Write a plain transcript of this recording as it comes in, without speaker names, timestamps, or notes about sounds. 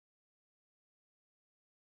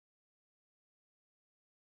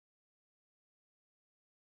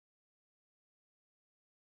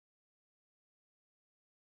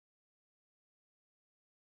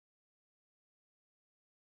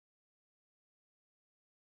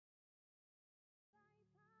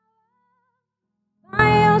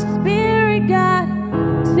your spirit, God.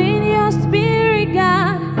 Send your spirit,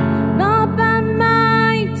 God. Not by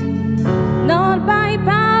might, not by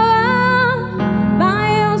power, by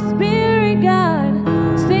your spirit, God.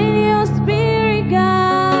 Send your spirit, God.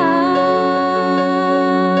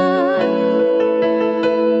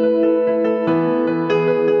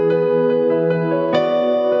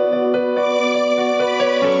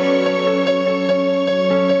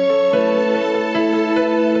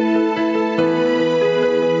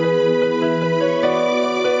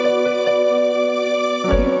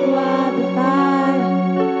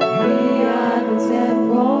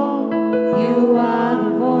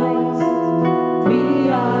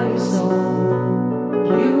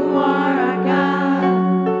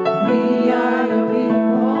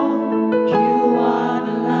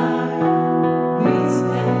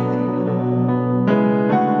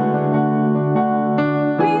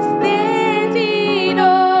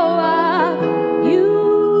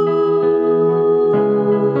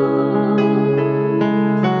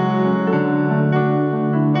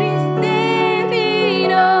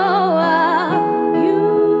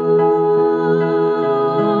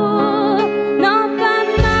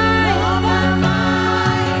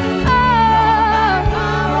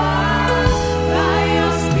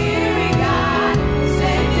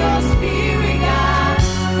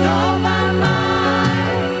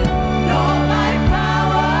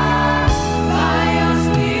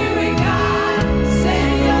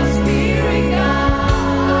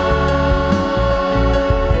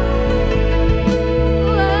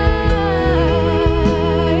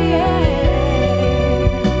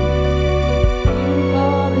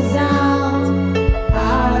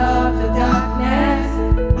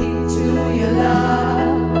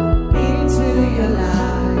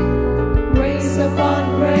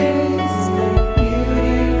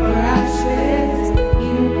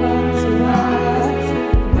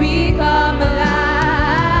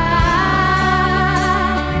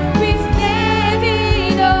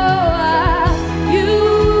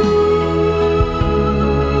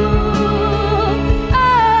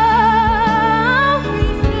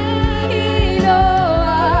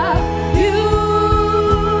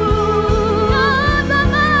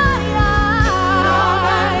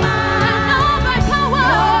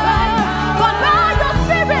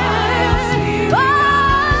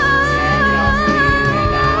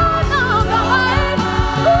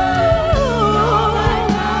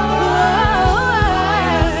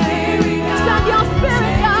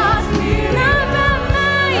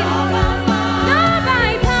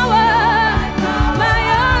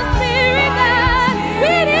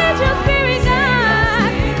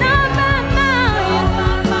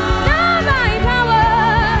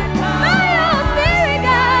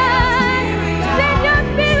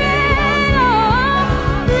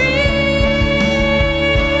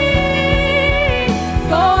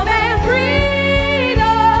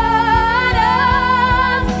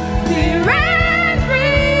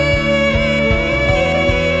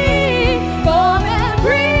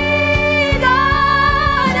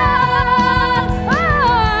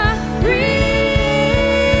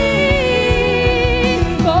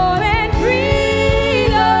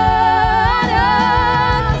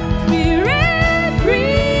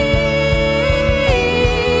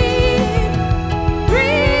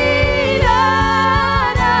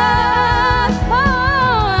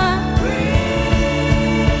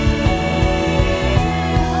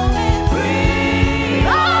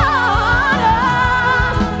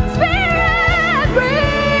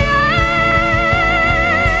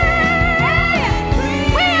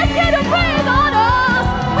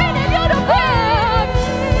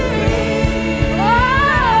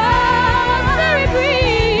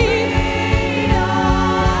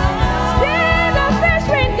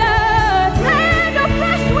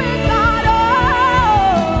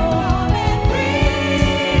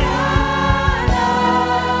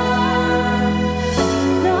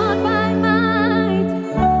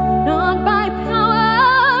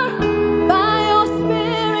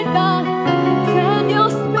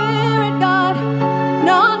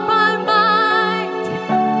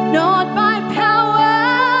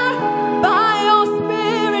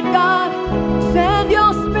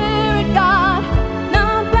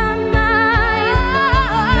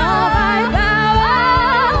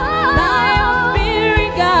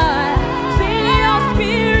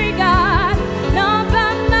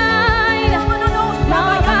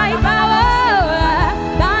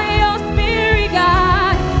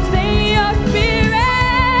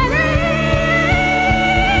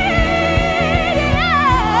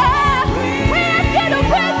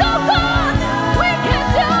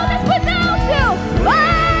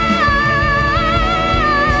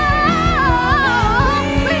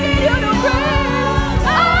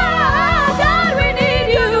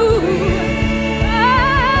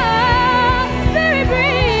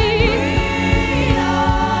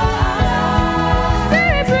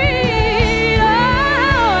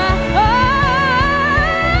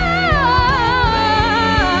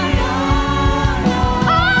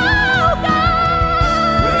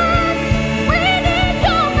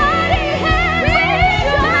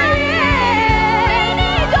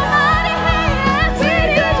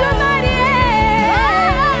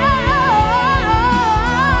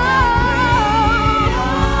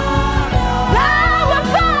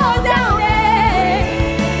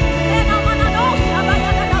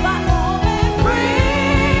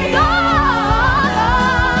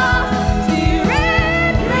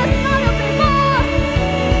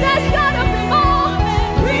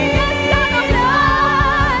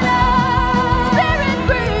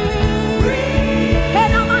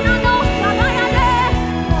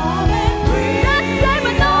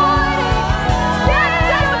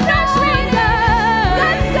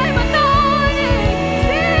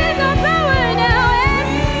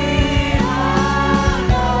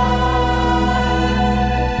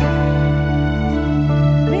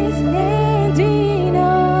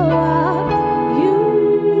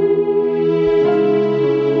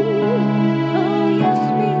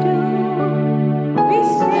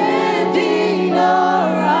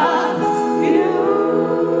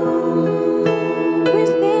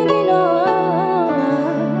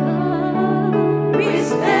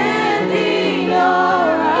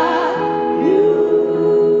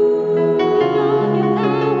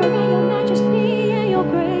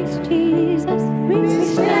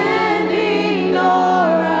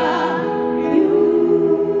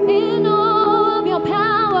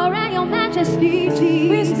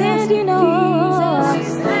 We stand in awe.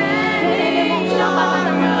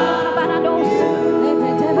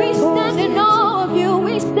 We stand in awe of you.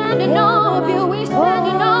 We stand in awe of you. We stand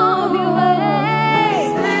in awe of you.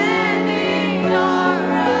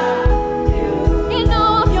 In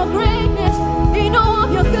awe of your greatness, in awe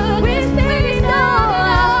of your goodness. We stand in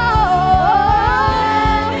awe.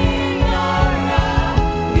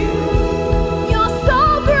 You're so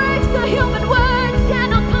great, the human words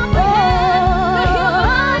cannot comprehend. The human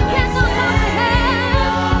mind cannot comprehend.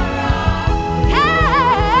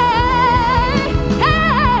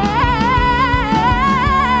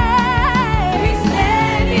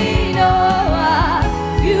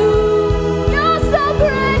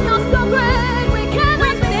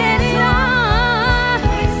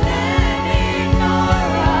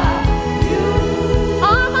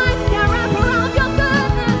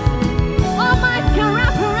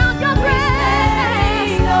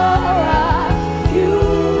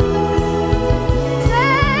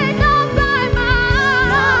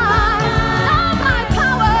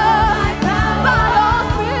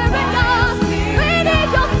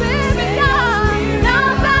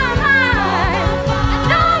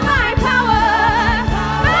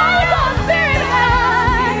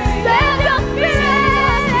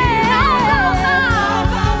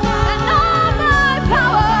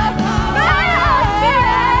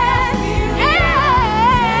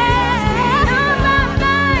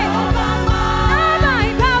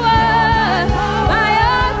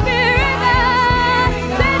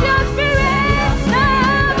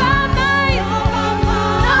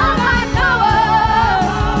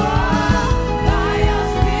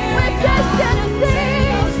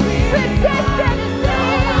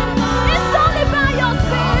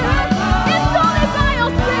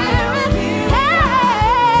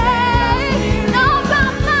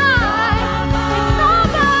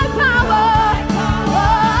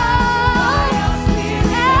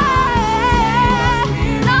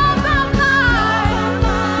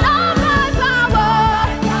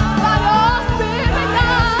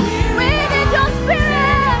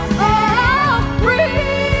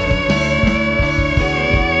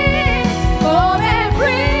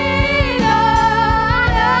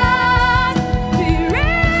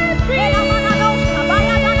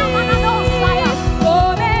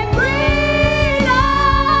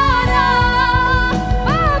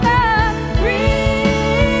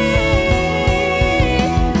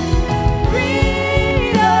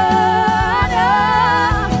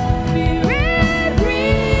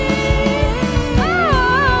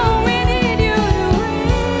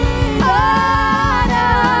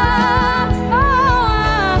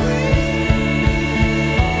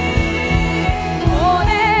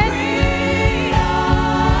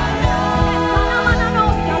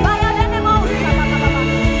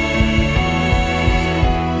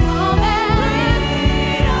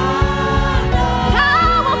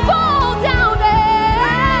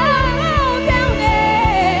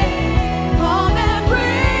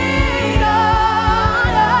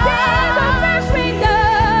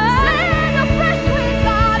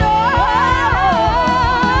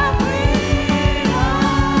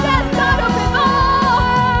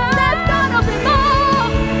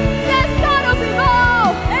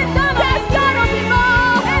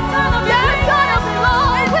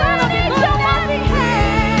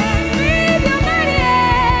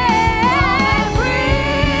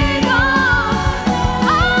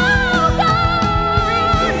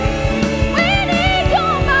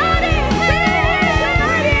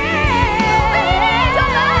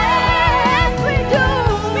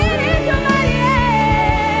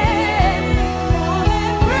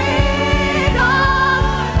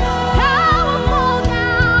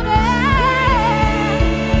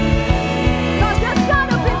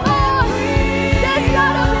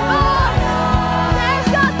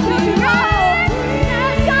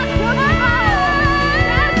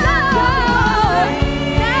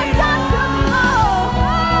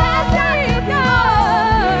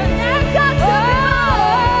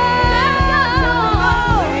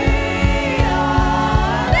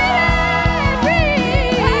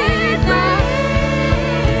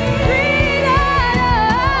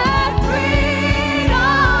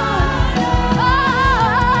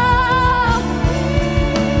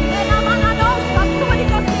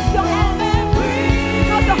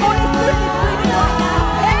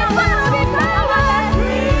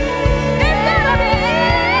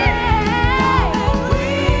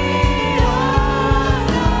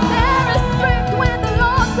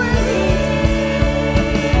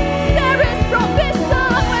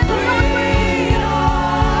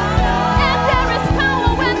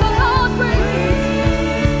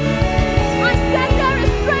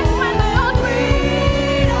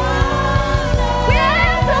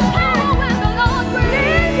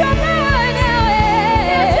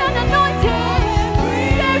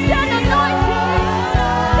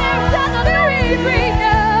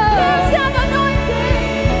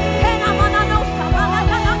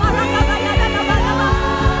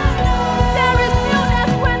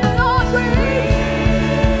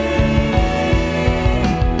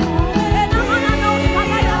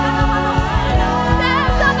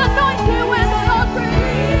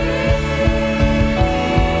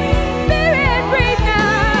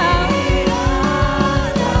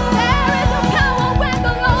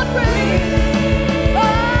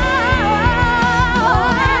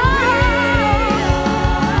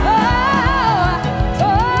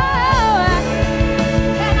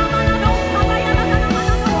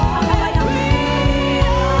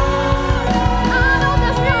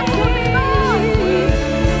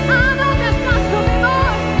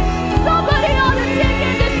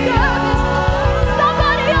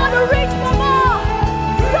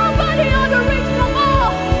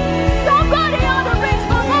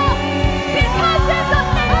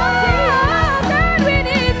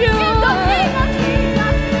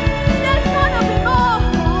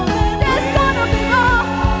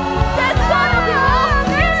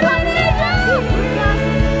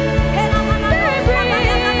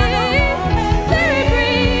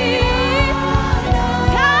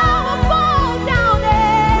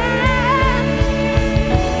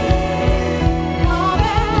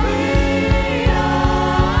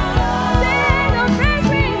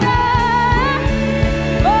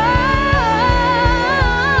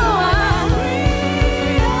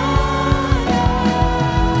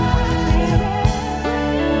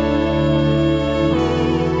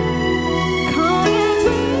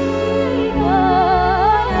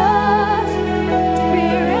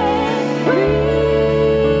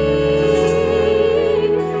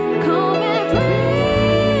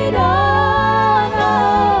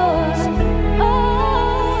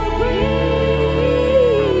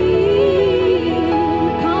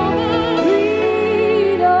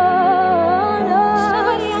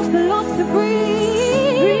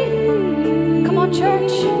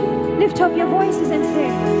 lift up your voices and say,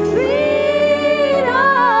 breathe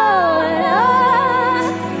on us,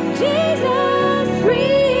 Jesus,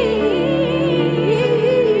 breathe.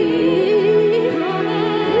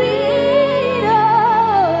 Breathe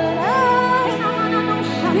on us,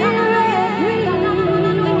 Spirit, breathe.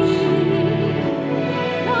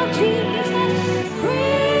 Lord Jesus,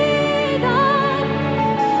 breathe on.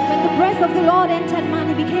 When the breath of the Lord entered man,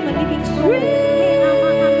 he became a living soul. Breathe on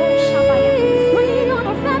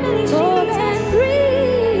our families, Jesus.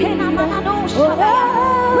 Breathe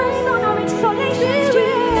on our installations,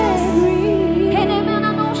 Jesus. Breathe on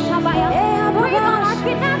our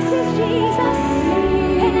finances, Jesus.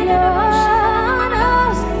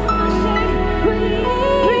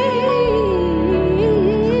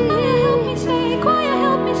 Help me say, choir,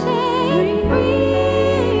 help me say,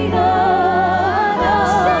 breathe on us.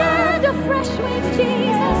 Send a fresh wind,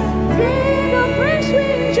 Jesus. Send a fresh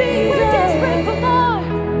wind, Jesus. We're desperate for more.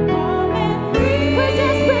 We're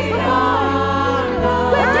desperate for more.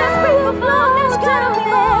 We're desperate for more. There's gotta be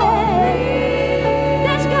more.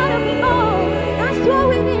 There's gotta be more. That's what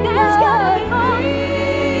we need. There's gotta be more.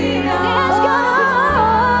 There's gotta be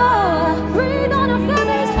more. Breathe on our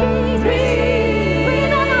families, Jesus.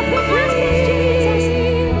 Breathe on our finances, Jesus.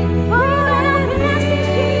 Breathe on our finances,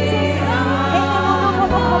 Jesus.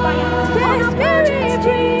 Send Spirit,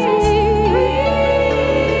 Jesus. Breathe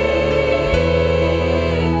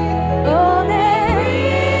on us.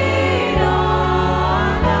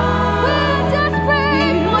 We're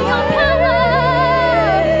desperate for your power.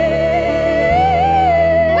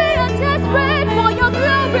 We are desperate for your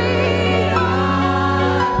glory.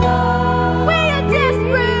 We are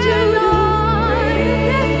desperate, Lord.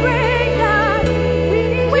 Desperate, God.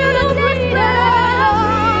 We are desperate,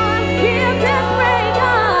 Lord. We are desperate,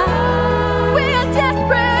 God. We are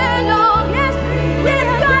desperate, Lord. Yes,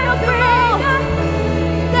 there's gotta be more.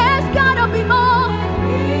 There's gotta be more.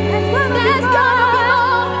 There's gotta be more. There's gotta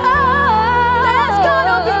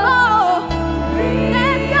be more.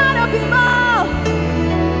 There's gotta be more.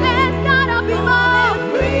 There's gotta be more.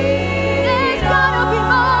 There's gotta be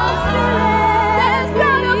more. There's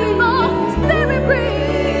gotta be more. Spirit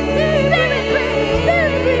breathe. Spirit breathe.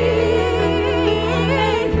 Spirit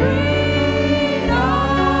breathe.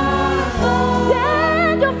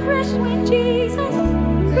 Send a fresh wind, Jesus.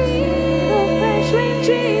 Breathe, a fresh wind,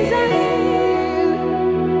 Jesus.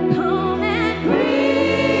 Come and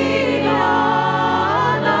breathe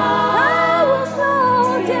on us. I will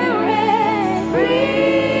slow down and breathe.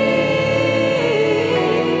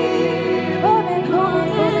 Come and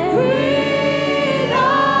breathe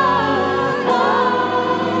on us.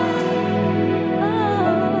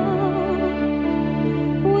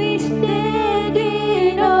 We stand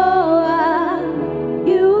in awe of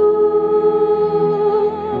you.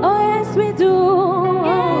 Oh yes, we do.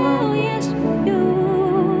 Oh yes, we do.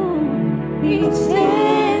 We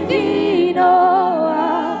stand in awe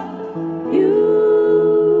of you.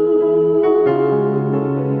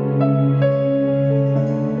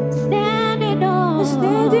 Stand in awe.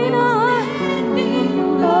 Stand in awe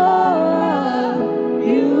of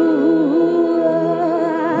you.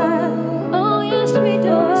 Oh yes, we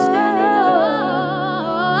do. Stand in awe.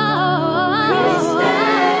 We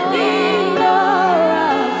stand in awe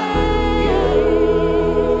of you.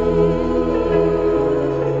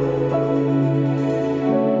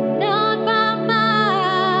 Not by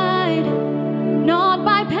might, not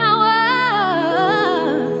by power,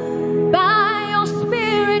 by your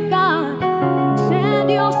Spirit, God. Send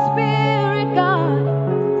your Spirit, God.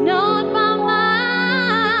 Not by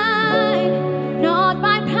might, not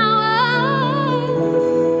by power,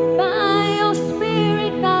 by your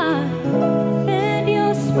Spirit, God. Send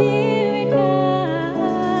your Spirit, God.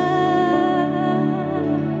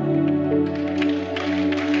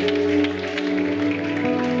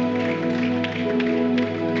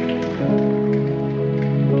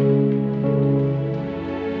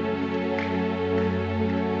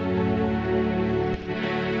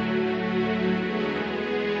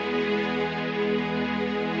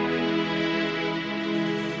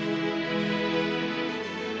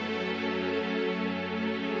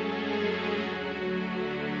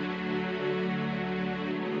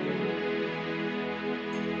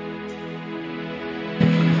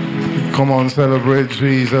 Come on, celebrate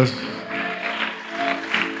Jesus.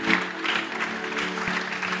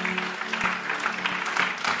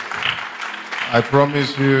 I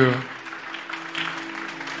promise you,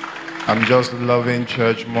 I'm just loving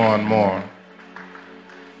church more and more.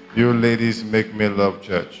 You ladies make me love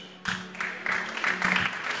church.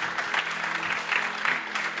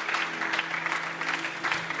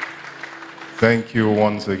 Thank you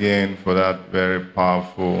once again for that very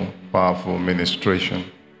powerful powerful ministration.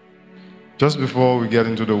 Just before we get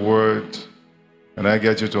into the word, can I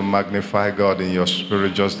get you to magnify God in your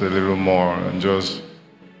spirit just a little more and just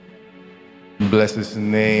bless his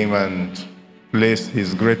name and place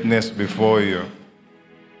his greatness before you?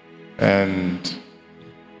 And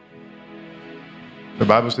the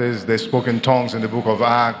Bible says they spoke in tongues in the book of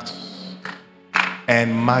Acts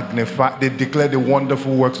and magnify. They declare the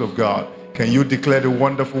wonderful works of God. Can you declare the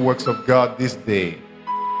wonderful works of God this day?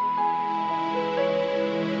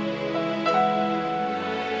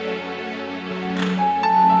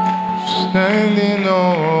 Standing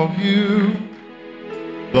all of you,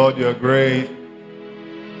 Lord, you're great.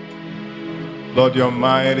 Lord, you're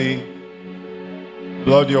mighty.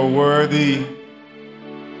 Lord, you're worthy.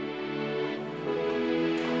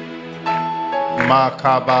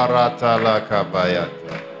 Makabarata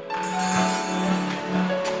lakabayata.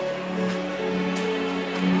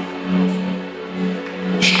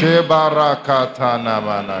 Shebarakata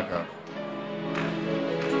namanaka.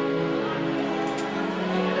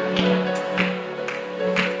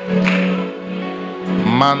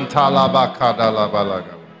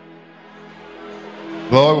 Mantalabakadalabalaga.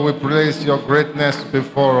 Lord, we place your greatness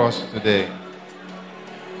before us today.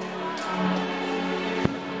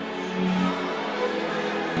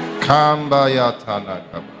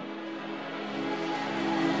 Kambayatanaka.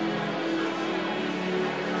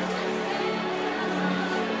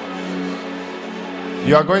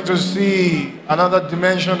 You are going to see another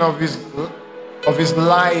dimension of his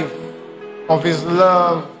life, of his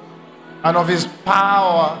love, and of his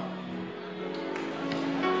power,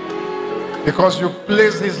 because you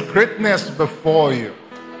place his greatness before you.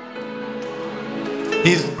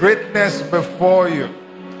 His greatness before you.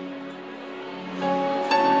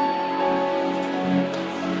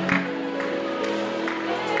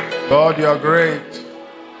 God, you are great,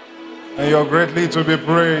 and you are greatly to be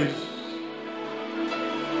praised.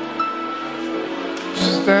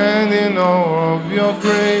 Stand in awe of your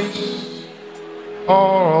grace,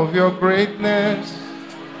 all of your greatness,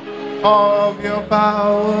 all of your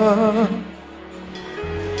power.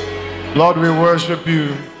 Lord, we worship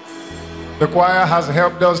you. The choir has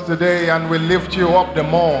helped us today, and we lift you up the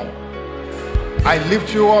more. I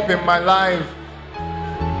lift you up in my life.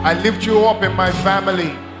 I lift you up in my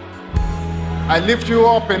family. I lift you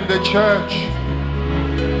up in the church.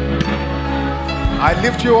 I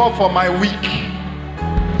lift you up for my week.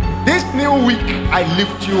 This new week, I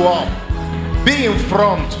lift you up. Be in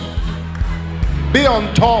front. Be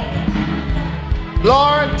on top.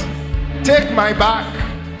 Lord, take my back.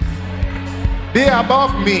 Be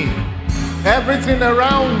above me. Everything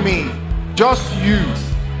around me, just you.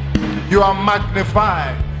 You are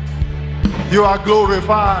magnified. You are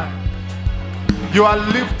glorified. You are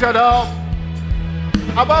lifted up.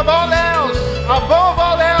 Above all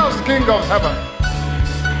else, King of heaven.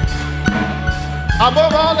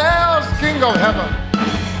 Above all else, King of heaven.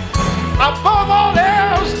 Above all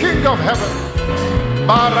else, King of heaven.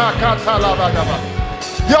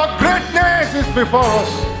 Your greatness is before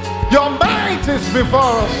us. Your might is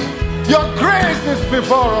before us. Your grace is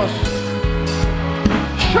before us.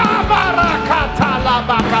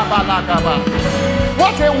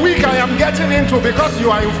 What a week I am getting into because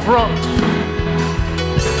you are in front.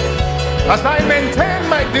 As I maintain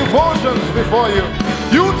my devotions before you,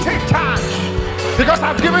 you take charge because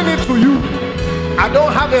I've given it to you. I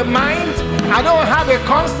don't have a mind. I don't have a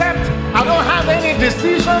concept. I don't have any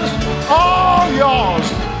decisions. All yours.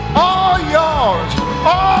 All yours.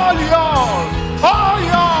 All yours. All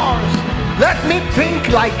yours. Let me think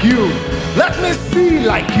like you. Let me see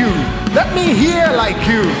like you. Let me hear like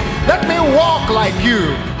you. Let me walk like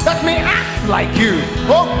you. Let me act like you.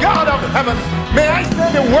 Oh God of heaven, may I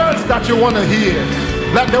say the words that you want to hear.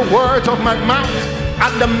 Let the words of my mouth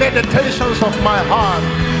and the meditations of my heart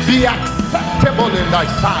be acceptable in thy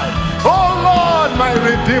sight. Oh Lord, my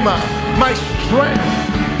Redeemer, my strength.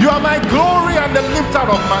 You are my glory and the lifter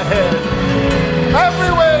of my head. Every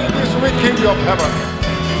way this week, King of heaven.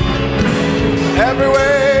 Every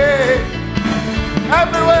way.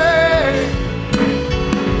 Every way.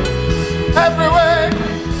 Every way.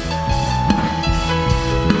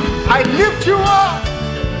 I lift you up.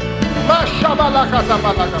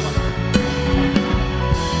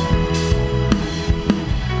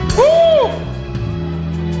 Woo!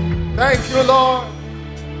 Thank you, Lord.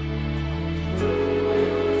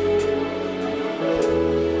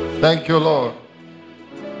 Thank you, Lord.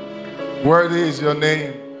 Worthy is your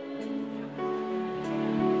name.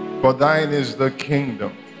 For thine is the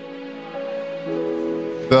kingdom,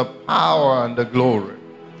 the power and the glory.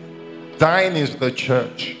 Thine is the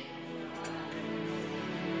church.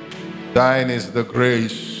 Thine is the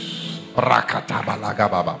grace.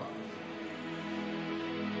 Rakatabalagababa.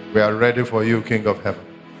 We are ready for you, King of Heaven.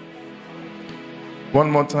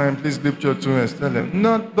 One more time, please lift your two hands. Tell him,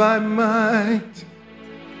 not by might,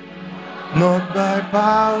 not by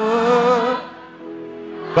power,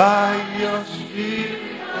 by your spirit.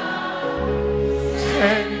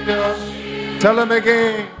 Send your spirit. Tell him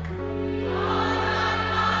again.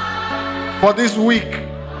 For this week,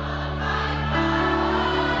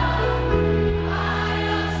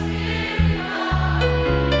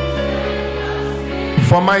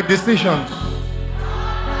 for my decisions,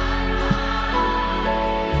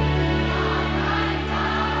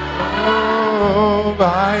 oh,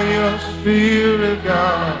 by your spirit,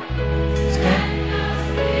 God,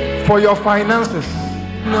 for your finances,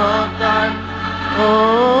 not by,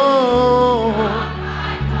 oh,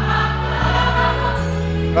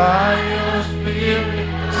 by your spirit,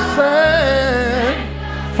 send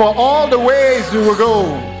for all the ways you will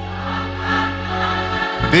go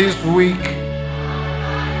this week.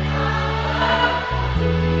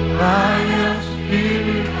 By your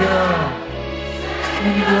spirit, God,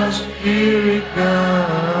 send your spirit, God.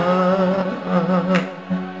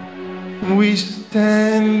 We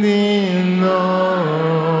stand in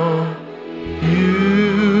awe of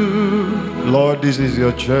you. Lord, this is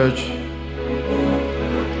your church.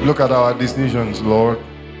 Look at our decisions, Lord.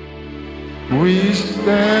 We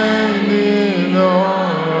stand in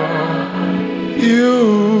awe of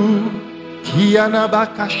you. Kiana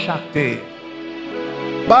bakashate.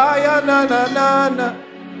 Bayananana.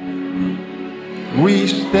 We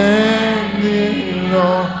stand in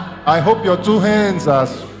awe. I hope your two hands are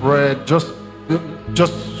spread. Just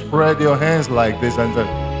spread your hands like this and say,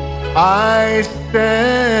 I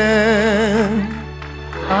stand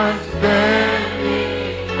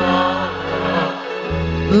in awe.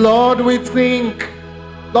 Lord, we think,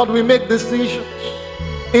 Lord, we make decisions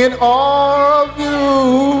in awe of you.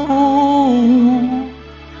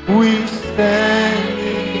 We stand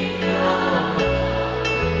in awe.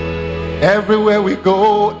 Everywhere we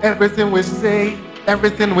go, everything we say,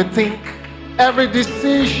 everything we think, every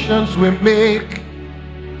decisions we make,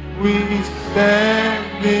 we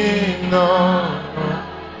stand in awe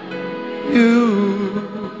of you.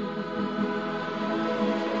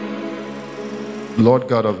 Lord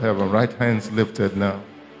God of heaven, right hands lifted now.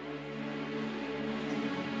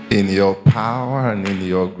 In your power and in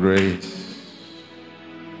your grace,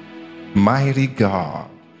 mighty God,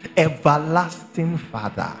 everlasting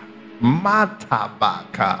Father,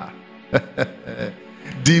 Matabaka,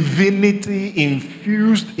 divinity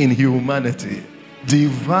infused in humanity,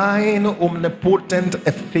 divine omnipotent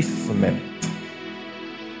effacement,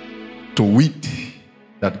 to wit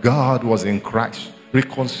that God was in Christ,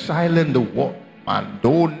 reconciling the world.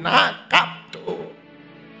 Mandona capto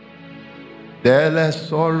dele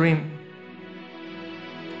sorin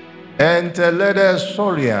entelede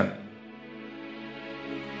sorian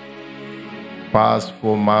pas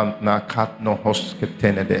formant na katno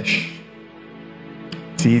hosketenedesh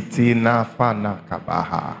titi na fana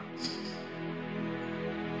kabaha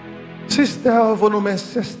sister volume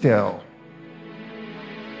sister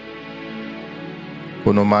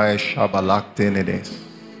konomai shabalak tenedes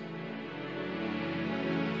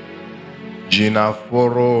Gina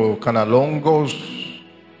foro canalongos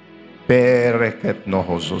pereket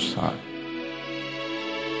nohozosad.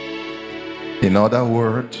 In other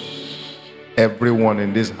words, everyone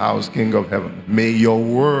in this house, King of Heaven, may your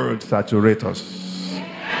word saturate us.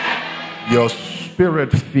 Your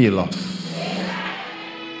spirit fill us.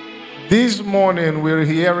 This morning we're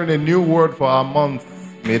hearing a new word for our month.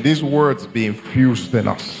 May these words be infused in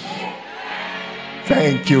us.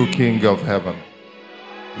 Thank you, King of Heaven.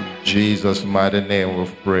 In Jesus' mighty name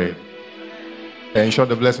we've prayed. Ensure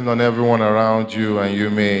the blessing on everyone around you, and you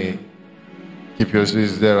may keep your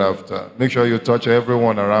seats thereafter. Make sure you touch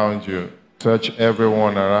everyone around you. Touch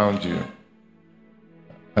everyone around you.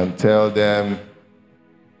 And tell them,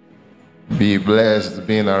 be blessed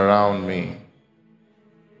being around me.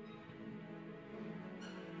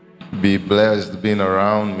 Be blessed being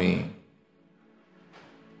around me.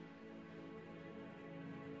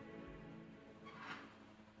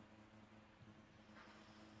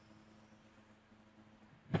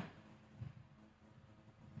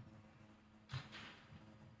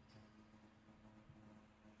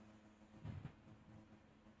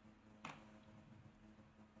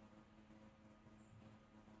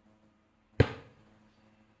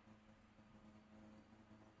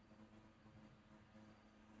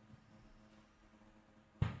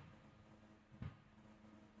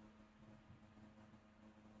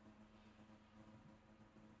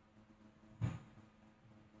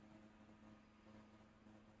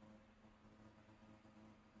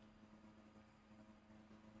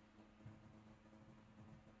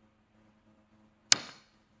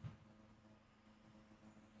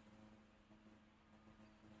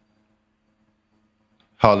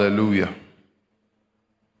 Hallelujah.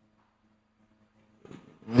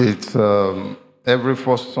 It's every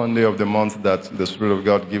first Sunday of the month that the Spirit of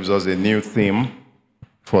God gives us a new theme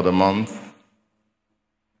for the month.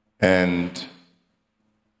 And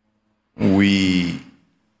we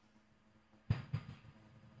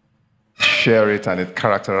share it, and it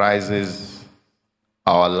characterizes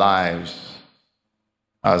our lives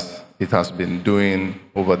as it has been doing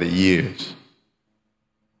over the years.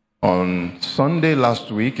 On Sunday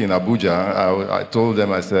last week in Abuja, I told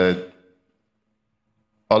them, I said,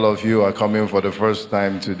 all of you are coming for the first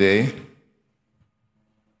time today,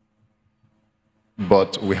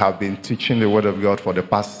 but we have been teaching the Word of God for the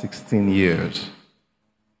past 16 years.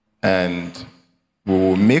 And we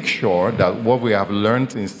will make sure that what we have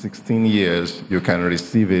learned in 16 years, you can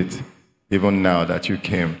receive it even now that you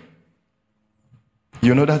came.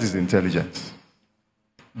 You know that is intelligence.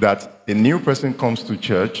 That a new person comes to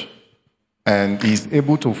church and is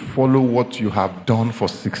able to follow what you have done for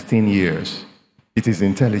 16 years. It is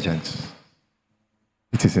intelligence.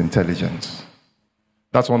 It is intelligence.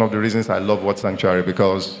 That's one of the reasons I love Word Sanctuary,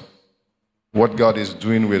 because what God is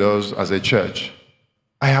doing with us as a church,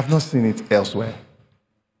 I have not seen it elsewhere.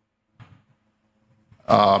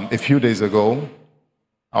 A few days ago,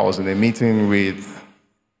 I was in a meeting with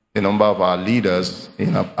a number of our leaders in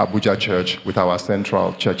Abuja Church with our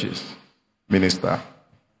central churches minister.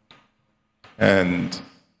 And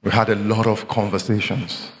we had a lot of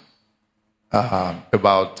conversations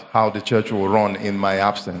about how the church will run in my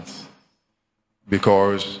absence,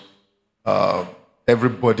 because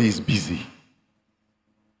everybody is busy.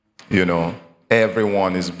 You know,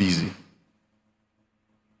 everyone is busy.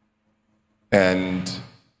 And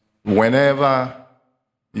whenever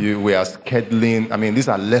we are scheduling, I mean, these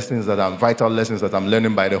are lessons that are vital lessons that I'm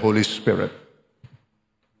learning by the Holy Spirit.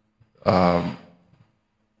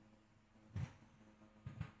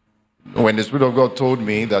 When the Spirit of God told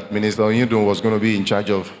me that Minister Onyedun was going to be in charge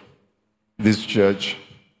of this church,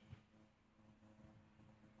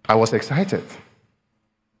 I was excited.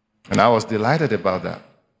 And I was delighted about that.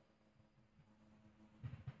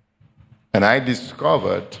 And I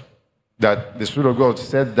discovered that the Spirit of God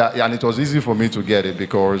said that, and it was easy for me to get it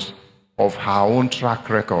because of her own track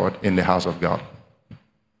record in the house of God.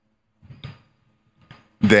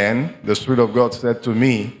 Then the Spirit of God said to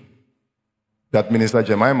me that Minister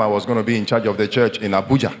Jemima was going to be in charge of the church in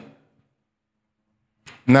Abuja.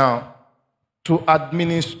 Now, to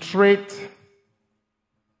administrate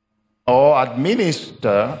or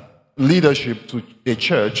administer leadership to a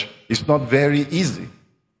church is not very easy.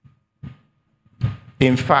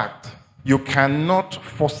 In fact, you cannot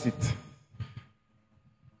force it.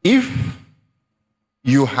 If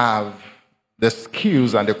you have the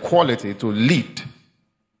skills and the quality to lead,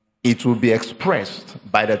 it will be expressed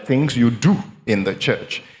by the things you do in the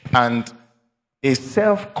church. And a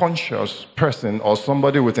self-conscious person, or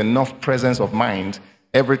somebody with enough presence of mind,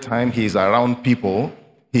 every time he is around people,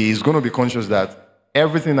 he is going to be conscious that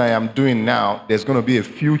everything I am doing now, there's going to be a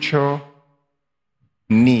future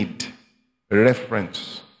need,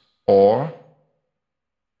 reference, or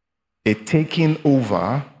a taking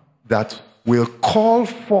over that will call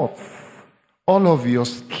forth all of your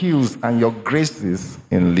skills and your graces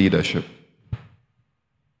in leadership.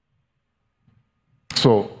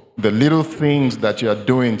 So the little things that you are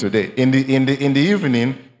doing today, in the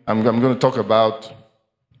evening, I'm going to talk about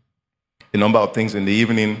a number of things in the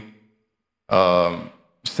evening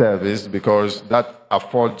service, because that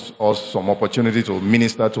affords us some opportunity to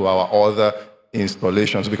minister to our other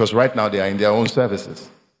installations, because right now they are in their own services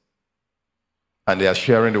and they are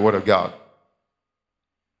sharing the Word of God.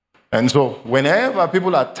 And so whenever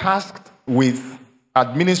people are tasked with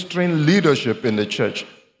administering leadership in the church,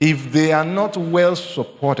 if they are not well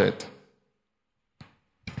supported,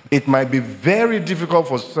 it might be very difficult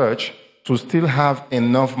for such to still have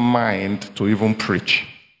enough mind to even preach.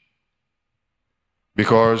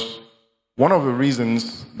 Because one of the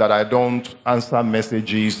reasons that I don't answer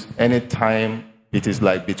messages anytime it is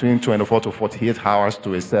like between 24 to 48 hours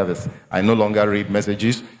to a service, I no longer read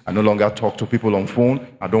messages. I no longer talk to people on phone.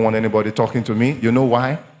 I don't want anybody talking to me. You know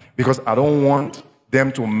why? Because I don't want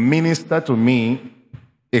them to minister to me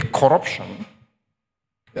a corruption.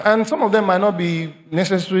 And some of them might not be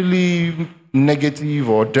necessarily negative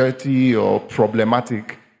or dirty or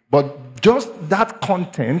problematic, but just that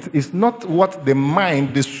content is not what the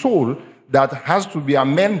mind, the soul, that has to be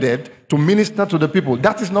amended to minister to the people.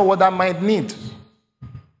 That is not what that mind needs.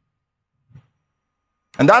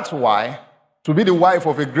 And that's why to be the wife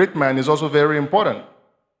of a great man is also very important.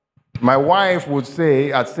 My wife would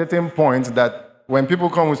say at certain points that when people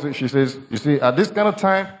come, she says, you see, at this kind of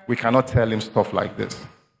time, we cannot tell him stuff like this.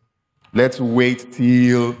 Let's wait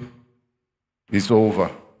till it's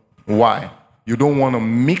over. Why? You don't want to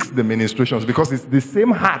mix the ministrations because it's the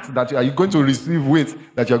same heart that you're going to receive with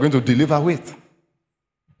that you're going to deliver with.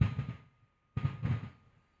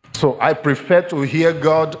 So I prefer to hear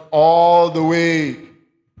God all the way.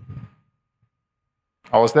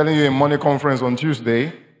 I was telling you in money conference on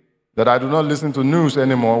Tuesday that I do not listen to news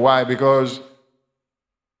anymore. Why? Because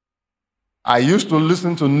I used to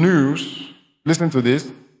listen to news. Listen to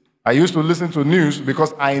this. I used to listen to news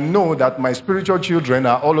because I know that my spiritual children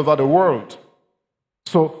are all over the world.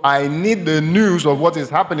 So I need the news of what is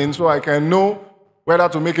happening so I can know whether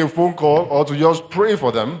to make a phone call or to just pray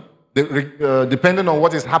for them, depending on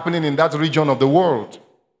what is happening in that region of the world.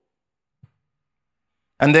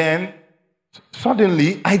 And then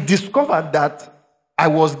suddenly I discovered that I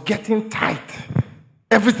was getting tight.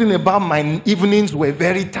 Everything about my evenings were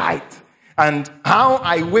very tight. And how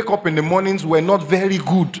I wake up in the mornings were not very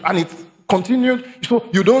good. And it continued. So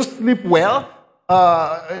you don't sleep well.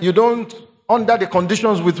 You don't, under the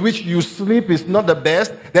conditions with which you sleep is not the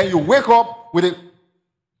best. Then you wake up with a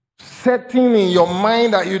setting in your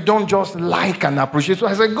mind that you don't just like and appreciate. So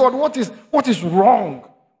I said, God, what is wrong?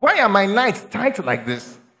 Why are my nights tight like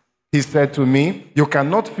this? He said to me, you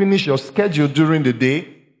cannot finish your schedule during the day,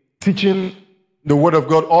 teaching the word of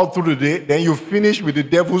God all through the day, then you finish with the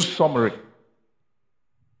devil's summary,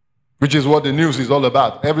 which is what the news is all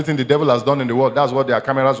about. Everything the devil has done in the world, that's what their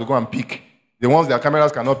cameras will go and pick. The ones their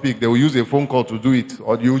cameras cannot pick, they will use a phone call to do it.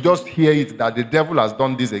 Or you just hear it that the devil has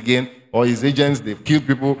done this again, or his agents, they've killed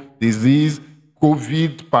people, disease,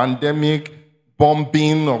 COVID, pandemic,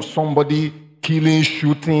 bombing of somebody, killing,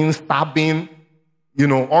 shooting, stabbing,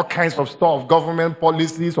 all kinds of stuff, government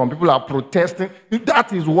policies, some people are protesting.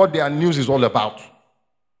 That is what their news is all about.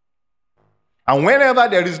 And whenever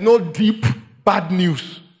there is no deep, bad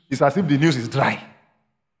news, it's as if the news is dry.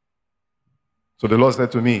 So the Lord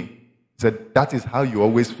said to me, He said, that is how you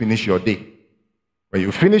always finish your day. When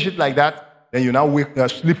you finish it like that, then you now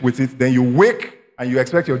sleep with it, then you wake and you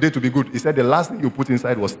expect your day to be good. He said the last thing you put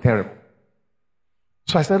inside was terrible.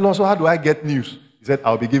 So I said, Lord, so how do I get news? He said,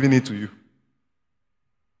 I'll be giving it to you.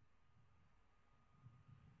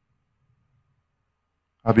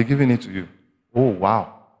 I'll be giving it to you. Oh,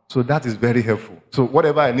 wow. So that is very helpful. So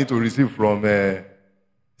whatever I need to receive from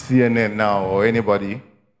CNN now or anybody,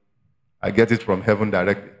 I get it from heaven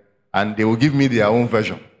directly. And they will give me their own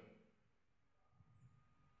version.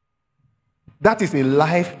 That is a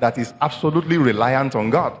life that is absolutely reliant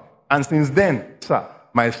on God. And since then, sir,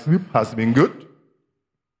 my sleep has been good.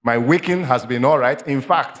 My waking has been all right. In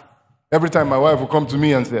fact, every time my wife will come to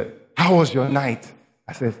me and say, how was your night?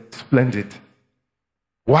 I said, splendid.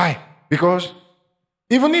 Why? Because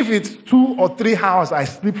even if it's 2 or 3 hours I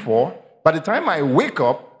sleep for, by the time I wake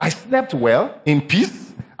up, I slept well, in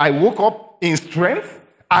peace. I woke up in strength.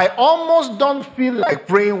 I almost don't feel like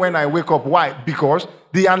praying when I wake up. Why? Because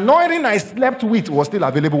the anointing I slept with was still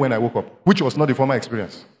available when I woke up, which was not the former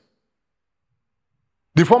experience.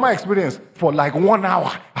 The former experience, for like 1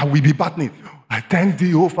 hour, I will be battling. I thank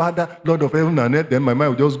thee, oh Father, Lord of heaven and earth. Then my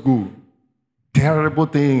mind will just go. Terrible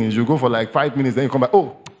things. You go for like 5 minutes, then you come back.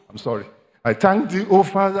 Oh, I'm sorry. I thank thee, oh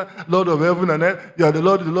Father, Lord of heaven and earth. You are the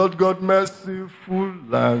Lord God, merciful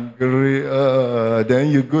and great. Then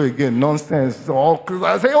you go again, nonsense.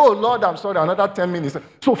 I say, oh Lord, I'm sorry, another 10 minutes.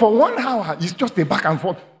 So for 1 hour, it's just a back and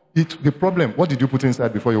forth. The problem, what did you put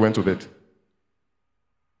inside before you went to bed?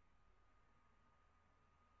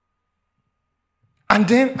 And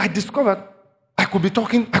then I discovered I could be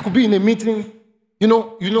talking, I could be in a meeting.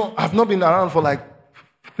 I've not been around for like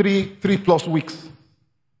 3+ weeks.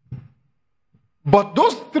 But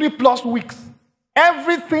those 3+ weeks,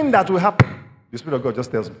 everything that will happen, the Spirit of God just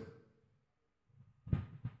tells me.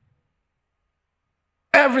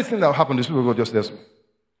 Everything that will happen, the Spirit of God just tells me.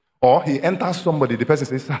 Or he enters somebody, the person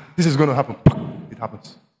says, this is going to happen. It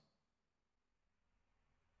happens.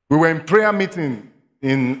 We were in prayer meeting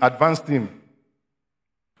in advanced team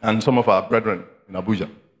and some of our brethren in Abuja.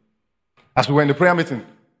 As we were in the prayer meeting,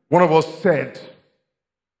 one of us said,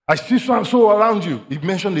 I see so around you. He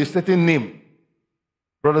mentioned a certain name.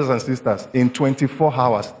 Brothers and sisters, in 24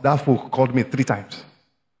 hours, that folk called me 3 times.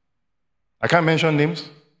 I can't mention names.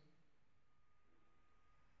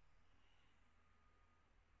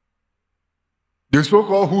 The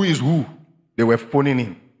so-called who is who, they were phoning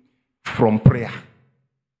in from prayer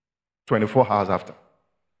 24 hours after.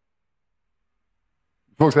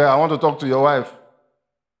 Folks say, I want to talk to your wife.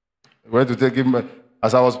 I went to take him.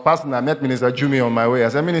 As I was passing, I met Minister Jimmy on my way. I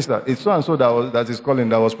said, Minister, it's so-and-so that is calling,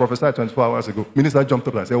 that was prophesied 24 hours ago. Minister jumped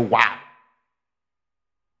up and said, wow.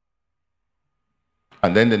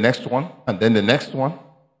 And then the next one, and then the next one,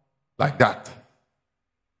 like that.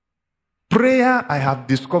 Prayer, I have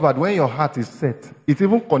discovered, when your heart is set, it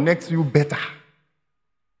even connects you better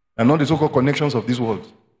than all the so-called connections of this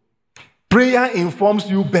world. Prayer informs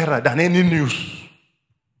you better than any news.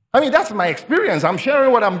 I mean, that's my experience. I'm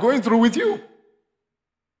sharing what I'm going through with you.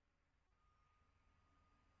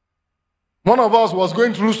 One of us was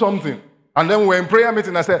going through something, and then we were in prayer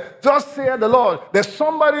meeting. I said, "Just say the Lord, there's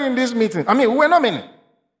somebody in this meeting." I mean, we're not many.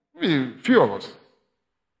 Maybe a few of us.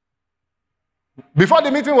 Before the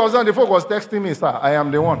meeting was done, the folk was texting me, "Sir, I am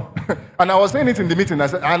the one." And I was saying it in the meeting. I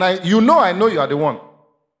said, I know you are the one.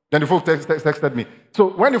 Then the folk texted me. So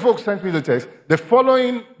when the folks sent me the text, the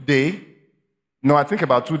following day, no, I think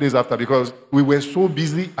about 2 days after, because we were so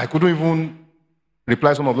busy, I couldn't even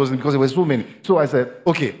reply some of those things because there were so many. So I said,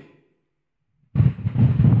 "Okay,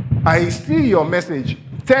 I see your message.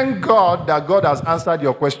 Thank God that God has answered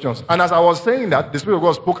your questions." And as I was saying that, the Spirit of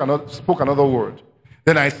God spoke another word.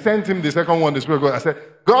 Then I sent him the second one, the Spirit of God. I said,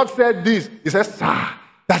 "God said this." He said, "Sir,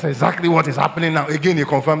 that's exactly what is happening now." Again, he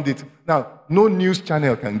confirmed it. Now, no news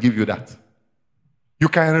channel can give you that. You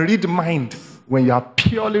can read minds when you are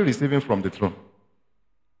purely receiving from the throne.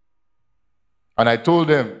 And I told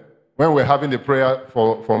them, when we were having the prayer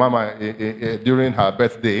for Mama during her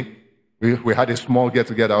birthday, we had a small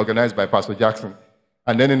get-together organized by Pastor Jackson.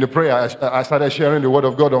 And then in the prayer, I started sharing the word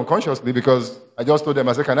of God unconsciously, because I just told them,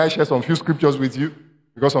 I said, "Can I share some few scriptures with you?"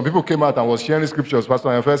 Because some people came out and was sharing scriptures.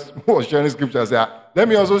 Pastor first was sharing scriptures. I said, "Let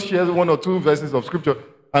me also share 1 or 2 verses of scripture."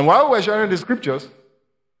 And while we were sharing the scriptures,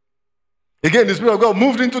 again, the Spirit of God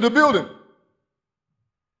moved into the building.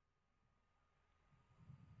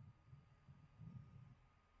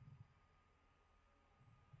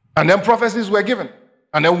 And then prophecies were given.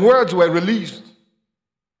 And then words were released.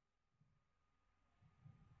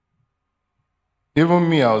 Even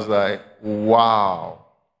me, I was like, wow.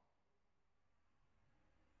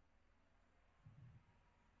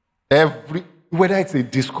 Whether it's a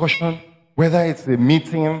discussion, whether it's a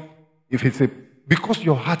meeting, because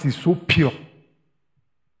your heart is so pure.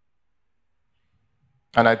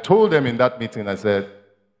 And I told them in that meeting, I said,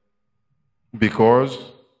 because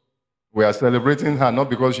we are celebrating her not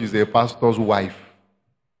because she's a pastor's wife.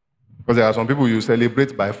 Because there are some people you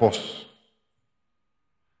celebrate by force.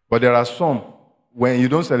 But there are some, when you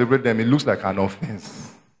don't celebrate them, it looks like an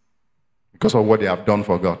offense. Because of what they have done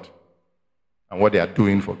for God. And what they are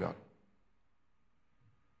doing for God.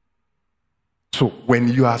 So when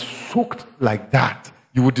you are soaked like that,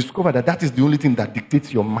 you will discover that that is the only thing that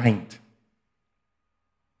dictates your mind.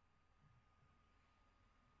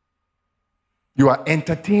 You are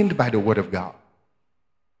entertained by the word of God.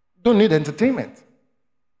 You don't need entertainment.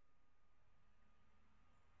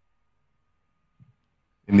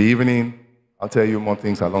 In the evening, I'll tell you more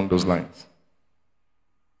things along those lines.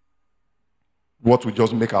 What will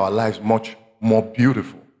just make our lives much more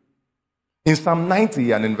beautiful. In Psalm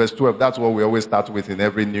 90 and in verse 12, that's what we always start with in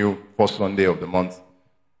every new first Sunday of the month.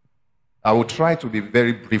 I will try to be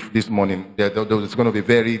very brief this morning. It's going to be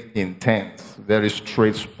very intense, very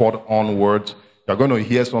straight, spot-on words. You're going to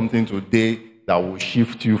hear something today that will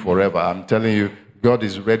shift you forever. I'm telling you, God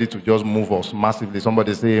is ready to just move us massively.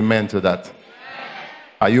 Somebody say amen to that.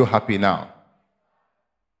 Are you happy now?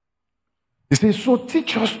 He says, "So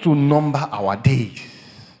teach us to number our days,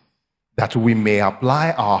 that we may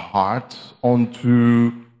apply our hearts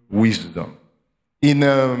unto wisdom." In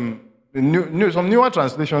some newer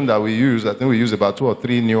translation that we use, I think we use about 2 or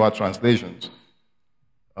 3 newer translations.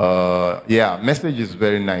 Message is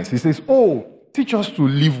very nice. He says, "Oh, teach us to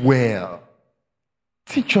live well.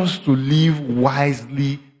 Teach us to live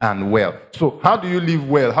wisely and well." So how do you live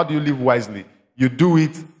well? How do you live wisely? You do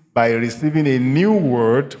it by receiving a new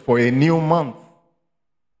word for a new month.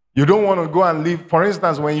 You don't want to go and live. For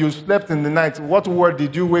instance, when you slept in the night, what word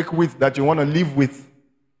did you wake with that you want to live with?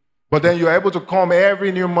 But then you're able to come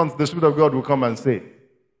every new month, the Spirit of God will come and say.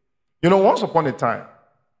 Once upon a time,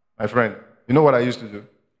 my friend, you know what I used to do?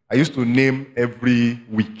 I used to name every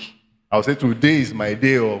week. I would say, today is my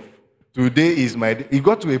day off. Today is my day. It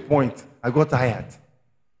got to a point, I got tired.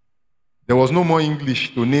 There was no more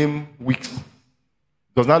English to name weeks.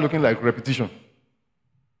 It was not looking like repetition.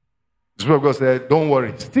 The Spirit of God said, don't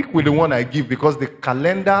worry. Stick with the one I give, because the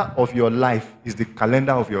calendar of your life is the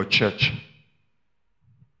calendar of your church.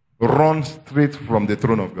 Run straight from the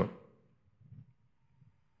throne of God.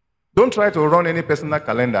 Don't try to run any personal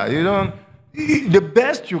calendar. The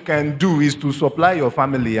best you can do is to supply your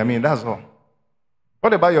family. That's all.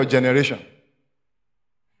 What about your generation?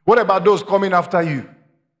 What about those coming after you?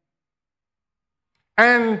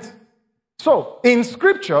 And so, in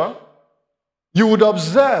Scripture, you would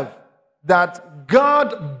observe that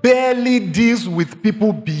God barely deals with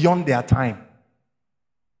people beyond their time.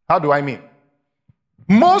 How do I mean?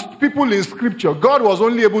 Most people in Scripture, God was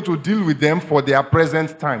only able to deal with them for their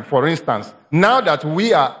present time. For instance, now that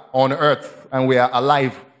we are on earth and we are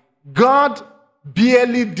alive, God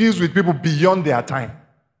barely deals with people beyond their time.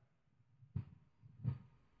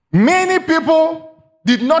 Many people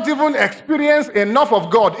did not even experience enough of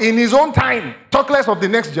God in his own time, talk less of the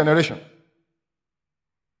next generation.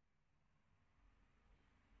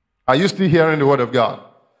 Are you still hearing the word of God?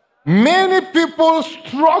 Many people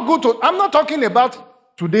struggle to, I'm not talking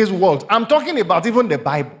about today's world, I'm talking about even the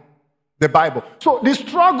Bible. The Bible. So the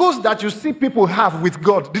struggles that you see people have with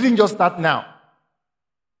God didn't just start now.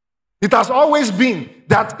 It has always been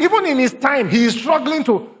that even in his time, he is struggling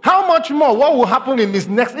to, how much more, what will happen in his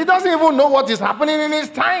next? He doesn't even know what is happening in his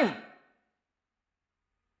time.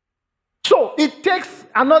 So it takes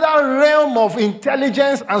another realm of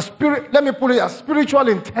intelligence and spirit, let me put it as spiritual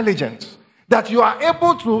intelligence, that you are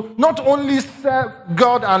able to not only serve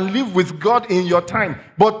God and live with God in your time,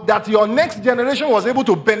 but that your next generation was able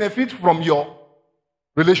to benefit from your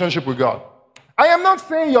relationship with God. I am not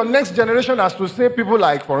saying your next generation has to say people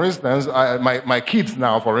like, for instance, my kids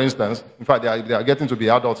now, for instance, in fact, they are getting to be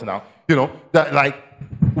adults now, you know, that like,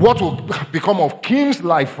 what will become of Kim's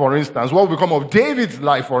life, for instance, what will become of David's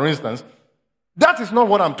life, for instance. That is not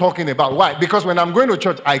what I'm talking about. Why? Because when I'm going to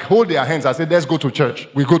church, I hold their hands, I say, let's go to church.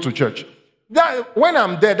 We go to church. That, when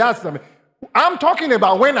I'm there, I'm talking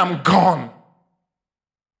about when I'm gone.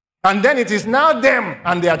 And then it is now them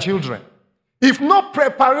and their children. If no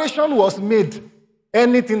preparation was made,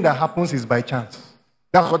 anything that happens is by chance.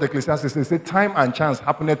 That's what Ecclesiastes says. Say, time and chance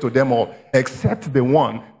happened to them all, except the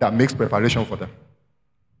one that makes preparation for them.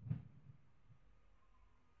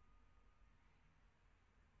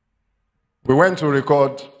 We went to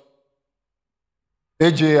record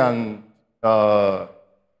AJ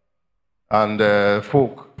and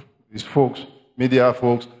these folks, media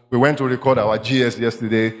folks. We went to record our GS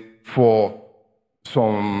yesterday for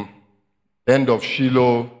some end of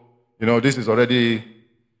Shiloh. You know, this is already,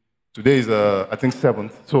 today is, I think,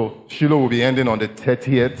 7th. So Shiloh will be ending on the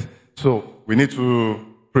 30th. So we need to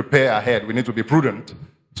prepare ahead. We need to be prudent.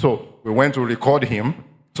 So we went to record him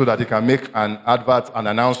so that he can make an advert, an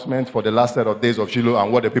announcement for the last set of days of Shiloh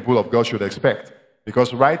and what the people of God should expect.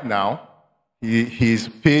 Because right now, his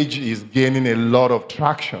page is gaining a lot of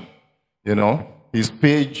traction. You know, his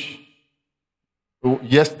page,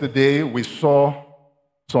 yesterday we saw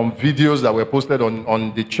some videos that were posted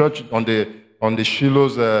on the church, on the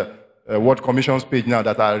Shiloh's World Commission's page now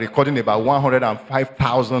that are recording about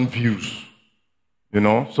 105,000 views. You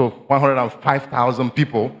know, so 105,000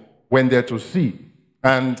 people went there to see.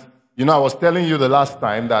 And, you know, I was telling you the last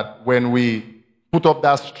time that when we put up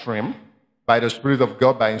that stream, by the Spirit of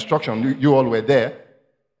God, by instruction, you all were there,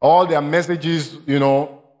 all their messages, you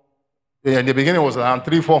know, in the beginning was around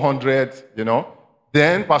 300-400, you know.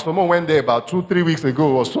 Then Pastor Mo went there about 2-3 weeks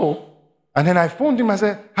ago or so, and then I phoned him. I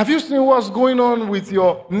said, have you seen what's going on with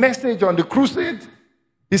your message on the crusade?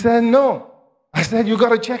 He said, no. I said, you got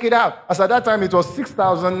to check it out. As at that time, it was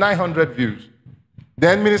 6,900 views.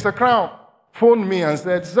 Then Minister Crown phoned me and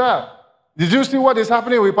said, sir, did you see what is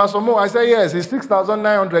happening with Pastor Mo? I said, yes, it's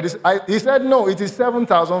 6,900. He said, no, it is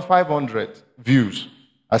 7,500 views.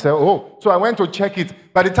 I said, oh. So I went to check it.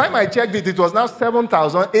 By the time I checked it, it was now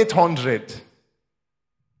 7,800.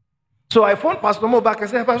 So I phoned Pastor Mo back and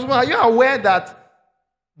said, Pastor Mo, are you aware that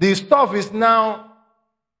the stuff is now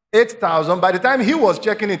 8,000? By the time he was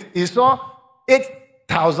checking it, he saw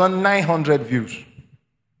 8,900 views.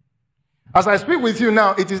 As I speak with you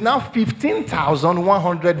now, it is now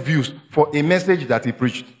 15,100 views for a message that he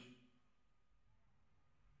preached.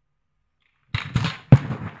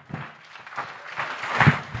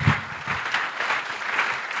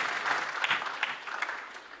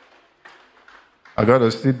 I got to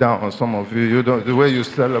sit down on some of you. You don't, the way you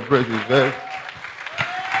celebrate is very...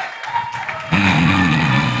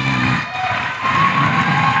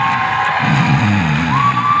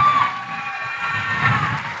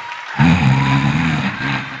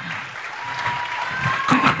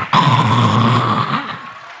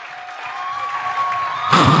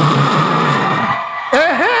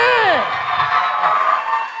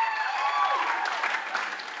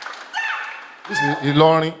 This is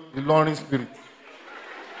learning spirit.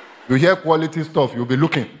 You hear quality stuff, you'll be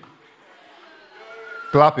looking.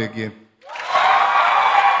 Clap again.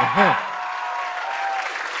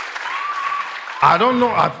 I don't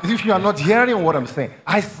know if you are not hearing what I'm saying.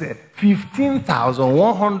 I said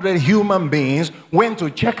 15,100 human beings went to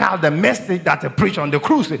check out the message that I preached on the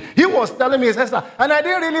crusade. He was telling me, he says, and I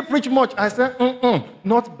didn't really preach much. I said,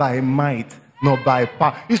 not by might, not by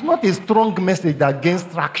power. It's not a strong message that gains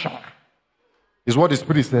traction. It's what the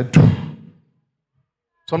Spirit said, do.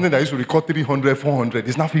 Something that used to record 300, 400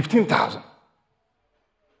 is now 15,000.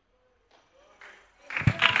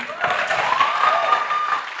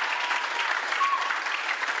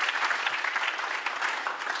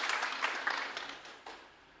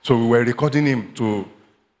 So we were recording him to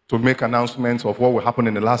make announcements of what will happen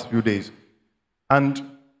in the last few days. And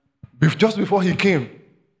just before he came,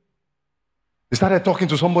 he started talking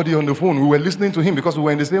to somebody on the phone. We were listening to him because we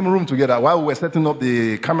were in the same room together while we were setting up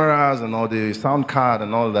the cameras and all the sound card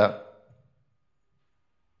and all that.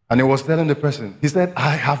 And he was telling the person, he said,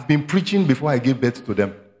 I have been preaching before I gave birth to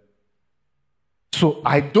them. So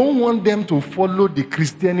I don't want them to follow the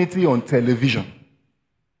Christianity on television.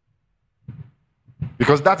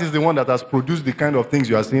 Because that is the one that has produced the kind of things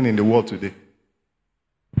you are seeing in the world today.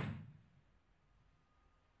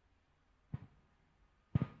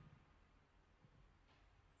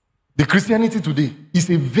 The Christianity today is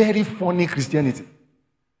a very funny Christianity.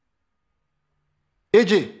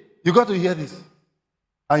 AJ, you got to hear this.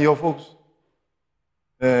 And your folks.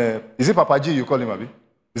 Is it Papa G you call him, Abi?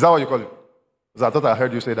 Is that what you call him? Because I thought I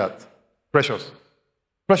heard you say that. Precious.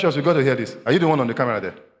 Precious, you got to hear this. Are you the one on the camera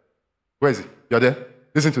there? Where is he? You're there?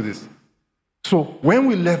 Listen to this. So when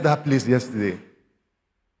we left that place yesterday,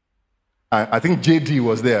 I think JD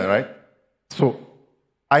was there, right? So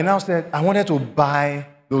I now said, I wanted to buy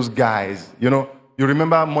those guys. You know, you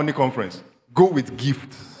remember money conference? Go with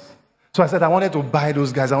gifts. So I said, I wanted to buy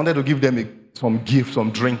those guys. I wanted to give them some gifts,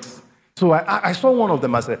 some drinks. So I saw one of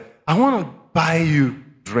them. I said, I want to buy you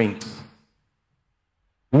drinks.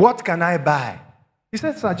 What can I buy? He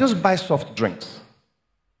said, sir, just buy soft drinks.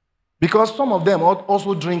 Because some of them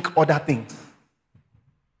also drink other things.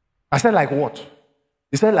 I said, like what?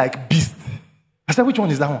 He said, like beast. I said, which one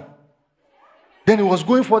is that one? Then he was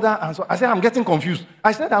going further, and so I said, I'm getting confused.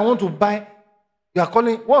 I said, I want to buy, you are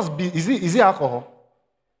calling, what's beast? Is it alcohol?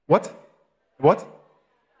 What? What?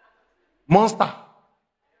 Monster.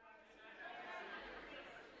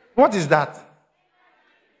 What is that?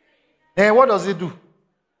 What does it do?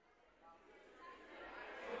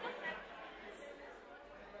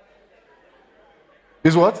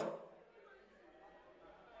 Is what?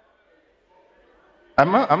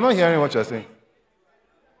 I'm not hearing what you're saying.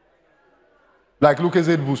 Like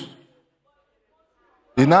Lucozade Boost.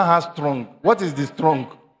 It now has strong. What is the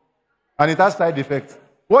strong? And it has side effects.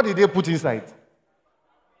 What did they put inside?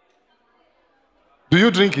 Do you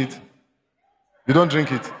drink it? You don't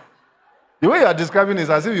drink it. The way you are describing it is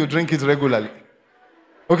as if you drink it regularly.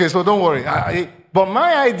 Okay, so don't worry. But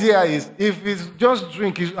my idea is, if it's just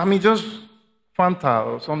drink, just Fanta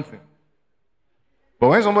or something. But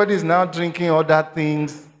when somebody is now drinking other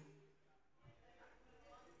things,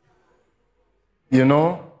 you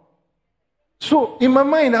know. So in my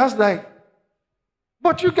mind, I was like,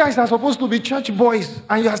 but you guys are supposed to be church boys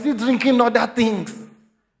and you are still drinking other things.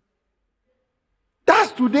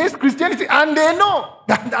 That's today's Christianity. And they know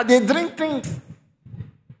that they drink things.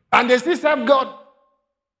 And they still serve God.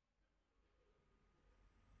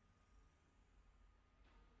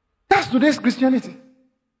 That's today's Christianity.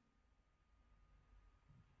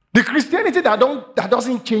 The Christianity that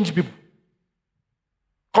doesn't change people.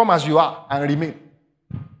 Come as you are and remain.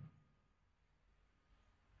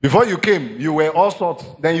 Before you came, you were all sorts.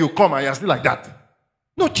 Then you come and you're still like that.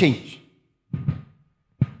 No change.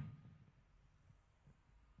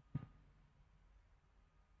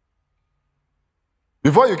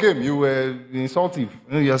 Before you came, you were insultive.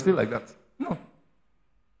 You're still like that. No.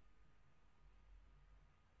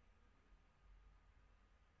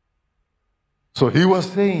 So he was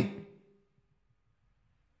saying,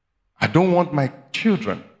 I don't want my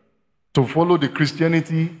children to follow the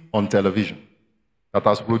Christianity on television that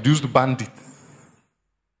has produced bandits,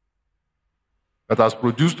 that has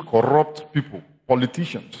produced corrupt people,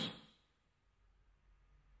 politicians.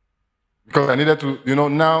 Because I needed to,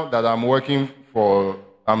 now that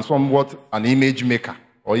I'm somewhat an image maker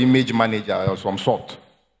or image manager of some sort.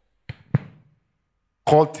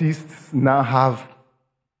 Cultists now have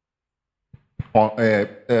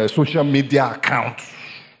social media accounts.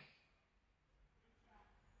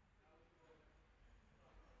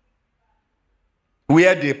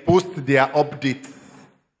 Where they post their updates.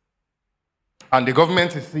 And the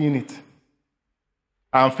government is seeing it.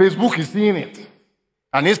 And Facebook is seeing it.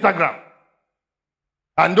 And Instagram.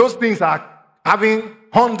 And those things are having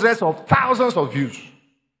hundreds of thousands of views.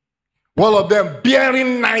 All of them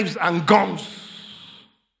bearing knives and guns.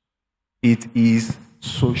 It is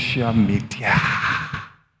social media.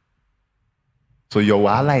 So your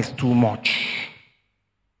wahala is too much.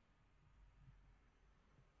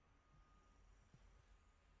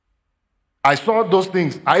 I saw those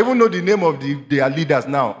things. I even know the name of their leaders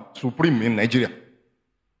now, Supreme in Nigeria.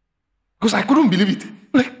 Because I couldn't believe it.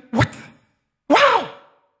 Like, what? Wow!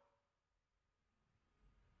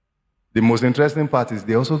 The most interesting part is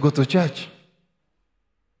they also go to church.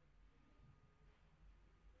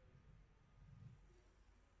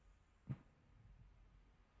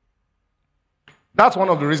 That's one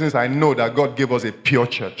of the reasons I know that God gave us a pure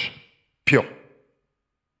church. Pure.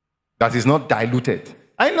 That is not diluted.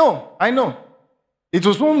 I know. It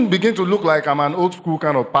will soon begin to look like I'm an old school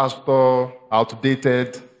kind of pastor,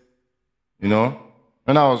 outdated, you know.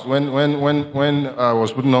 When I was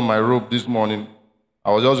putting on my robe this morning,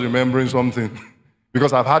 I was just remembering something.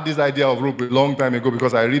 Because I've had this idea of robe a long time ago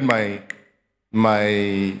because I read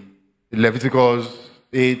my Leviticus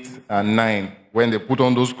 8 and 9 when they put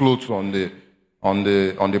on those clothes on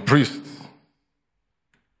the priests.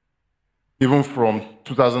 Even from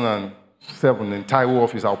 2007 in Taiwo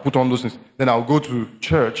office, I'll put on those things. Then I'll go to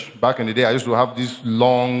church. Back in the day, I used to have these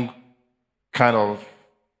long kind of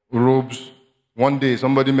robes. One day,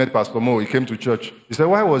 somebody met Pastor Mo. He came to church. He said,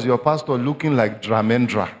 "Why was your pastor looking like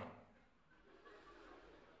Dramendra?"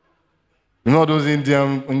 You know those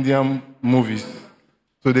Indian movies?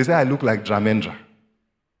 So they say I look like Dramendra.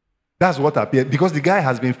 That's what appeared. Because the guy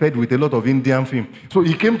has been fed with a lot of Indian film. So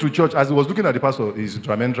he came to church. As he was looking at the pastor, is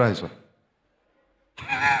Dramendra as well.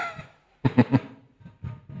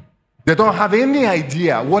 They don't have any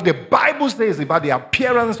idea what the Bible says about the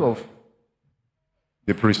appearance of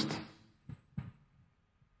the priest.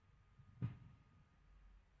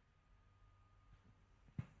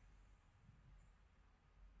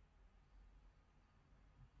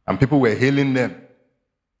 And people were hailing them.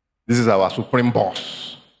 This is our supreme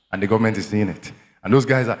boss. And the government is seeing it. And those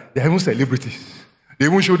guys they're even celebrities. They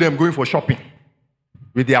even show them going for shopping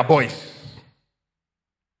with their boys.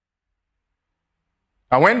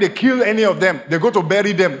 And when they kill any of them, they go to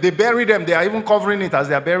bury them. They bury them. They are even covering it as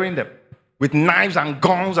they are burying them. With knives and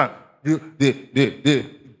guns and they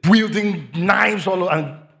wielding knives all over,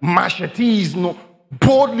 and machetes,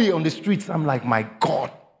 boldly on the streets. I'm like, my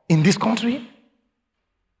God, in this country?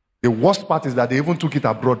 The worst part is that they even took it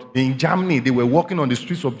abroad. In Germany, they were walking on the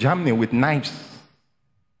streets of Germany with knives.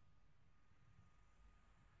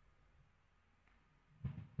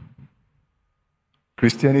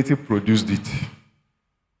 Christianity produced it.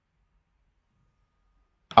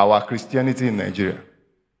 Our Christianity in Nigeria.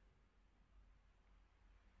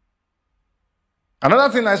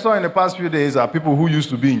 Another thing I saw in the past few days are people who used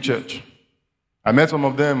to be in church. I met some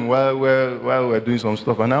of them while we were doing some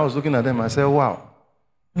stuff, and I was looking at them and I said, wow.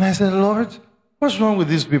 And I said, Lord, what's wrong with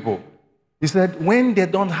these people? He said, when they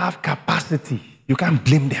don't have capacity, you can't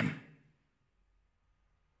blame them.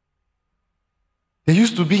 They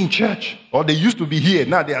used to be in church, or they used to be here.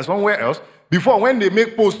 Now they are somewhere else. Before, when they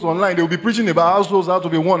make posts online, they will be preaching about households, how to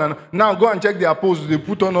be one. And now go and check their posts. They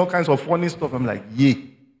put on all kinds of funny stuff. I'm like, yeah.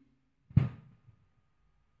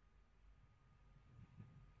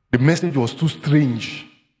 The message was too strange.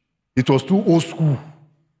 It was too old school.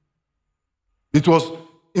 It was,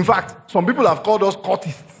 in fact, some people have called us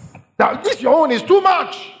cultists. That this your own is too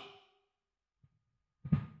much.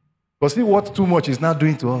 But see what too much is now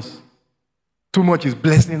doing to us. Too much is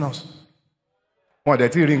blessing us. What,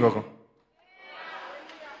 that's the ring, okay?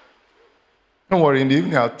 Don't worry, in the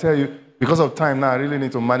evening I'll tell you, because of time now, I really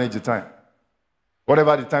need to manage the time.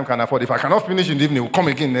 Whatever the time can afford. If I cannot finish in the evening, we'll come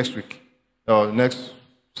again next week. Or next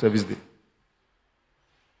service day.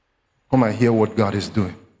 Come and hear what God is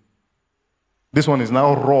doing. This one is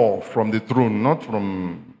now raw from the throne, not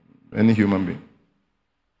from any human being.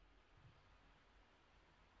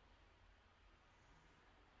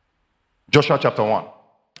 Joshua chapter 1,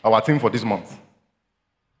 our theme for this month.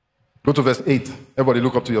 Go to verse 8. Everybody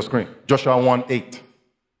look up to your screen. Joshua 1:8.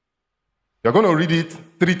 You're going to read it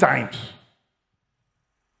 3 times.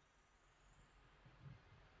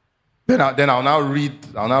 Then I'll now read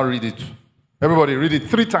it. Everybody read it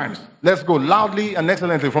 3 times. Let's go loudly and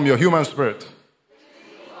excellently from your human spirit.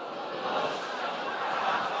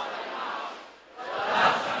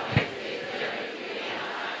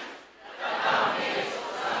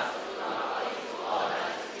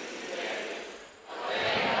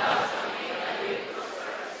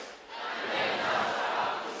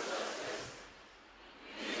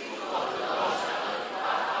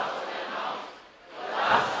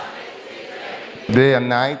 Day and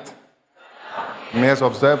night. mayest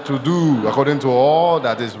observe to do according to all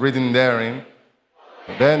that is written therein,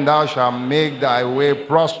 then thou shalt make thy way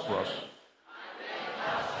prosperous.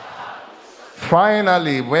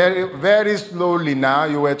 Finally, very, very slowly now,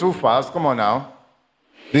 you were too fast, come on now.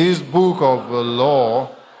 This book of the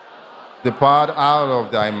law depart out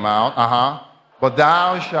of thy mouth, but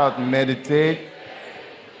thou shalt meditate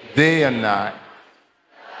day and night.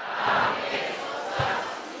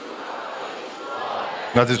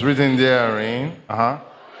 That is written therein.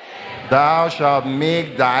 Thou shalt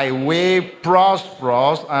make thy way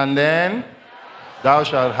prosperous, and then thou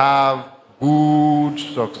shalt have good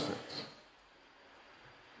success.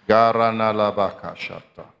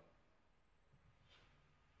 Garanalabakashata.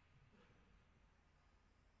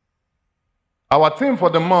 Our theme for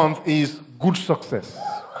the month is good success.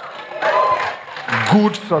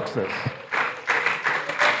 Good success.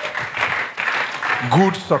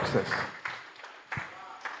 Good success.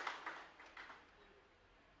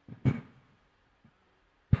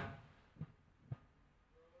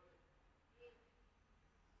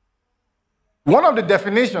 One of the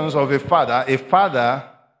definitions of a father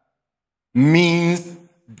means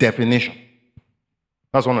definition.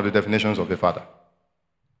 That's one of the definitions of a father.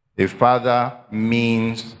 A father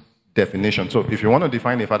means definition. So if you want to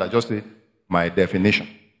define a father, just say, my definition.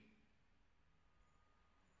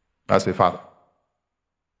 That's a father.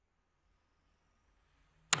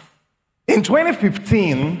 In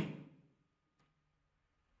 2015,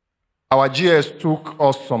 our GS took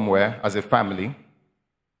us somewhere as a family.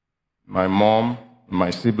 My mom, my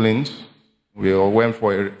siblings, we all went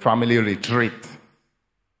for a family retreat.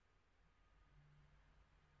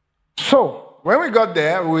 So, when we got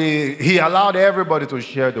there, he allowed everybody to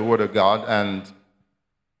share the word of God, and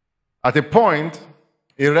at a point,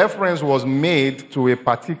 a reference was made to a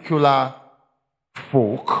particular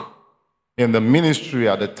folk in the ministry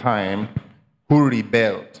at the time who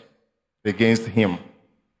rebelled against him.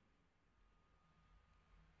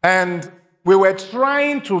 And we were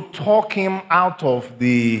trying to talk him out of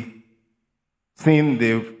the thing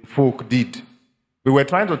the folk did. We were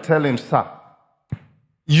trying to tell him, sir,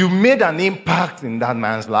 you made an impact in that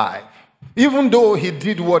man's life. Even though he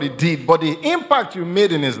did what he did, but the impact you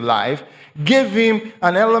made in his life gave him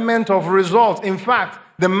an element of result. In fact,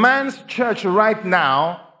 the man's church right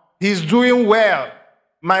now, he's doing well.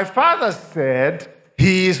 My father said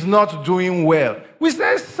he is not doing well. We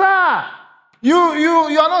said, sir,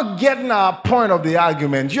 you're not getting our point of the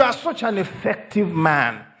argument. You are such an effective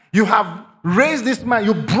man. You have raised this man.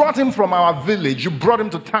 You brought him from our village. You brought him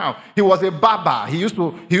to town. He was a barber. He used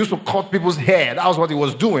to cut people's hair. That was what he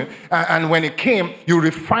was doing. And when he came, you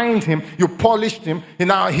refined him. You polished him. And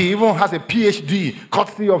now he even has a PhD,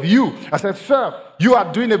 courtesy of you. I said, sir, you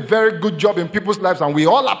are doing a very good job in people's lives, and we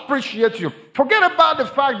all appreciate you. Forget about the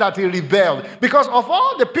fact that he rebelled. Because of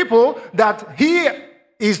all the people that he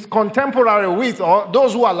is contemporary with, or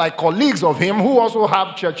those who are like colleagues of him who also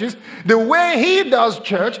have churches, the way he does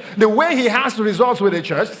church, the way he has results with the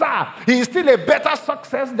church, sir, he is still a better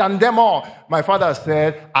success than them all. My father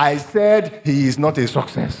said, I said he is not a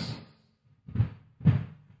success.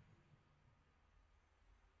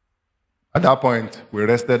 At that point, we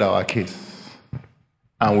rested our case,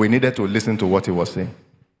 and we needed to listen to what he was saying.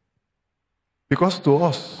 Because to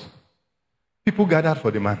us, people gathered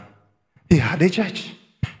for the man. He had a church.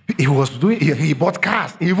 He bought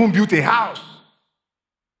cars. He even built a house.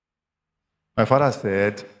 My father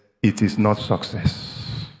said, it is not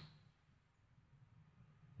success.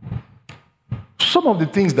 Some of the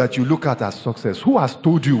things that you look at as success, who has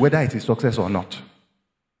told you whether it is success or not?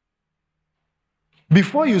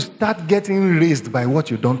 Before you start getting raised by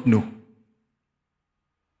what you don't know.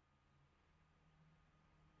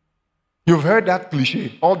 You've heard that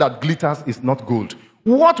cliche, all that glitters is not gold.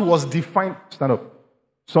 What was defined? Stand up.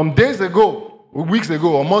 Some days ago, weeks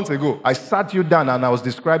ago, or months ago, I sat you down and I was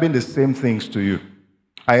describing the same things to you.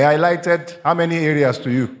 I highlighted how many areas to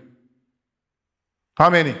you? How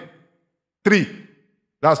many? 3.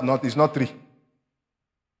 It's not 3.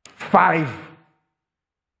 5.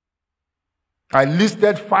 I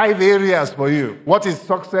listed 5 areas for you. What is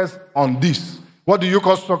success on this? What do you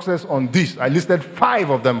call success on this? I listed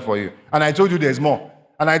 5 of them for you. And I told you there's more.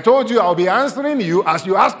 And I told you I'll be answering you as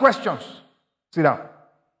you ask questions. Sit down.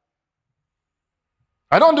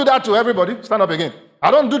 I don't do that to everybody. Stand up again.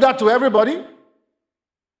 I don't do that to everybody.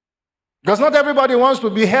 Because not everybody wants to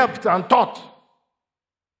be helped and taught.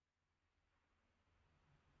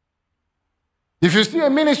 If you see a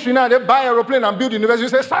ministry now, they buy an aeroplane and build a university, you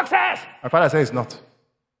say, success! My father says it's not.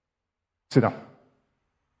 Sit down.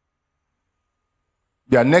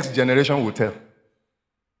 Their next generation will tell.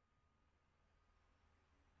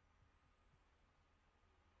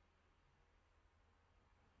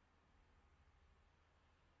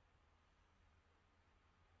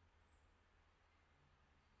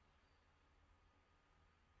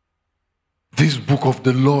 This book of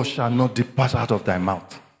the law shall not depart out of thy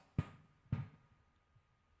mouth,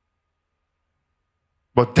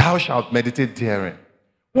 but thou shalt meditate therein.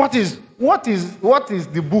 What is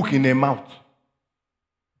the book in a mouth?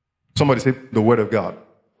 Somebody say the word of God.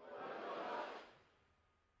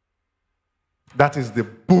 That is the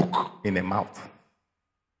book in a mouth.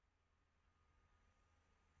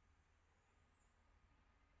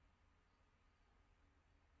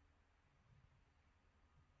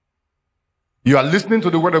 You are listening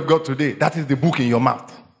to the word of God today. That is the book in your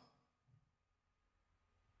mouth.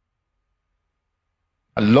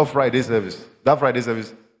 I love Friday service. That Friday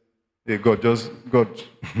service, hey, God.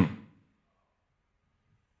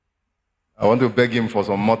 I want to beg him for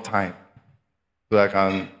some more time so I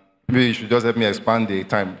can, maybe you should just help me expand the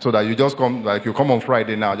time so that you just come, like you come on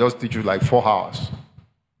Friday now, I'll just teach you like 4 hours.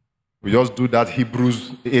 We just do that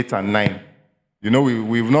Hebrews 8 and 9. You know,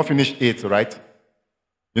 we've not finished 8, right?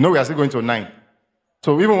 You know, we are still going to 9.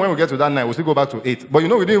 So even when we get to that 9, we'll still go back to 8. But you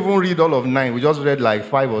know, we didn't even read all of 9. We just read like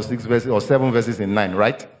 5 or 6 verses or 7 verses in 9,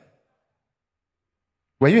 right?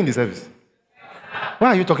 Were you in the service? Why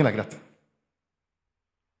are you talking like that?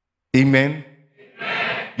 Amen?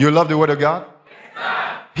 Amen. You love the word of God?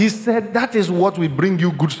 Yes, he said that is what will bring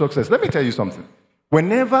you good success. Let me tell you something.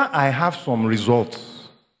 Whenever I have some results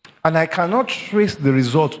and I cannot trace the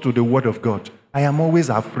result to the word of God, I am always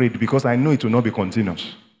afraid because I know it will not be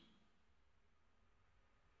continuous.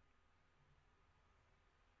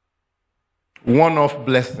 One-off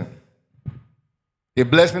blessing. A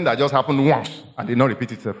blessing that just happened once and did not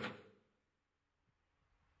repeat itself.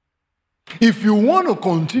 If you want to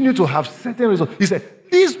continue to have certain results, he said,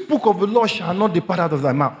 this book of the law shall not depart out of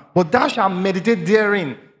thy mouth, but thou shalt meditate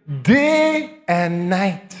therein day and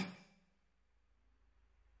night.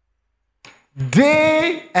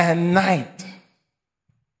 Day and night.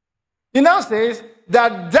 He now says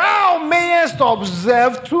that thou mayest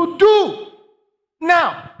observe to do.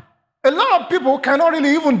 Now, a lot of people cannot really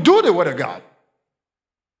even do the word of God.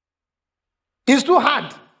 It's too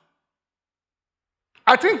hard.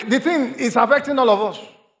 I think the thing is affecting all of us.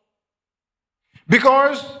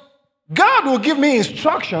 Because God will give me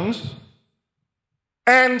instructions,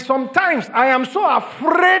 and sometimes I am so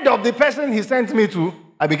afraid of the person he sent me to,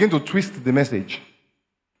 I begin to twist the message.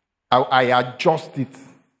 I adjust it.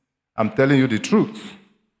 I'm telling you the truth.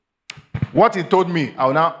 What he told me, I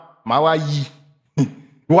will now, Mawayi.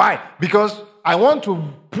 Why? Because I want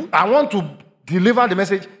to deliver the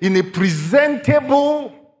message in a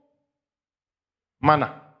presentable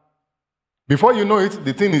manner. Before you know it,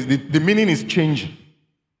 the thing is the meaning is changing.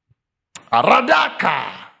 Aradaka.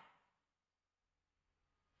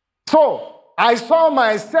 So I saw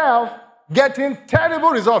myself getting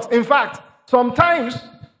terrible results. In fact, sometimes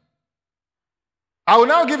I will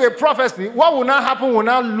now give a prophecy. What will now happen will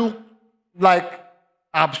now look like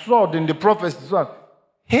absurd in the prophecy. So,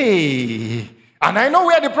 hey, and I know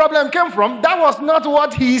where the problem came from. That was not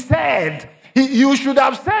what he said. You should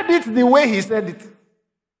have said it the way he said it.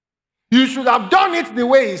 You should have done it the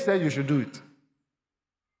way he said you should do it.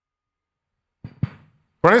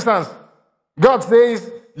 For instance, God says,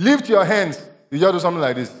 lift your hands. You just do something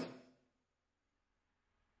like this.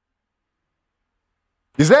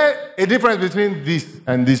 Is there a difference between this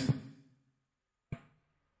and this?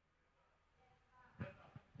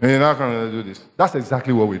 And you're not going to do this. That's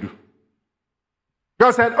exactly what we do.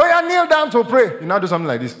 God said, oh yeah, kneel down to pray. You now do something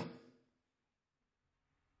like this.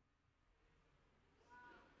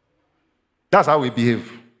 That's how we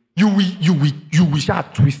behave. You will shall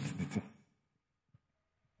twist the thing.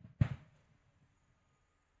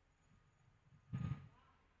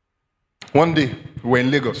 One day, we were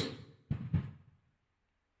in Lagos.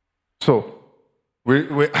 So,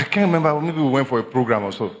 I can't remember, maybe we went for a program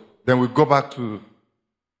or so. Then we go back to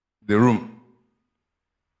the room.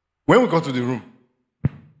 When we got to the room,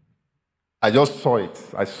 I just saw it.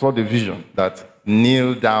 I saw the vision that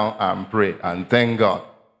kneel down and pray and thank God.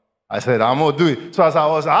 I said, I'm going to do it. So as I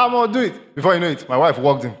was, I'm going to do it. Before you know it, my wife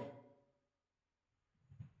walked in.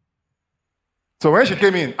 So when she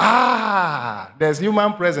came in, there's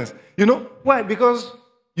human presence. You know why? Because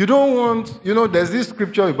you don't want, there's this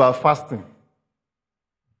scripture about fasting.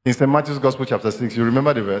 In St. Matthew's Gospel chapter 6, you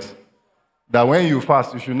remember the verse? That when you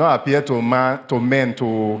fast, you should not appear to men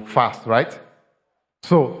to fast, right?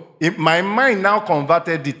 So my mind now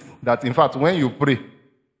converted it that, in fact, when you pray,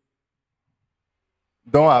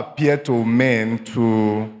 don't appear to men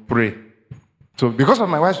to pray. So because of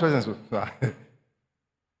my wife's presence,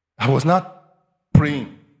 I was not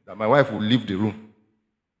praying that my wife would leave the room.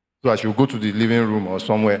 So I should go to the living room or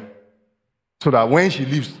somewhere. So that when she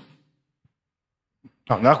leaves,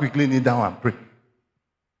 I'll now quickly kneel down and pray.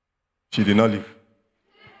 She did not leave.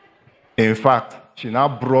 In fact, she now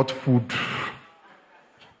brought food.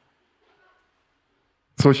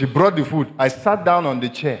 So she brought the food. I sat down on the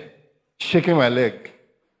chair, shaking my leg.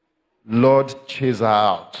 Lord, chase her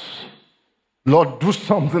out. Lord, do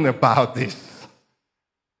something about this.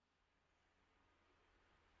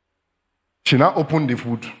 She now opened the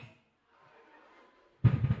food.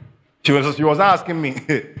 She was now asking me,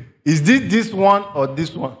 is this one or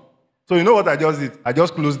this one? So you know what I just did? I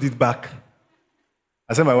just closed it back.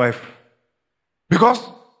 I said, my wife, because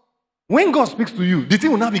when God speaks to you, the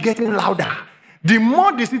thing will not be getting louder. The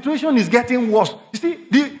more the situation is getting worse. You see,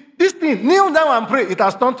 this thing, kneel down and pray, it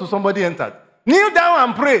has turned to somebody entered. Kneel down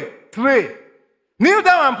and pray. Kneel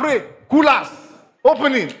down and pray, coolers,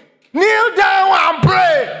 opening. Kneel down and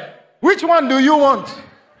pray. Which one do you want?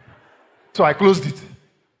 So I closed it.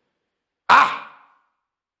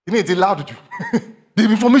 You mean it's loud to you? The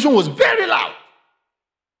information was very loud.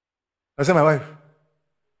 I said, my wife.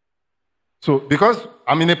 So, because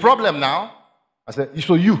I'm in a problem now, I said,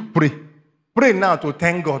 so you pray. Pray now to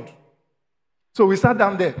thank God. So we sat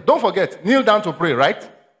down there. Don't forget, kneel down to pray, right?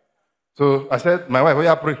 So I said, my wife,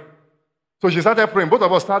 yeah, pray. So she started praying. Both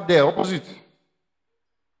of us sat there opposite.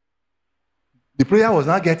 The prayer was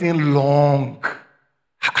not getting long.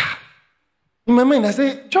 In my mind, I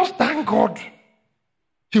said, just thank God.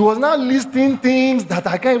 She was not listing things that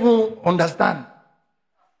I can't even understand.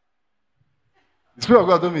 The Spirit of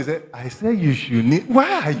God told me, I said you should need.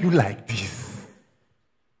 Why are you like this?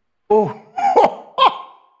 Oh.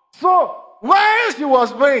 So, while she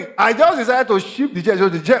was praying, I just decided to shift the chair. So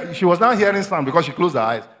the chair, she was not hearing sound because she closed her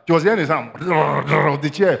eyes. She was hearing the sound of the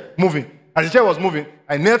chair moving. As the chair was moving,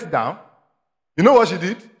 I knelt down. You know what she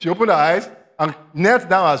did? She opened her eyes and knelt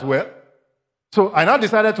down as well. So I now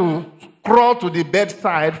decided to crawl to the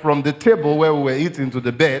bedside from the table where we were eating to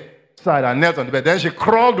the bed side and knelt on the bed. Then she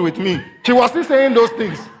crawled with me. She was still saying those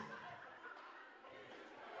things.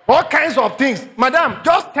 All kinds of things. Madam,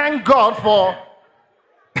 just thank God for...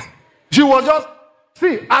 She was just...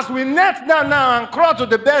 See, as we knelt down now and crawled to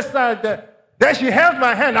the bedside, then she held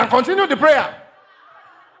my hand and continued the prayer.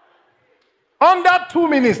 Under 2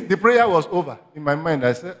 minutes, the prayer was over. In my mind,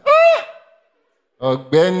 I said,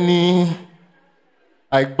 Benny,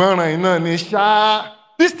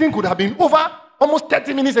 this thing could have been over almost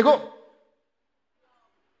 30 minutes ago.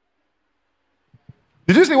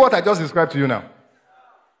 Did you see what I just described to you now?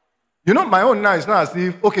 You know, my own now is not as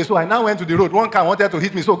if, okay, so I now went to the road. One car wanted to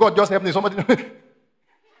hit me, so God just helped me. Somebody...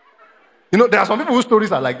 You know, there are some people whose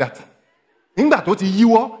stories are like that. In that,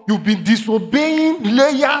 you've been disobeying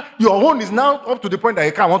layer. Your own is now up to the point that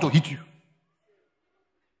a car want to hit you.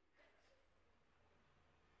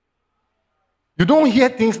 You don't hear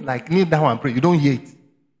things like kneel down and pray. You don't hear it.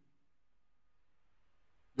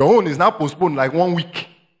 Your own is now postponed like 1 week,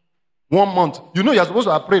 1 month. You know you're supposed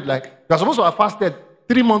to have prayed like, you're supposed to have fasted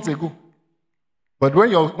 3 months ago. But when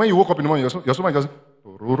you woke up in the morning, your stomach just...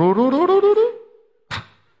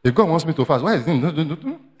 If God wants me to fast, why is it?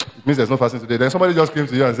 It means there's no fasting today. Then somebody just came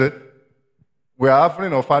to you and said, we are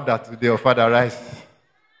offering our Father today, our Father rise.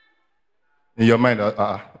 In your mind,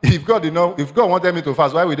 if God wanted me to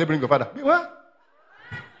fast, why would they bring your Father? What?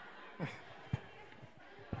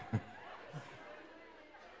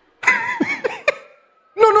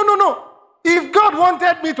 No. If God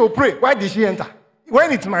wanted me to pray, why did she enter?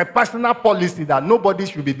 When it's my personal policy that nobody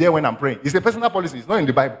should be there when I'm praying. It's a personal policy. It's not in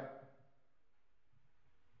the Bible.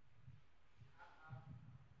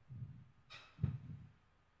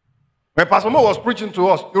 When Pastor Mo was preaching to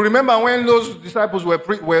us, you remember when those disciples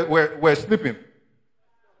were sleeping?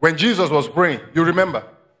 When Jesus was praying, you remember?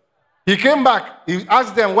 He came back, he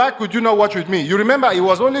asked them, why could you not watch with me? You remember, it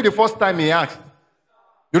was only the first time he asked.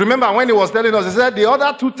 You remember when he was telling us, he said the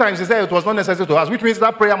other 2 times, he said it was not necessary to ask, which means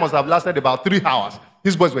that prayer must have lasted about 3 hours.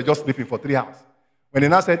 These boys were just sleeping for 3 hours. When he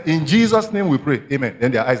now said, in Jesus' name we pray, amen, then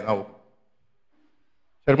their eyes now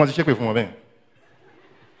open.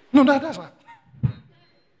 No, that's right.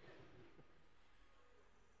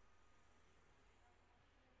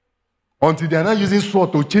 Until they are not using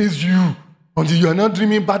sword to chase you. Until you are not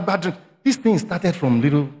dreaming bad dreams. This thing started from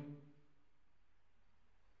little.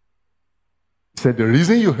 He said the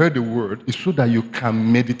reason you heard the word is so that you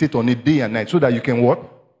can meditate on it day and night. So that you can what?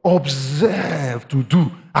 Observe to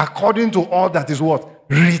do according to all that is what?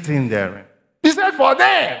 Written therein. He said for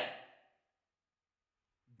them.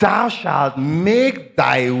 Thou shalt make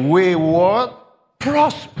thy way what?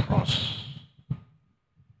 Prosperous.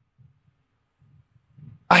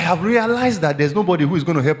 I have realized that there's nobody who is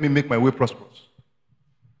going to help me make my way prosperous.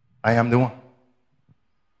 I am the one.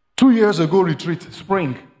 2 years ago, retreat,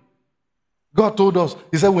 spring. God told us,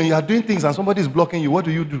 he said, when you are doing things and somebody is blocking you, what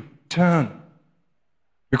do? Turn.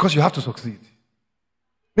 Because you have to succeed.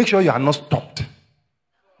 Make sure you are not stopped.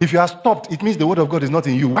 If you are stopped, it means the word of God is not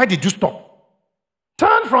in you. Why did you stop?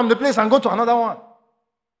 Turn from the place and go to another one.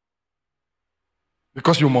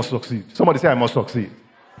 Because you must succeed. Somebody say, I must succeed.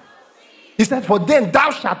 He said, for then thou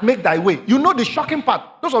shalt make thy way. You know the shocking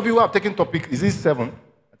part. Those of you who have taken topic, is it 7?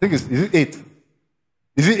 I think is it 8?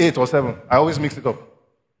 Is it 8 or 7? I always mix it up.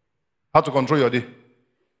 How to control your day.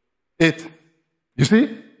 8. You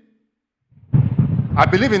see? I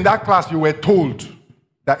believe in that class you were told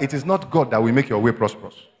that it is not God that will make your way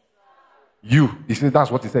prosperous. You. He said, that's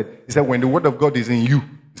what he said. He said, when the word of God is in you,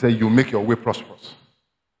 he said, you make your way prosperous.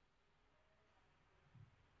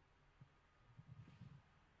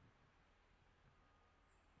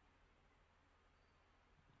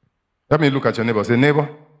 Let me look at your neighbor. Say, neighbor,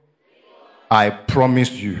 I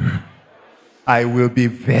promise you, I will be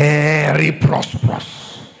very prosperous.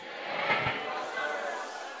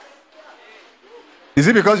 Is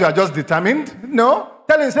it because you are just determined? No.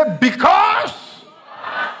 Tell him, say, because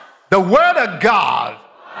the word of God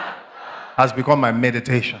has become my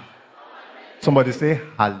meditation. Somebody say,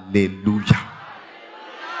 hallelujah.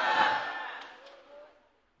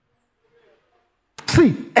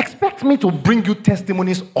 See, expect me to bring you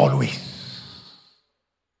testimonies always.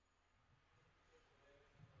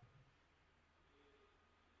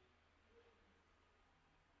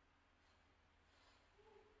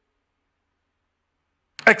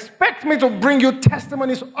 Expect me to bring you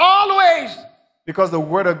testimonies always, because the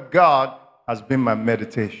word of God has been my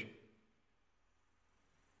meditation.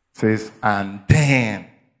 It says, and then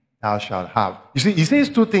thou shalt have. You see, he says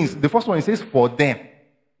two things. The first one, he says, for them.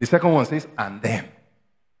 The second one says, and then.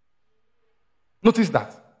 Notice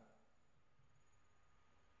that.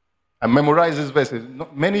 I memorized this verse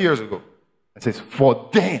many years ago. It says, for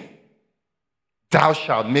then thou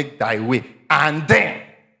shalt make thy way, and then.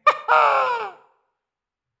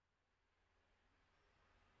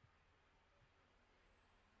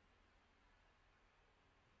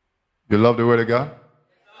 You love the word of God?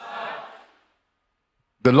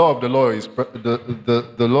 The law of the Lord is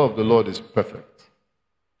the law of the Lord is perfect,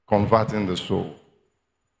 converting the soul.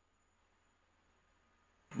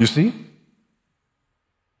 You see?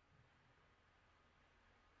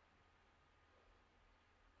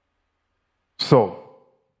 So,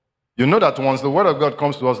 you know that once the word of God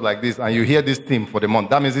comes to us like this and you hear this theme for the month,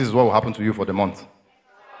 that means this is what will happen to you for the month.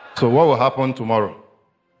 So what will happen tomorrow?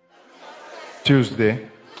 Tuesday,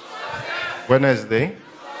 Wednesday,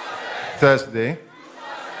 Thursday,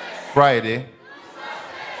 Friday,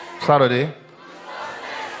 Saturday.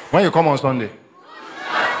 When you come on Sunday?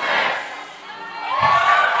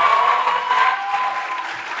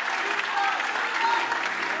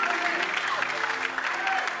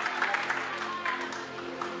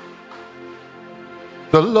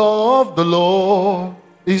 The law of the Lord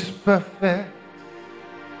is perfect,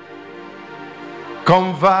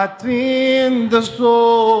 converting the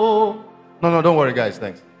soul. No, don't worry, guys.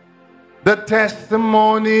 Thanks. The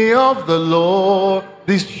testimony of the Lord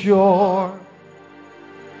is sure,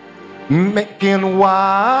 making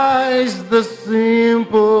wise the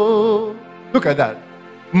simple. Look at that.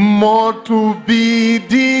 More to be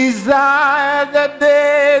desired the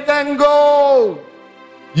day than gold,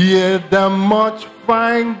 yet the much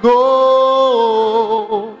fine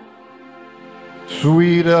gold,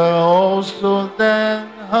 sweeter also than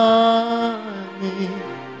honey,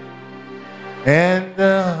 and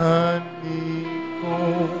the honeycomb.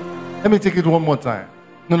 Let me take it one more time.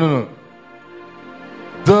 No.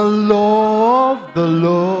 The law of the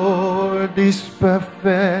Lord is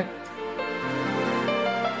perfect,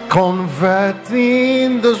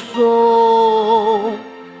 converting the soul.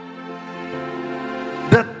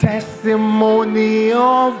 The testimony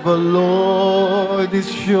of the Lord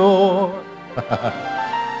is sure,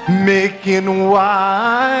 making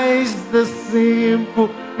wise the simple.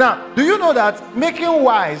 Now, do you know that making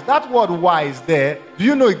wise, that word wise there, do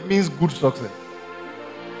you know it means good success?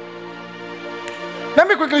 Let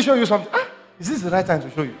me quickly show you something. Is this the right time to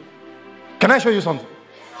show you? Can I show you something?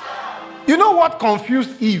 You know what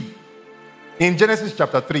confused Eve in Genesis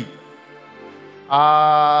chapter 3?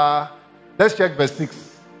 Let's check verse 6.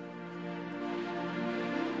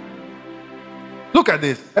 Look at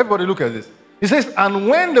this. Everybody look at this. It says, and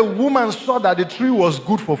when the woman saw that the tree was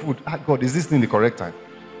good for food. God, is this thing the correct time?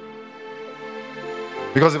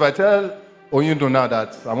 Because if I tell Oyundo now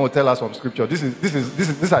that I'm going to tell her some scripture, these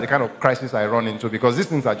are the kind of crisis I run into, because these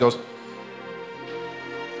things are just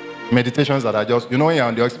meditations that are just, you know, when you're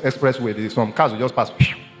on the expressway, some cars will just pass.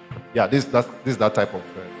 Yeah, this is that type of.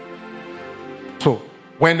 So,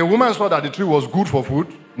 when the woman saw that the tree was good for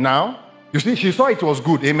food, now, You see, she saw it was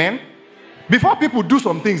good. Amen. Before people do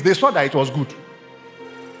some things, they saw that it was good.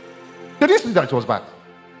 They didn't see that it was bad.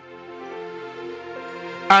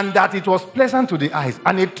 And that it was pleasant to the eyes.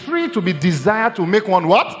 And a tree to be desired to make one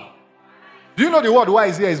what? Do you know the word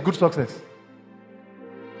wise here is good success?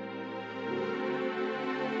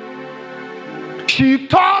 She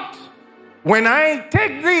thought, when I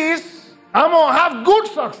take this, I'm going to have good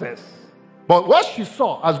success. But what she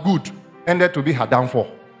saw as good ended to be her downfall.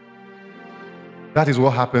 That is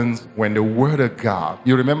what happens when the word of God.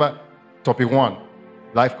 You remember topic 1,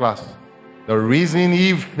 life class. The reason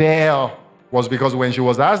Eve fell was because when she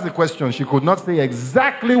was asked the question, she could not say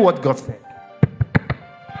exactly what God said.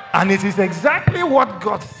 And it is exactly what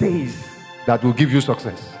God says that will give you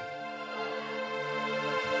success.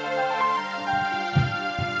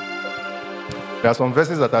 There are some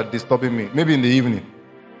verses that are disturbing me, maybe in the evening.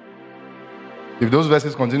 If those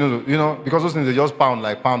verses continue to, because those things they just pound,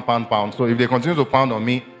 like pound, pound, pound. So if they continue to pound on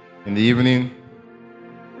me in the evening,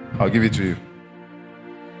 I'll give it to you.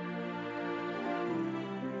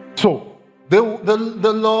 So, the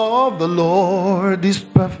law of the Lord is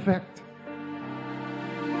perfect,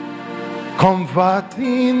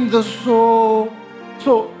 converting the soul.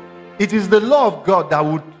 So, it is the law of God that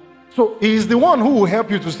would, so he is the one who will help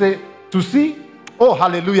you to see, oh,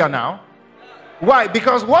 hallelujah now. Why?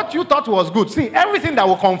 Because what you thought was good. See, everything that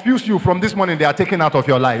will confuse you from this morning, they are taken out of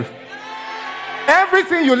your life.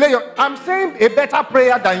 Everything you lay I'm saying a better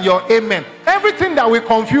prayer than your amen. Everything that will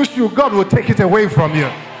confuse you, God will take it away from you.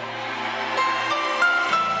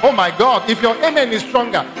 Oh my God, if your amen is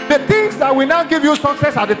stronger, the things that will now give you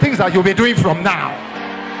success are the things that you'll be doing from now.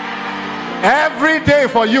 Every day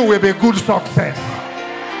for you will be good success.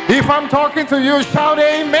 If I'm talking to you, shout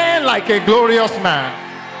amen like a glorious man.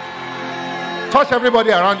 Touch everybody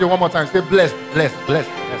around you one more time. Say blessed, blessed, blessed,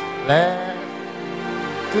 blessed,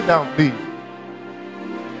 blessed. Sit down, please.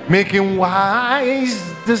 Making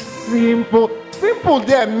wise the simple. Simple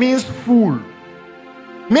there means fool.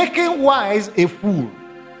 Making wise a fool.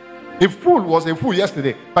 A fool was a fool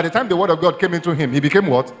yesterday. By the time the word of God came into him, he became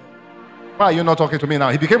what? Why are you not talking to me now?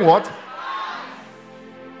 He became what?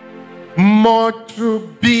 More to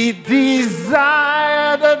be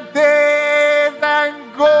desired day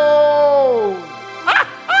than gold.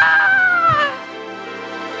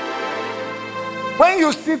 When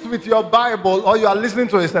you sit with your Bible or you are listening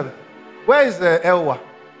to a sermon, where is the Elwa?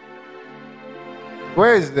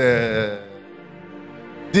 Where is the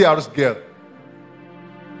DR's girl?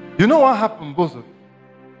 You know what happened, both of you?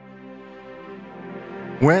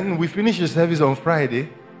 When we finished the service on Friday,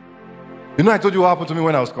 I told you what happened to me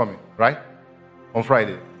when I was coming, right? On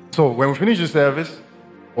Friday. So when we finished the service,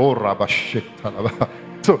 so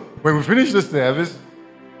when we finished the service,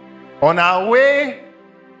 on our way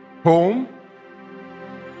home,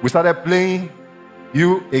 we started playing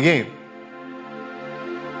You Again.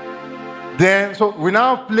 Then, so we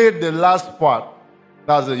now played the last part.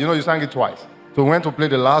 That's it. You sang it twice. So we went to play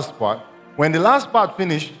the last part. When the last part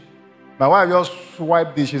finished, my wife just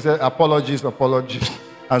swiped it. She said, apologies, apologies.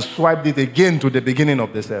 And swiped it again to the beginning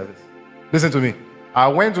of the service. Listen to me. I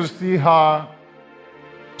went to see her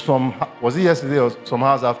was it yesterday or some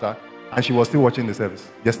hours after? And she was still watching the service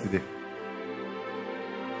yesterday.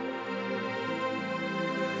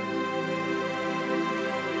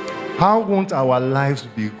 How won't our lives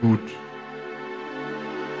be good?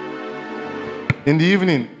 In the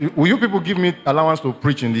evening, will you people give me allowance to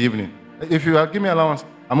preach in the evening? If you give me allowance,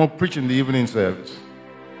 I'm going to preach in the evening service.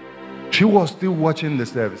 She was still watching the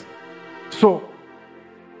service. So,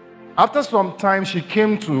 after some time, she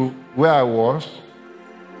came to where I was.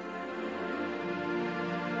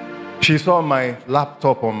 She saw my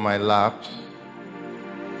laptop on my lap.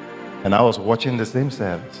 And I was watching the same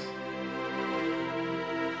service.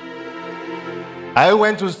 I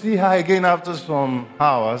went to see her again after some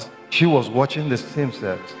hours. She was watching the same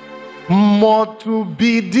service. More to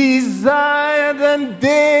be desired than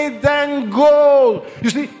day than gold. You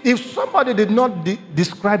see, if somebody did not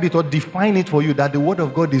describe it or define it for you that the word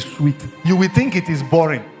of God is sweet, you will think it is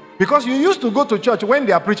boring. Because you used to go to church, when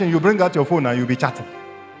they are preaching, you bring out your phone and you'll be chatting.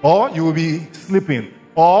 Or you will be sleeping.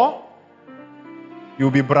 Or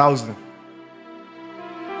you'll be browsing.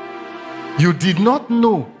 You did not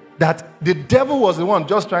know that the devil was the one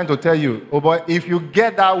just trying to tell you, oh boy, if you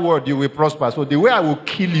get that word, you will prosper. So the way I will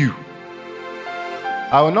kill you,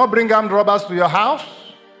 I will not bring armed robbers to your house.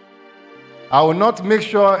 I will not make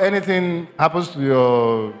sure anything happens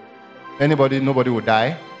to nobody will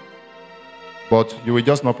die. But you will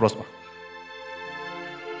just not prosper.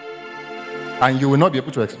 And you will not be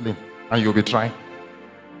able to explain. And you will be trying.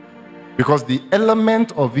 Because the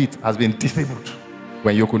element of it has been disabled.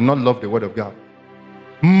 when you could not love the word of God.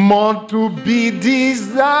 More to be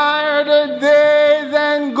desired today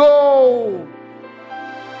than gold.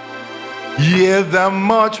 Yea, than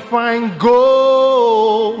much fine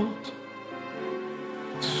gold.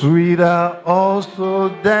 Sweeter also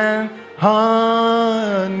than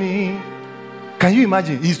honey. Can you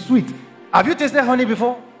imagine? It's sweet. Have you tasted honey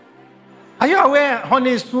before? Are you aware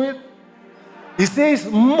honey is sweet? It says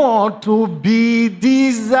more to be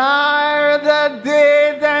desired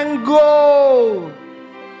today than gold.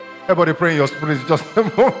 Everybody pray in your spirit. Just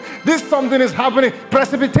this something is happening.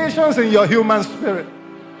 Precipitations in your human spirit.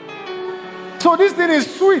 So this thing is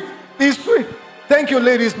sweet. It's sweet. Thank you,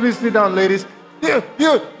 ladies. Please sit down, ladies.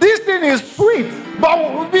 This thing is sweet.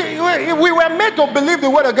 But we were made to believe the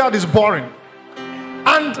word of God is boring.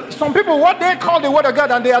 And some people, what they call the word of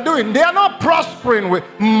God and they are doing, they are not prospering with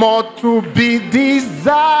more to be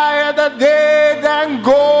desired today than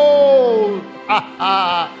gold.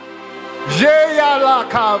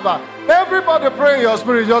 Everybody pray in your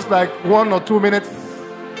spirit just like 1 or 2 minutes.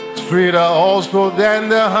 Sweeter also than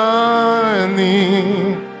the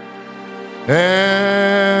honey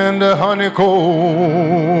and the honeycomb.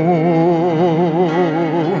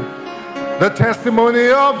 The testimony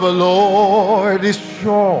of the Lord is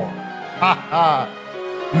sure,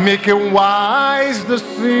 making wise the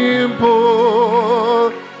simple.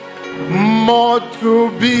 More to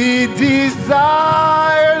be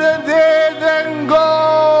desired than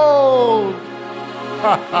gold.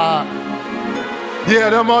 Yeah,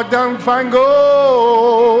 the more than fine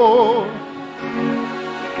gold.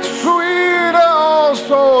 Sweeter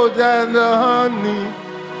also than the honey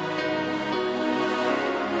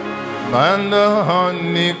and the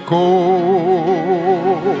honeycomb.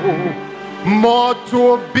 More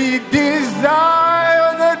to be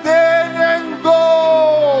desired than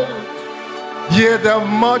gold. Yeah, the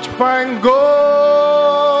much fine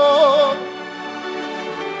gold.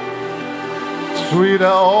 Sweeter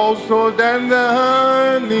also than the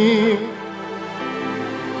honey.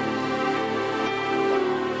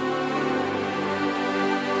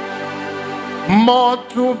 More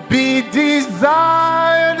to be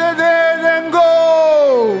desired than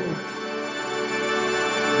gold.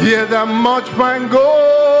 Yeah, the much fine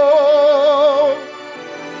gold.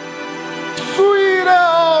 Sweeter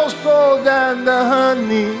also than the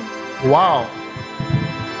honey. Wow.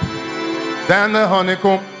 Than the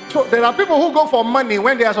honeycomb. So there are people who go for money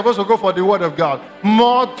when they are supposed to go for the word of God.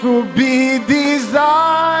 More to be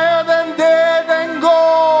desired than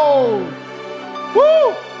gold.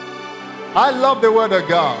 Woo! I love the word of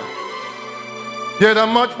God. Yeah, the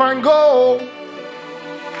much fine gold.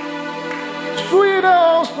 Sweeter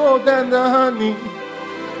also than the honey.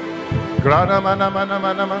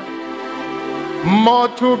 More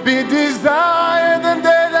to be desired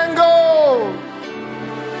than gold.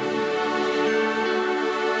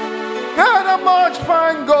 Yeah, the much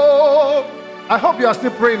fine gold. I hope you are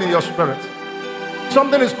still praying in your spirit.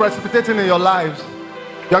 Something is precipitating in your lives.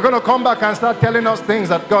 You're going to come back and start telling us things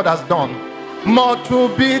that God has done. More to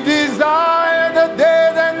be desired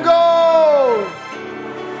than gold.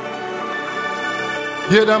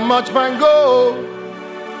 Yeah, the much fine gold.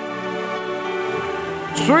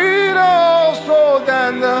 Sweeter also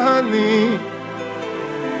than the honey.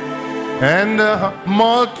 And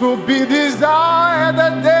more to be desired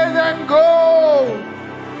than gold.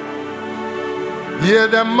 Yeah,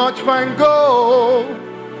 the much fine gold.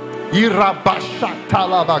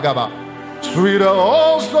 Sweeter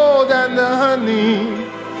also than the honey.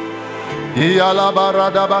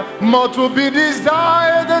 More to be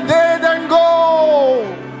desired than gold.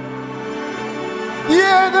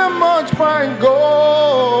 Yeah, the much fine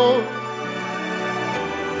gold.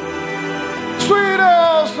 Sweeter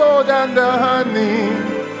also than the honey.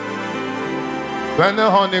 Than the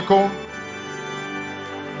honeycomb.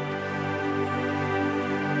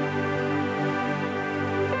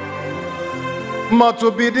 More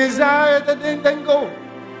to be desired than gold.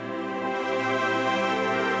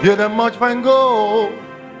 You're the much fine gold.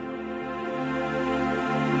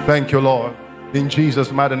 Thank you, Lord. In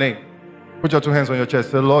Jesus' mighty name. Put your 2 hands on your chest.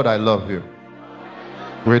 Say, Lord, I love you.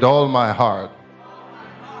 With all my heart.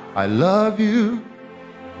 I love you.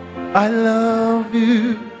 I love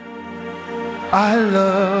you. I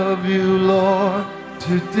love you, Lord,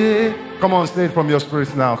 today. Come on, say it from your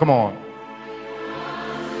spirits now. Come on.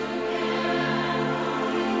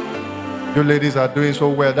 You ladies are doing so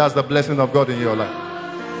well. That's the blessing of God in your life.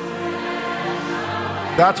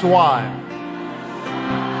 That's why.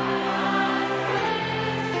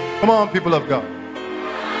 Come on, people of God.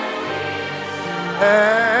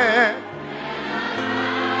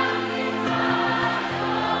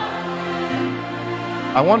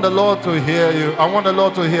 I want the Lord to hear you. I want the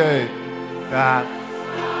Lord to hear it. God.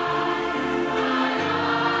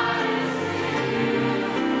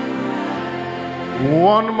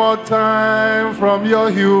 One more time from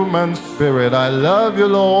your human spirit. I love you,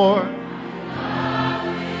 Lord.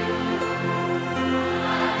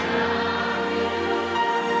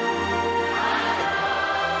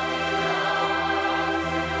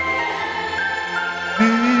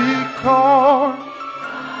 Because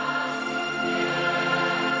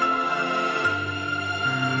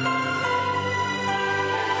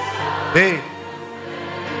hey,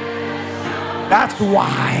 that's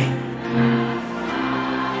why.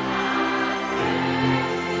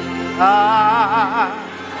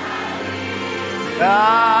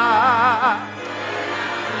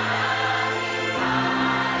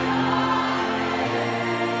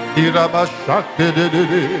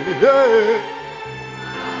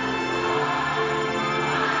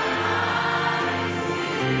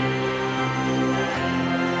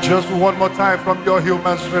 Just one more time from your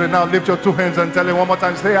human spirit. Now lift your two hands and tell him one more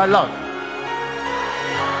time. Say, I love.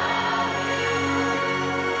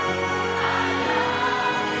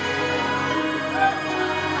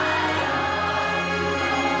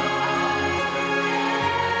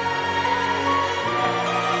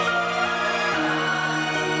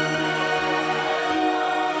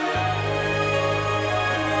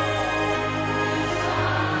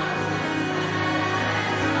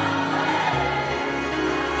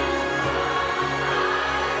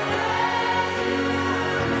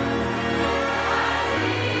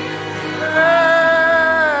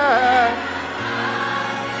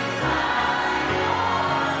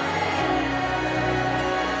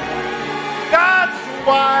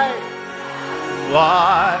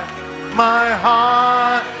 Why my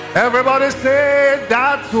heart, everybody say,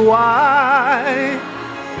 that's why.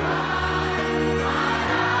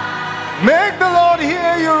 Make the Lord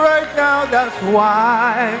hear you right now. That's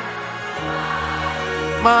why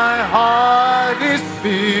my heart is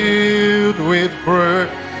filled with prayer.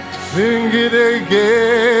 Sing it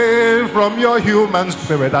again from your human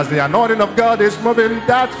spirit as the anointing of God is moving.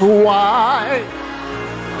 That's why.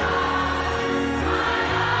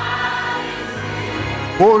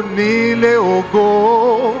 Onile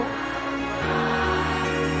ogo,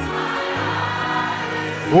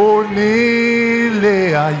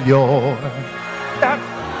 onile ayo.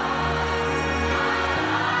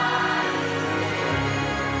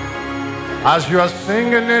 As you are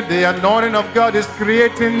singing it, the anointing of God is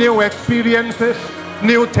creating new experiences,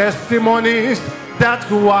 new testimonies. That's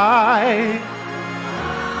why.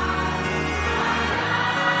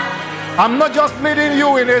 I'm not just leading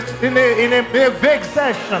you in a vague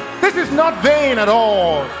session. This is not vain at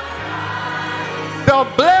all. The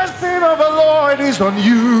blessing of the Lord is on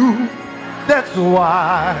you. That's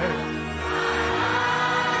why.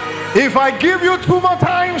 If I give you 2 more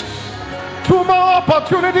times, 2 more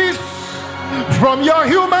opportunities from your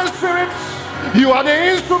human spirits, you are the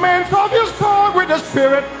instruments of your song with the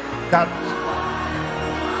Spirit. That's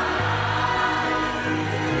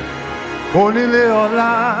only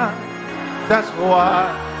Leonard. That's why.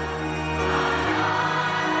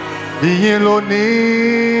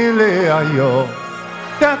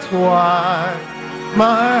 That's why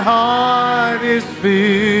my heart is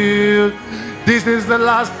filled. This is the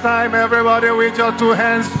last time, everybody, with your 2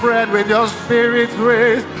 hands spread, with your spirits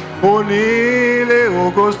raised.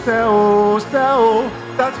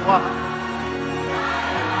 That's why.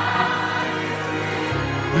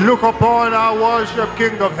 Look upon our worship,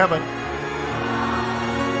 King of Heaven.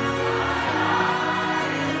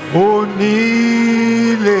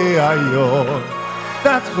 Onile ayo.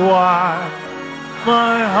 That's why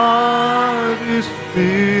my heart is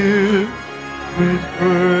filled with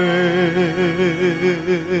praise.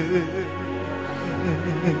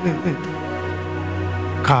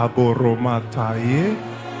 Kaboromataye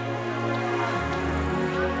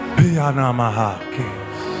Pianamahake.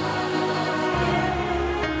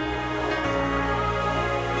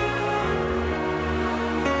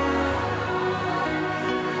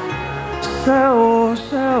 Seo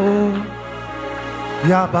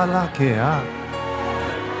Yabalakea.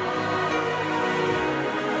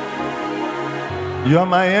 You are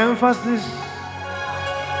my emphasis.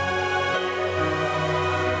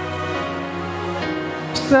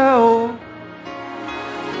 Seo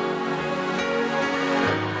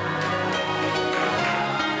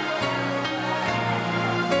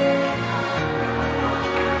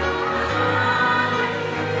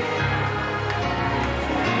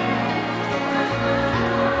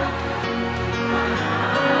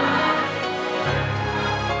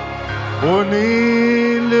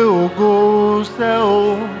Onile ogo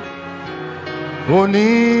seo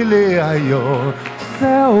Onílé ayọ̀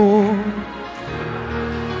ṣẹ́ o.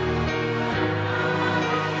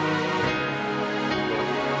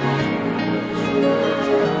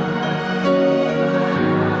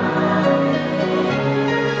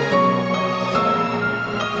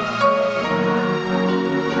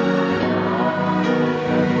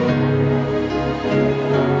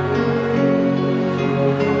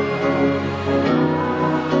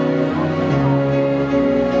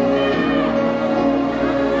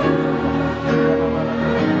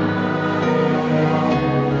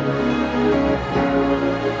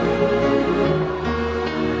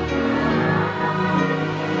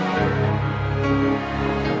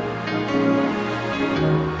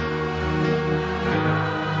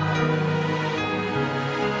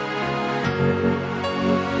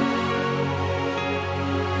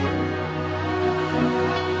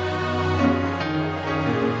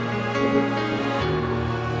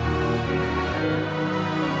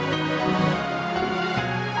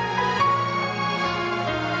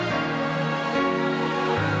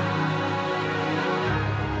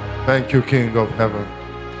 Thank you, King of Heaven.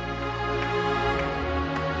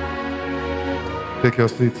 Take your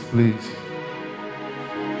seats, please.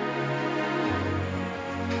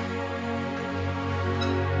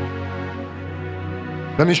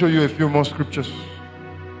 Let me show you a few more scriptures.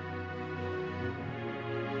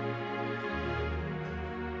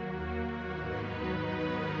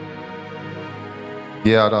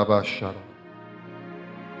 Yarabashara.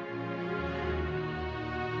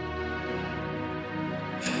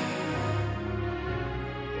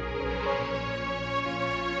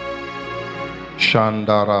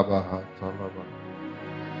 Shandarabaha Talaba.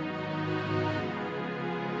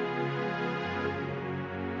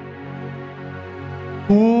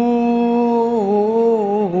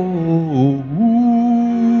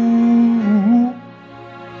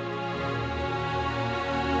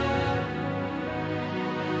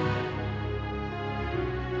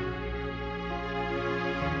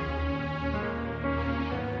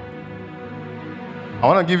 I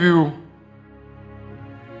want to give you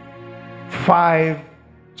 5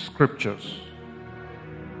 scriptures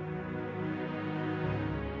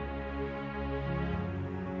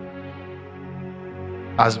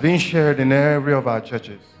as being shared in every of our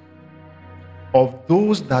churches of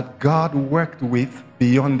those that God worked with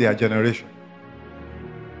beyond their generation.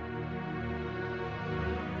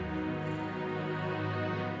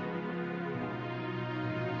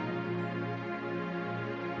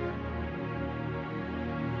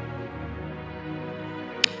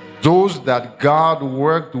 Those that God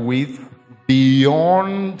worked with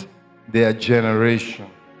beyond their generation.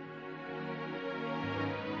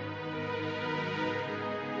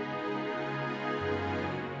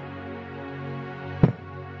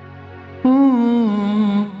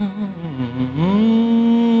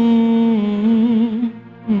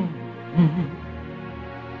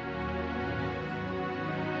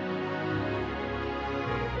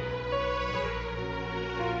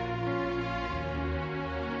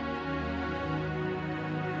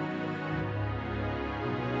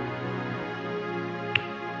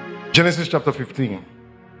 Genesis chapter 15.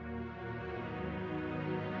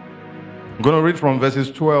 I'm going to read from verses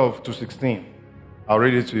 12 to 16. I'll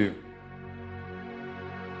read it to you.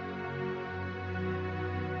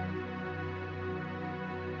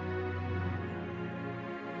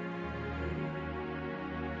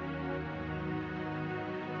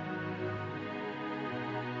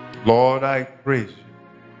 Lord, I praise you.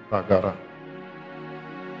 Bagara.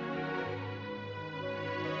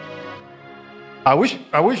 I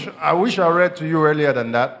wish I read to you earlier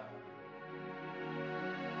than that.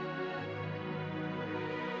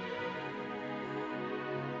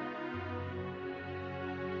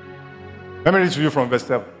 Let me read to you from verse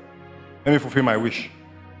 7. Let me fulfill my wish.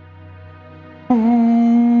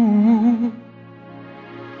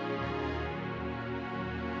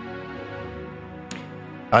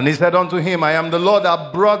 And he said unto him, I am the Lord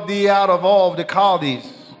that brought thee out of all of the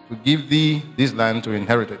Chaldees to give thee this land to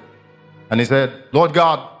inherit it. And he said, Lord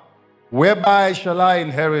God, whereby shall I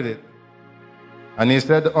inherit it? And he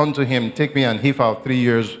said unto him, take me an heifer of 3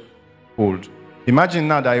 years old. Imagine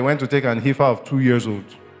now that he went to take an heifer of 2 years old.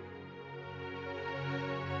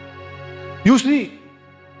 You see,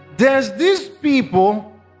 there's these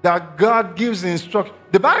people that God gives instruction.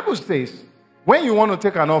 The Bible says, when you want to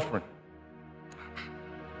take an offering,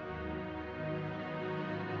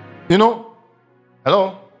 you know,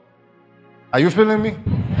 hello? Are you feeling me?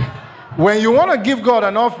 When you want to give God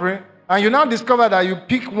an offering, and you now discover that you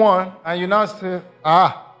pick one, and you now say,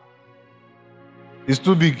 it's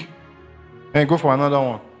too big, and go for another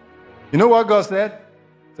one. You know what God said?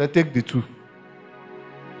 He said, take the 2.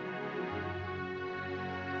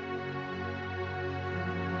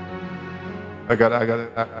 I got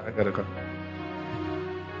to cut.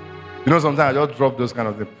 You know, sometimes I just drop those kind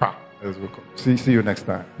of things. See you next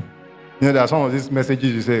time. You know, there are some of these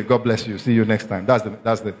messages you say, God bless you, see you next time. That's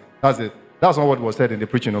not what was said in the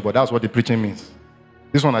preaching, but that's what the preaching means.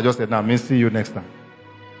 This one I just said now means see you next time.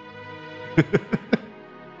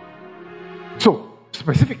 So,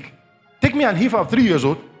 specific. Take me an heifer of 3 years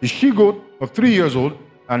old, a she-goat of 3 years old,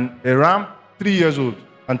 and a ram 3 years old,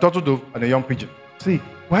 and turtle dove, and a young pigeon. See,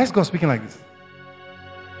 why is God speaking like this?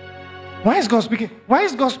 Why is God speaking? Why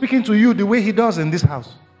is God speaking to you the way He does in this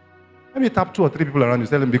house? Let me tap 2 or 3 people around you,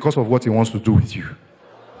 tell them because of what He wants to do with you.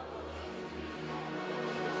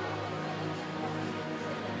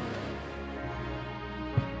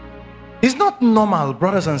 It's not normal,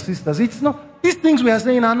 brothers and sisters. It's not. These things we are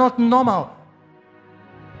saying are not normal.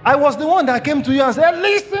 I was the one that came to you and said,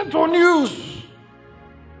 listen to news.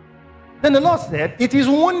 Then the Lord said, it is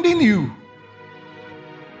wounding you.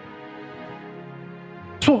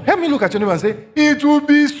 So help me look at your neighbor and say, it will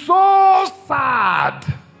be so sad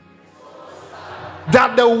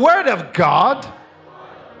that the word of God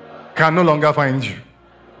can no longer find you.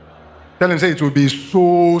 Tell him, say, it will be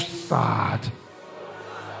so sad.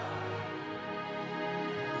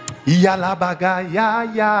 Yalabaga ya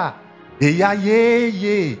ya. Yeah,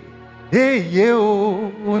 yeah, yeah,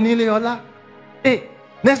 oh, Onileola. Hey,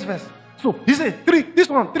 next verse. So he said 3. This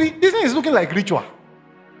one 3. This thing is looking like ritual.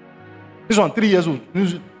 This one 3 years old.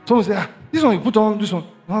 Someone say, this one you put on. This one.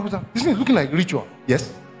 This thing is looking like ritual.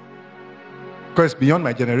 Yes, because it's beyond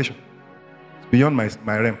my generation. It's beyond my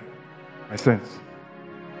realm, my sense.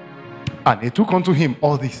 And he took unto him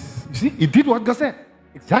all this. You see, he did what God said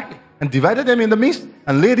exactly. And divided them in the midst,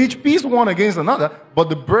 and laid each piece one against another, but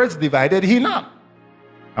the birds divided he not.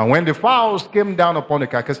 And when the fowls came down upon the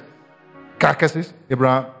carcasses,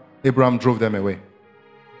 Abraham drove them away.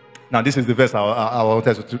 Now this is the verse I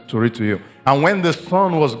wanted to read to you. And when the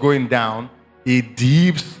sun was going down, a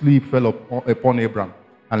deep sleep fell upon Abraham.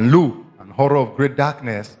 And lo, an horror of great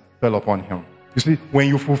darkness fell upon him. You see, when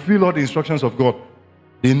you fulfill all the instructions of God,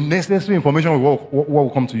 the necessary information will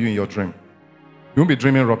come to you in your dream. You won't be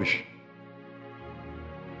dreaming rubbish.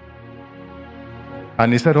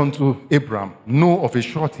 And he said unto Abraham, know of a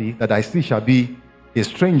surety that thy seed shall be a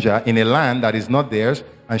stranger in a land that is not theirs,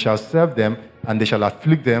 and shall serve them, and they shall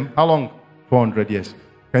afflict them. How long? 400 years.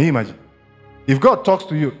 Can you imagine? If God talks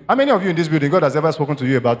to you, how many of you in this building, God has ever spoken to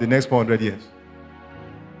you about the next 400 years?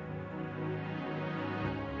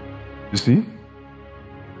 You see?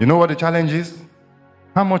 You know what the challenge is?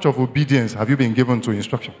 How much of obedience have you been given to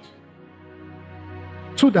instructions?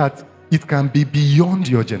 So that it can be beyond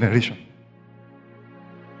your generation.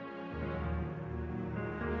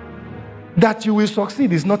 That you will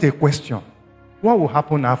succeed is not a question. What will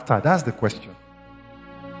happen after? That's the question.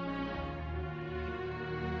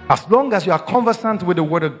 As long as you are conversant with the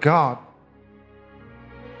word of God.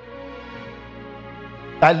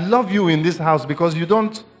 I love you in this house because you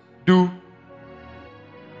don't do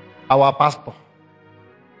our pastor.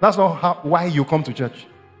 That's not why you come to church.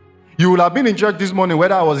 You will have been in church this morning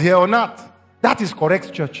whether I was here or not. That is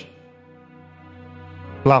correct church.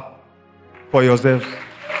 Clap for yourselves.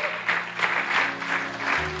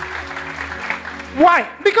 Why?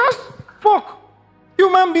 Because, fuck,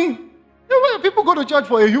 human being. People go to church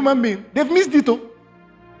for a human being. They've missed it too.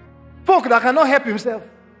 Folk that cannot help himself.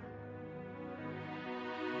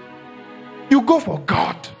 You go for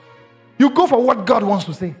God. You go for what God wants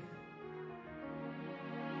to say.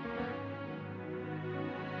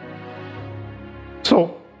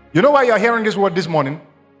 So, you know why you're hearing this word this morning?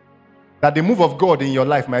 That the move of God in your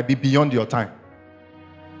life might be beyond your time.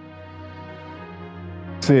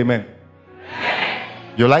 Say amen.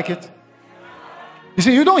 You like it? You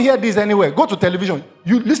see, you don't hear this anywhere. Go to television.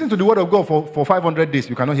 You listen to the word of God for 500 days.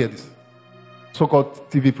 You cannot hear this. So-called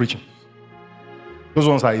TV preaching. Those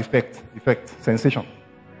ones are effect, sensation.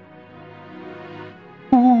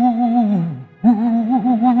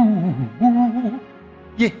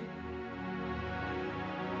 Yeah.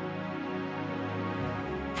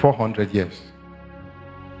 400 years.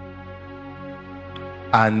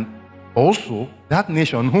 And also, that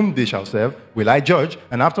nation whom they shall serve will I judge,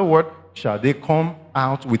 and afterward shall they come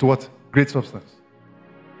out with what? Great substance.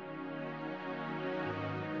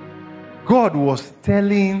 God was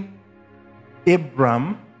telling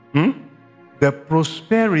Abraham the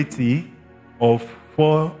prosperity of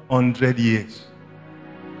 400 years.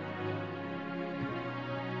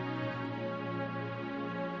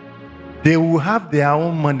 They will have their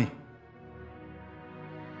own money.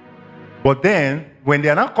 But then, when they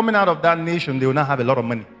are not coming out of that nation, they will not have a lot of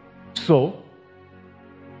money. So,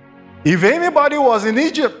 if anybody was in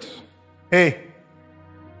Egypt, hey,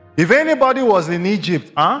 If anybody was in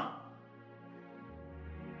Egypt, and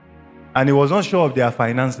he was not sure of their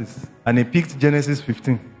finances, and he picked Genesis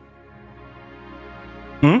 15,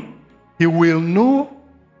 he will know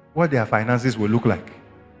what their finances will look like.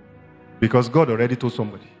 Because God already told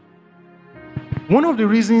somebody. One of the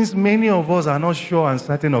reasons many of us are not sure and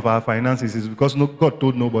certain of our finances is because God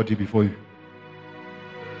told nobody before you.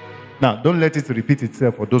 Now, don't let it repeat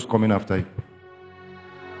itself for those coming after you.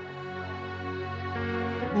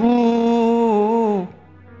 Oh.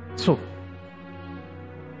 So,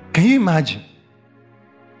 can you imagine?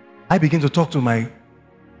 I begin to talk to my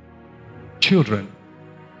children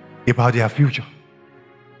about their future.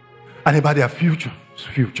 And about their future's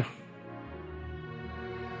future.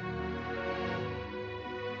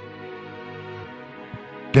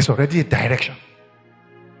 There's already a direction.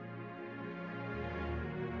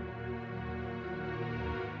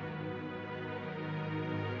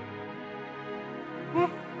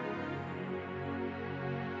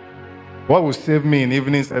 What will save me in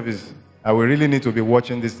evening service? I will really need to be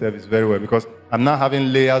watching this service very well because I'm not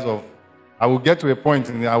having layers of... I will get to a point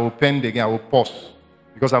and I will pen again, I will pause.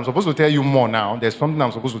 Because I'm supposed to tell you more now. There's something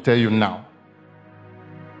I'm supposed to tell you now.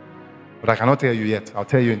 But I cannot tell you yet. I'll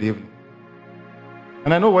tell you in the evening.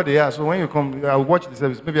 And I know what they are. So when you come, I'll watch the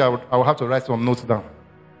service. Maybe I will have to write some notes down.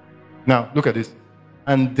 Now, look at this.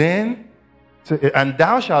 And then, and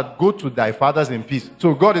thou shalt go to thy fathers in peace.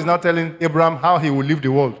 So God is now telling Abraham how he will leave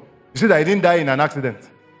the world. You see that he didn't die in an accident.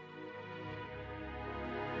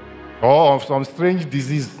 Or of some strange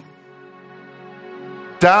disease.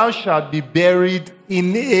 Thou shalt be buried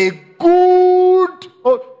in a good...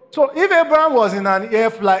 Oh, so if Abraham was in an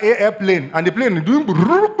airplane and the plane is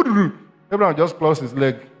doing... Abraham just closed his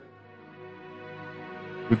leg.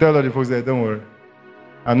 We tell all the folks there, don't worry.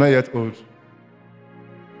 I'm not yet old.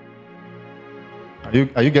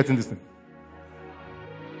 Are you getting this thing?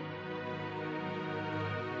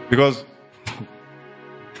 Because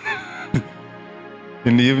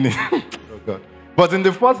in the evening, oh God. But in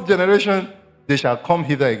the first generation, they shall come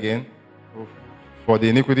hither again, for the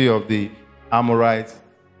iniquity of the Amorites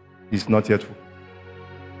is not yet full.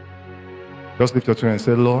 Just lift your hand and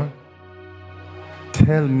say, Lord,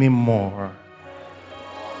 tell me more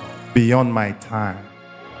beyond my time.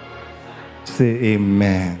 Say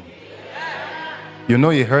amen. You know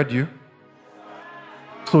he heard you.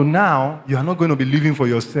 So now, you are not going to be living for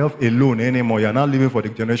yourself alone anymore. You are now living for the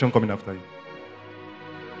generation coming after you.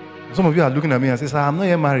 Some of you are looking at me and say, sir, I'm not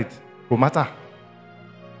yet married. What matter?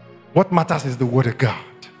 What matters is the word of God.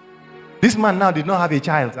 This man now did not have a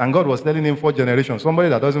child, and God was telling him 4 generations. Somebody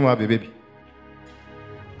that doesn't have a baby.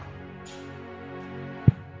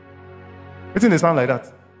 Doesn't it sound like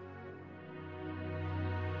that?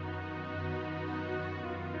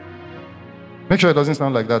 Make sure it doesn't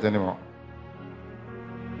sound like that anymore.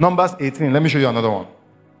 Numbers 18. Let me show you another one.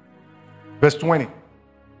 Verse 20.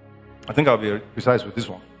 I think I'll be precise with this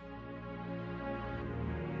one.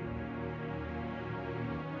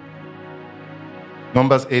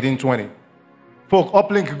 Numbers 18:20. Folk,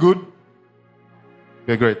 uplink good?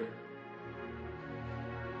 Okay, great.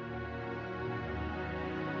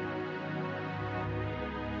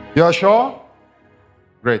 You are sure?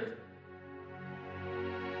 Great.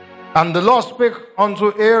 And the Lord spake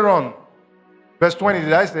unto Aaron. Verse 20,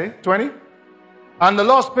 did I say? 20? And the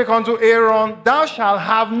Lord spake unto Aaron, thou shalt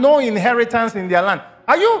have no inheritance in their land.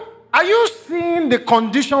 Are you seeing the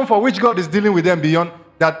condition for which God is dealing with them beyond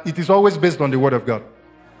that it is always based on the word of God?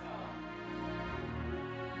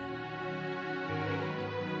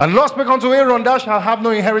 And the Lord spake unto Aaron, thou shalt have no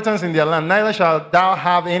inheritance in their land, neither shalt thou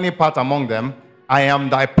have any part among them. I am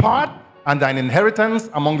thy part and thine inheritance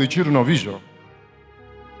among the children of Israel.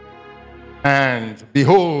 And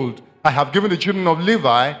behold, I have given the children of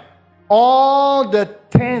Levi all the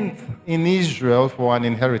 10th in Israel for an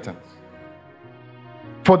inheritance,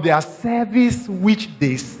 for their service which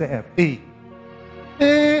they serve.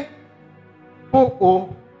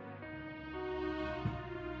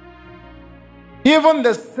 Even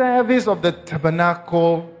the service of the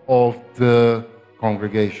tabernacle of the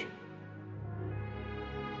congregation.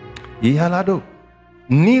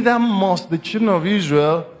 Neither must the children of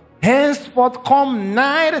Israel henceforth come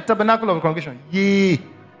nigh the tabernacle of the congregation.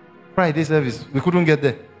 Friday service, we couldn't get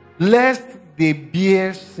there. Lest they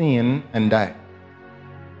bear sin and die.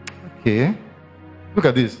 Okay. Look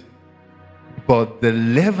at this. But the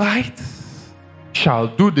Levites shall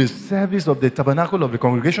do the service of the tabernacle of the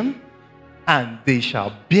congregation, and they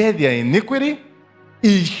shall bear their iniquity.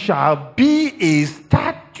 It shall be a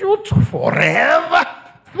statute forever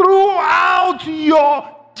throughout your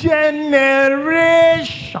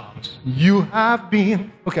generations. You have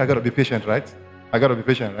been... Okay, I got to be patient, right? I got to be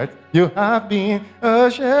patient, right? You have been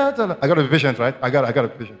a shelter. I got to be patient, right? I got to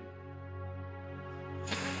be patient.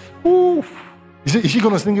 Oof. Is she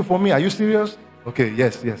going to sing it for me? Are you serious? Okay,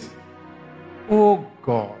 yes. Oh,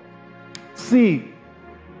 God. See,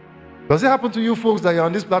 does it happen to you folks that you're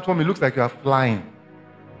on this platform, it looks like you are flying?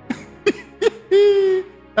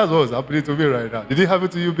 That's what's happening to me right now. Did it happen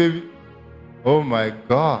to you, baby? Oh, my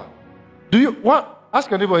God. Do you, what? Ask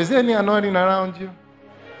your neighbor, is there any anointing around you?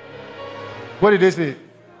 What did they say?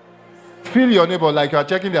 Feel your neighbor like you are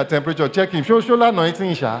checking their temperature. Check him. Show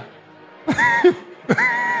anointing, Sha.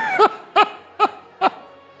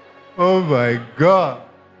 Oh my God.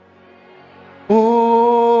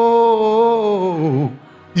 Oh.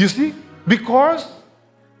 You see? Because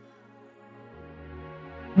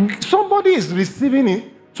somebody is receiving it.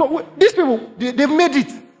 So these people, they've made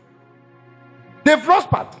it. They've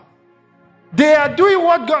prospered. They are doing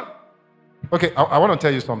what God... Okay, I want to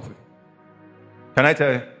tell you something. Can I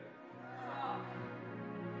tell you?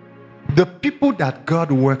 The people that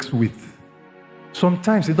God works with,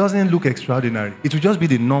 sometimes it doesn't look extraordinary. It will just be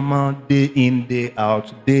the normal day in, day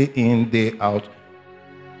out, day in, day out.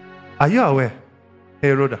 Are you aware?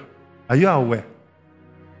 Hey, Rhoda, are you aware?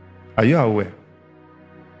 Are you aware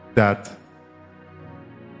that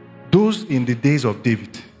those in the days of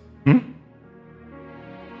David,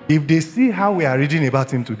 if they see how we are reading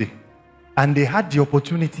about him today, and they had the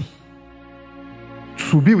opportunity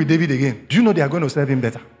to be with David again, do you know they are going to serve him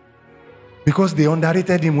better? Because they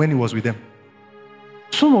underrated him when he was with them.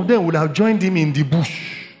 Some of them would have joined him in the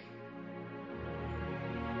bush.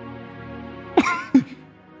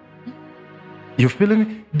 You feeling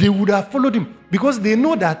me? They would have followed him because they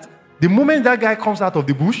know that the moment that guy comes out of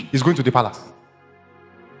the bush, he's going to the palace.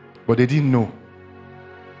 But they didn't know.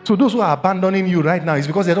 So those who are abandoning you right now is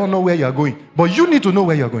because they don't know where you are going. But you need to know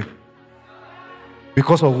where you are going.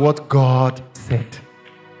 Because of what God said.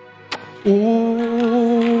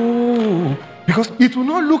 Oh, because it will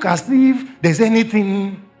not look as if there's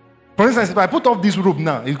anything. For instance, if I put off this robe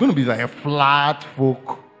now, it's going to be like a flat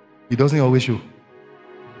folk. It doesn't always show.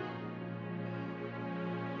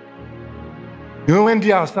 You know when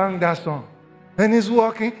they sang that song? And he's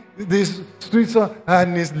walking this streets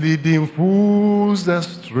and he's leading fools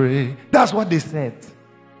astray. That's what they said.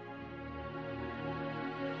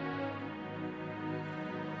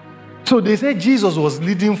 So they said Jesus was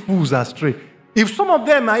leading fools astray. If some of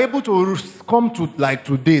them are able to come to like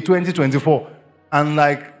today, 2024, and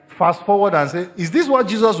like fast forward and say, is this what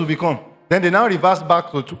Jesus will become? Then they now reverse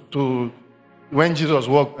back to when Jesus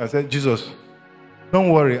walked and said, Jesus, don't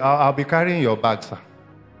worry, I'll be carrying your bag, sir.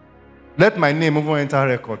 Let my name even enter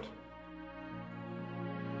record.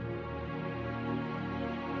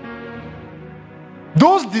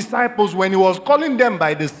 Those disciples, when he was calling them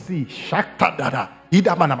by the sea,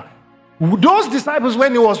 those disciples,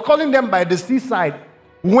 when he was calling them by the seaside,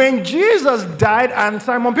 when Jesus died and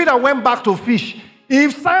Simon Peter went back to fish,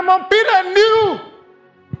 if Simon Peter knew,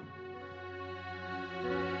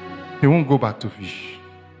 he won't go back to fish.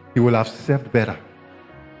 He will have served better.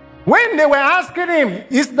 When they were asking him,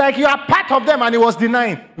 it's like you are part of them, and he was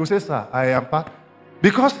denying. He will say, sir, I am part.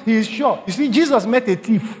 Because he is sure. You see, Jesus met a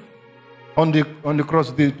thief on the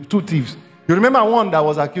cross, the two thieves. You remember one that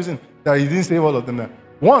was accusing that he didn't save all of them there.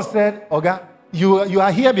 One said, Oga, you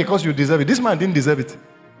are here because you deserve it. This man didn't deserve it.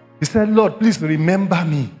 He said, Lord, please remember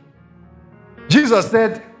me. Jesus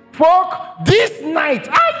said, folk, this night,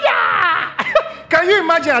 Can you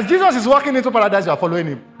imagine as Jesus is walking into paradise, you are following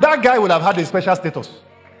him? That guy would have had a special status.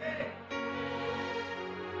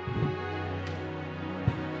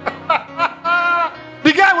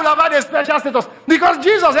 The guy would have had a special status because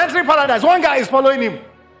Jesus entering paradise, one guy is following him.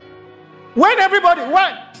 When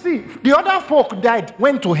see, the other folk died,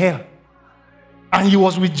 went to hell, and he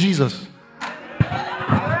was with Jesus.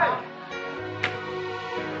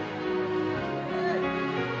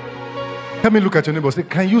 Let me look at your neighbor and say,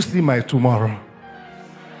 can you see my tomorrow?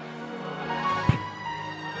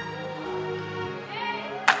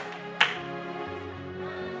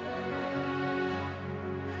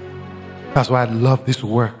 That's why I love this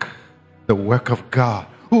work, the work of God.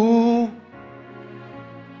 Ooh.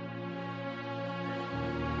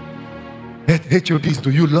 HODs, do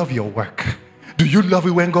you love your work? Do you love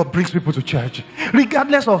it when God brings people to church?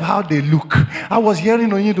 Regardless of how they look. I was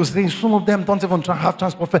hearing on you to say some of them don't even have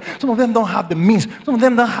transport fare. Some of them don't have the means. Some of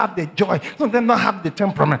them don't have the joy. Some of them don't have the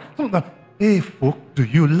temperament. Hey, folk, do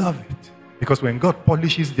you love it? Because when God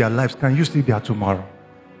polishes their lives, can you see their tomorrow?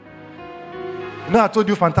 You know, I told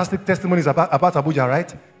you fantastic testimonies about Abuja,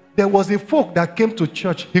 right? There was a folk that came to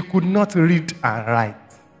church. He could not read and write.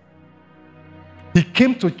 He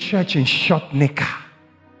came to church in short knicker.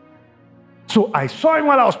 So I saw him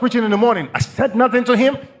while I was preaching in the morning. I said nothing to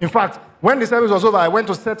him. In fact, when the service was over, I went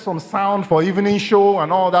to set some sound for evening show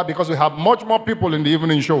and all that because we have much more people in the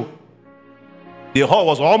evening show. The hall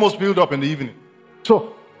was almost filled up in the evening.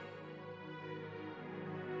 So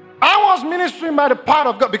I was ministering by the power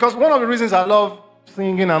of God, because one of the reasons I love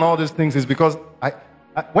singing and all these things is because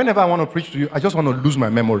whenever I want to preach to you, I just want to lose my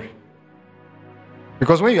memory.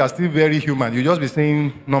 Because when you are still very human, you just be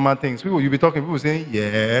saying normal things. You'll be talking, people saying,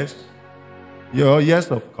 yes.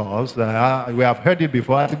 Yes, of course. We have heard it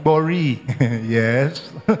before. I think, Bori.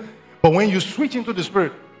 Yes. But when you switch into the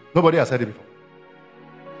spirit, nobody has heard it before.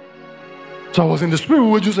 So I was in the spirit, we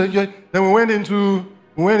were just enjoying. Then we went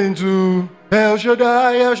into El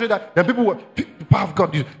Shaddai, El Shaddai. Then the power of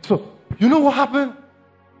God. So, you know what happened?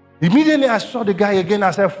 Immediately I saw the guy again.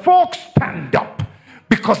 I said, folks, stand up.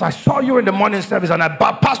 Because I saw you in the morning service and I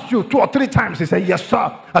bypassed you 2 or 3 times. He said, yes,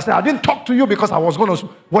 sir. I said, I didn't talk to you because I was going to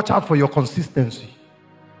watch out for your consistency.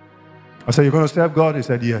 I said, you're going to serve God? He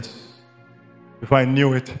said, yes. If I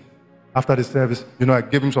knew it, after the service, I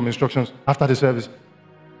gave him some instructions. After the service,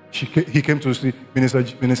 he came to see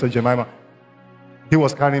Minister Jemima. He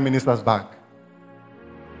was carrying minister's bag.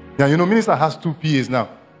 Now, minister has 2 PAs now.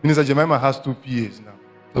 Minister Jemima has 2 PAs now.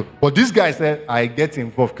 So, but this guy said, I get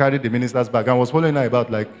involved, carried the minister's bag, and was following her about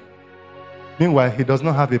meanwhile, he does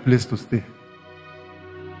not have a place to stay.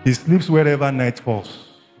 He sleeps wherever night falls.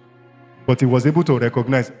 But he was able to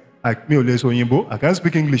recognize, I can't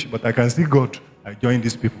speak English, but I can see God. I joined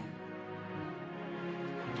these people.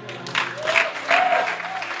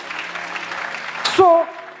 So,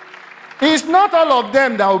 it's not all of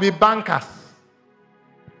them that will be bankers.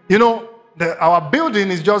 Our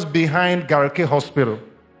building is just behind Garake Hospital.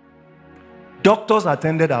 Doctors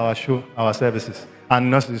attended our services,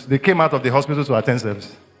 and nurses. They came out of the hospital to attend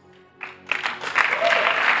service.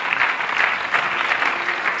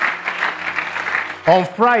 On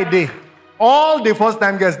Friday, all the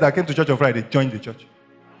first-time guests that came to church on Friday joined the church.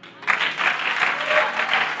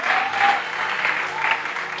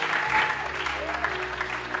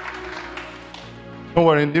 Don't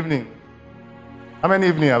worry, in the evening. How many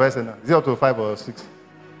evenings have I said now? Is it up to 5 or 6?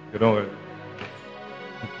 You don't worry.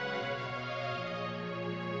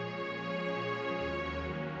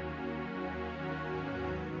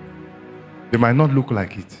 They might not look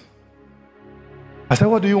like it. I said,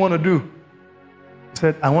 what do you want to do? He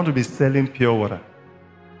said, I want to be selling pure water.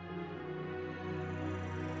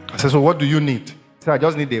 I said, so what do you need? He said, I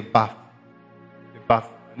just need a bath. I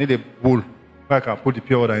need a bowl where I can put the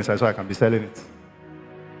pure water inside so I can be selling it.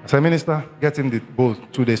 I said, minister, get him the bowl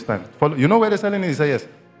 2 days' time. You know where they're selling it? He said, yes.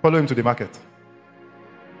 Follow him to the market.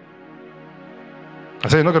 I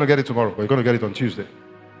said, you're not going to get it tomorrow, but you're going to get it on Tuesday.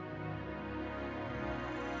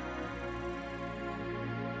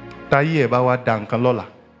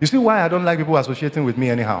 You see why I don't like people associating with me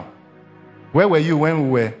anyhow? Where were you when we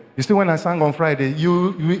were? You see when I sang on Friday,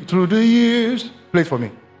 you through the years, play it for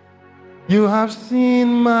me. You have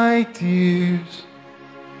seen my tears.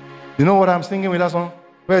 You know what I'm singing with that song?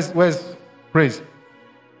 Where's praise?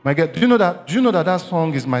 My God, do you know that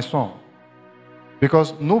song is my song?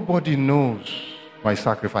 Because nobody knows my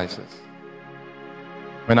sacrifices.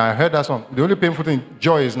 When I heard that song, the only painful thing,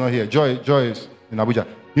 Joy is not here. Joy is in Abuja.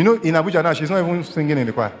 In Abuja now, she's not even singing in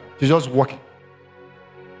the choir. She's just walking.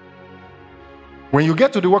 When you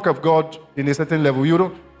get to the work of God in a certain level,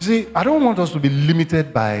 I don't want us to be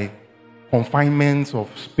limited by confinements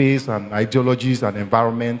of space and ideologies and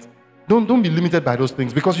environment. Don't be limited by those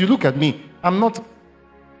things, because you look at me, I'm not,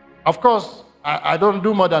 of course, I don't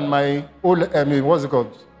do more than my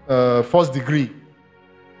first degree.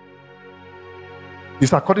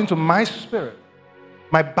 It's according to my spirit.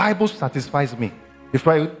 My Bible satisfies me.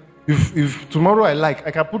 If tomorrow I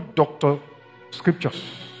can put Dr. Scriptures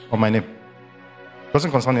on my name.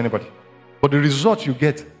 Doesn't concern anybody. But the result you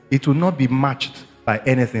get, it will not be matched by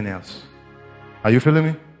anything else. Are you feeling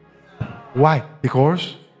me? Why?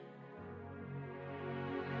 Because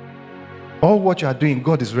all what you are doing,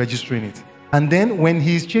 God is registering it. And then when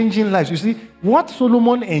he's changing lives, you see, what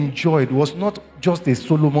Solomon enjoyed was not just a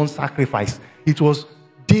Solomon sacrifice. It was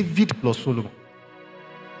David plus Solomon.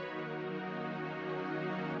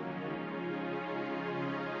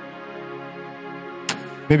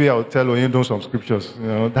 Maybe I'll tell Oyendo some scriptures.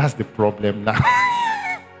 That's the problem now.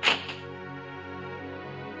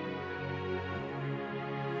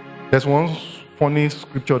 There's one funny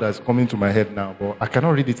scripture that's coming to my head now, but I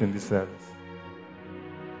cannot read it in this service.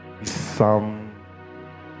 It's Psalm.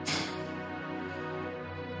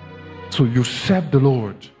 So you serve the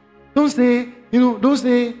Lord. Don't say,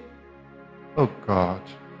 oh God.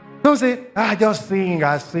 Don't say, I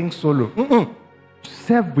sing solo.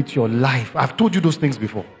 Serve with your life. I've told you those things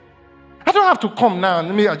before. I don't have to come now.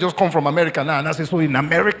 I just come from America now and I say, so in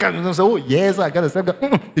America, you say, oh, yes, I got to serve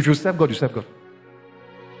God. If you serve God, you serve God.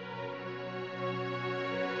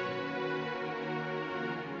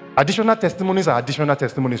 Additional testimonies are additional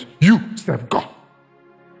testimonies. You serve God.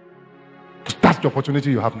 That's the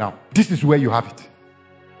opportunity you have now. This is where you have it.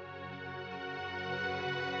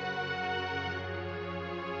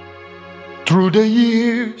 Through the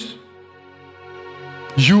years,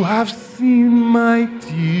 you have seen my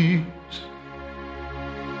tears.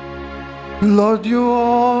 Lord, you're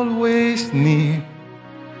always near.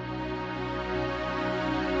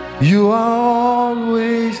 You are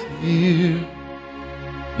always here.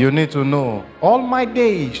 You need to know all my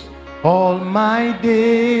days,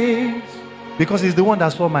 because he's the one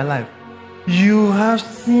that saw my life. You have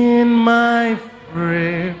seen my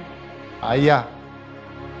frame. Yeah.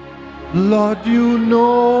 Lord, you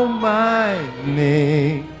know my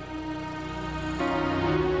name.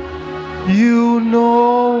 You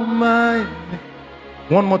know my name.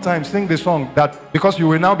 One more time, sing the song that because you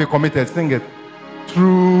will now be committed. Sing it.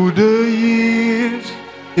 Through the years.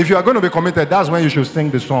 If you are going to be committed, that's when you should sing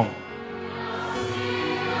the song.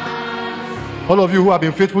 All of you who have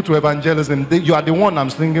been faithful to evangelism, you are the one I'm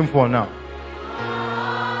singing for now.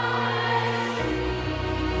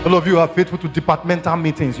 All of you who are faithful to departmental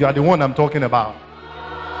meetings, you are the one I'm talking about.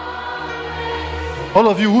 All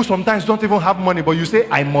of you who sometimes don't even have money, but you say,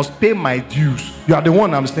 I must pay my dues, you are the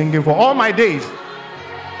one I'm singing for all my days.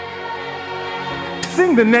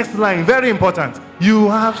 Sing the next line, very important. You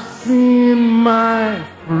have seen my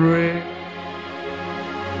frame.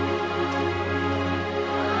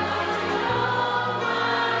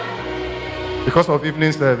 Because of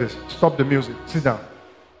evening service, stop the music, sit down.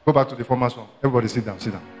 Go back to the former song. Everybody sit down,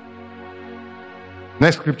 sit down.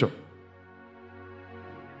 Next scripture.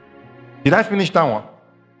 Did I finish that one?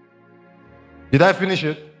 Did I finish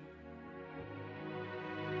it?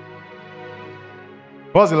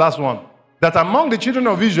 What's the last one? That among the children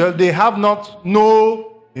of Israel, they have not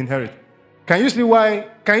no inheritance. Can you see why?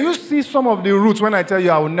 Can you see some of the roots when I tell you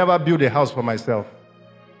I will never build a house for myself?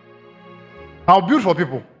 I'll build for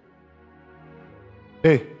people.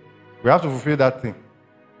 Hey, we have to fulfill that thing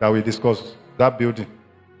that we discussed, that building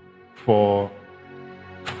we've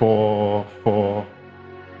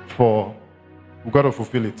got to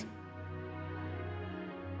fulfill it.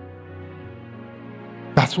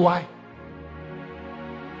 That's why.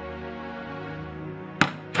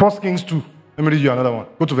 1 Kings 2. Let me read you another one.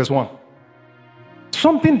 Go to verse 1.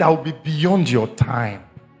 Something that will be beyond your time.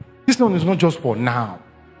 This one is not just for now.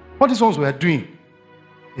 What these ones we are doing.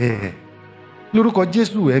 Lórúkọ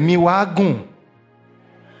Jésù ẹ̀mí wa gùn.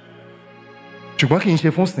 Ṣùgbọ́n kì í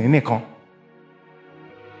ṣe fún sìn nìkan.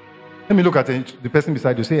 Let me look at the person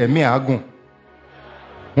beside you. Say, ẹ̀mí á gùn.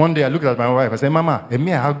 One day I looked at my wife. I said, Mama,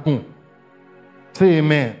 ẹ̀mí á gùn. Say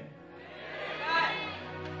amen.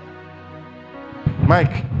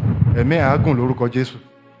 Mike, ẹ̀mí á gùn lórúkọ Jésù.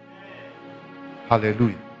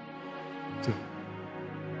 Hallelujah.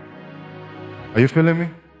 Are you feeling me?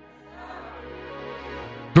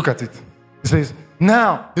 Look at it. It says,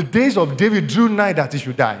 now the days of David drew nigh that he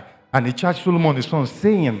should die. And he charged Solomon his son,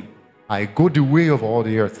 saying, I go the way of all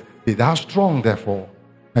the earth. Be thou strong, therefore,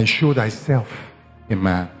 and show thyself a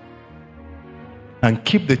man. And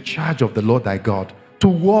keep the charge of the Lord thy God, to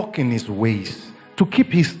walk in his ways, to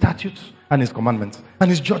keep his statutes and his commandments, and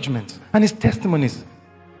his judgments, and his testimonies.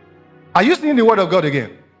 Are you seeing the word of God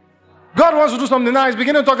again? God wants to do something now. He's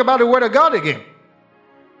beginning to talk about the word of God again.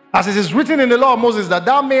 As it is written in the law of Moses, that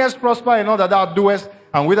thou mayest prosper in all that thou doest,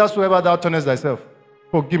 and whithersoever thou turnest thyself.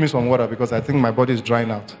 Oh, give me some water, because I think my body is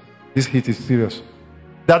drying out. This heat is serious.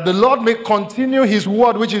 That the Lord may continue his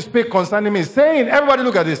word which he spake concerning me, saying, everybody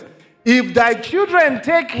look at this. If thy children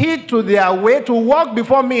take heed to their way, to walk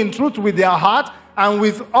before me in truth with their heart, and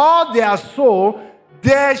with all their soul,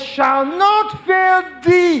 there shall not fail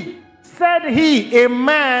thee, said he, a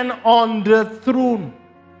man on the throne.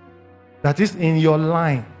 That is in your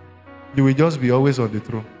line. You will just be always on the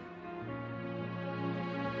throne.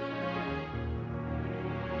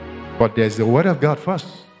 But there's the word of God first.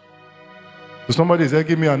 To somebody said,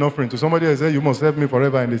 give me an offering. To somebody said, you must serve me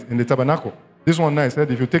forever in the tabernacle. This one night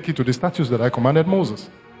said, if you take heed to the statutes that I commanded Moses,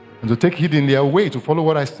 and to take heed in their way to follow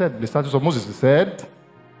what I said, the statutes of Moses, he said,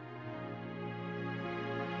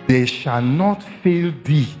 they shall not fail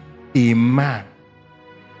thee, a man.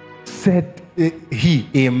 Said he,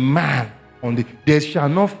 a man. On the, they shall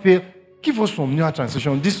not fail. Give us some newer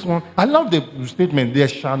translation. This one, I love the statement, there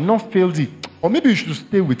shall not fail thee. Or maybe you should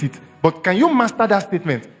stay with it. But can you master that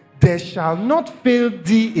statement? There shall not fail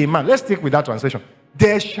thee a man. Let's stick with that translation.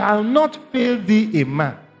 there shall not fail thee a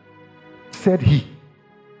man, said he,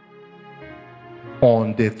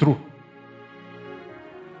 on the throne.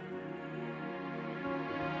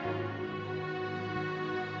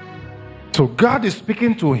 So God is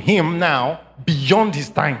speaking to him now beyond his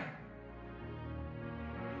time.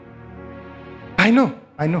 I know.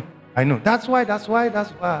 That's why.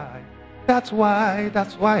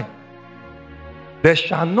 There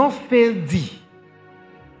shall not fail thee.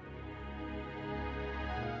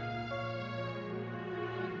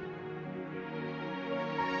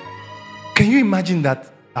 Can you imagine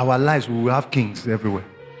that our lives will have kings everywhere?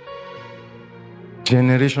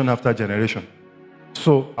 Generation after generation.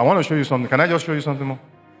 So I want to show you something. Can I just show you something more?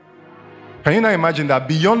 Can you now imagine that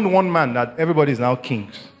beyond one man that everybody is now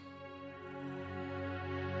kings?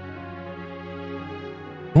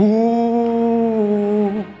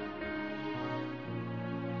 Ooh.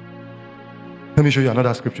 Let me show you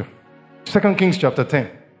another scripture. 2 Kings chapter 10.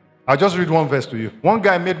 I'll just read one verse to you. One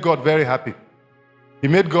guy made God very happy. He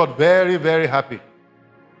made God very, very happy.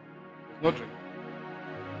 No drink.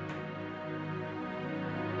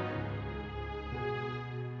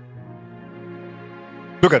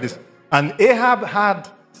 Look at this. And Ahab had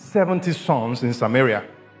 70 sons in Samaria.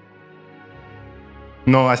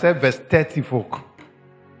 No, I said verse 30 folk.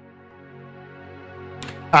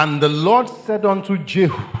 And the Lord said unto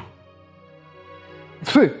Jehu,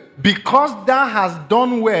 see, because thou hast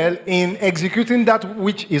done well in executing that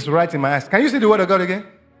which is right in my eyes. Can you see the word of God again?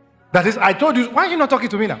 That is, I told you. Why are you not talking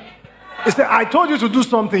to me now? He said, I told you to do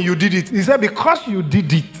something, you did it. He said, because you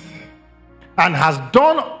did it, and has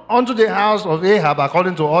done unto the house of Ahab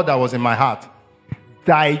according to all that was in my heart,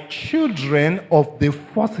 thy children of the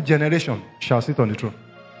fourth generation shall sit on the throne.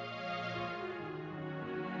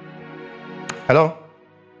 Hello?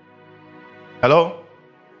 Hello?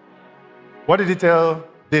 What did he tell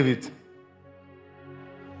David?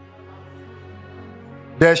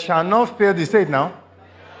 There shall not fail thee. Say it now.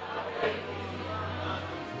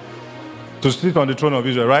 To sit on the throne of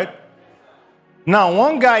Israel, right? Now,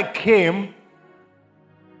 one guy came,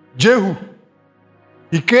 Jehu.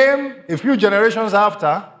 He came a few generations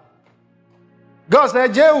after. God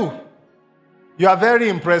said, Jehu, you are very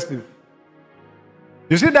impressive.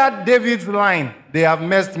 You see that David's line? They have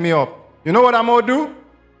messed me up. You know what I'm going to do?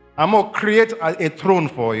 I'm going to create a throne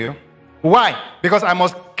for you. Why? Because I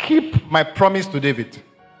must keep my promise to David.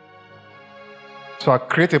 So I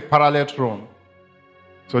create a parallel throne.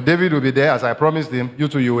 So David will be there as I promised him. You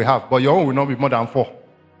two you will have. But your own will not be more than 4.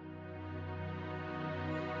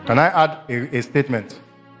 Can I add a statement?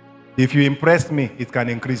 If you impress me, it can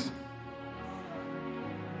increase.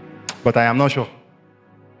 But I am not sure.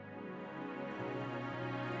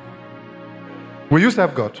 Will you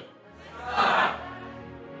serve God?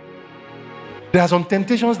 There are some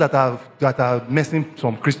temptations that are messing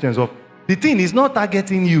some Christians up. The thing is not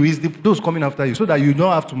targeting you, it's those coming after you, so that you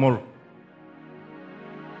don't have tomorrow.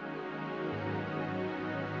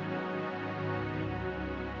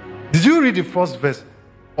 Did you read the first verse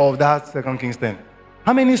of that 2 Kings 10?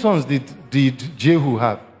 How many sons did Jehu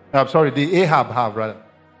have? I'm sorry, did Ahab have, rather?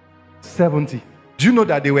 70. Do you know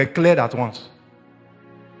that they were cleared at once?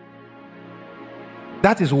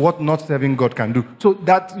 That is what not serving God can do. So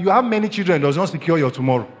that you have many children does not secure your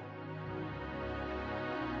tomorrow.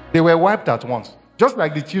 They were wiped at once. Just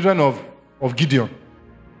like the children of Gideon.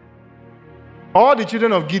 All the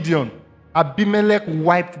children of Gideon, Abimelech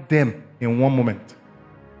wiped them in one moment.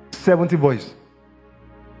 70 boys.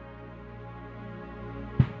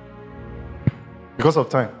 Because of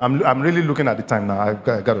time. I'm really looking at the time now. I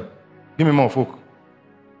got to. Give me more folk.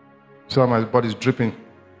 So my body's dripping.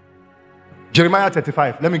 Jeremiah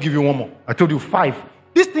 35. Let me give you one more. I told you 5.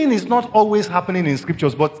 This thing is not always happening in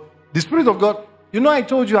scriptures, but the Spirit of God, you know, I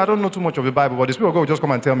told you I don't know too much of the Bible, but the Spirit of God will just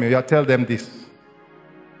come and tell me, yeah, tell them this.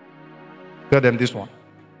 Tell them this one.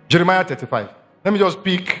 Jeremiah 35. Let me just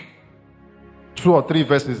pick 2 or 3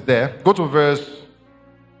 verses there. Go to verse.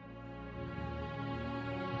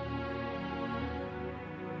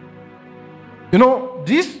 You know,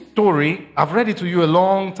 this story, I've read it to you a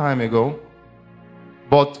long time ago,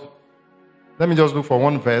 but let me just look for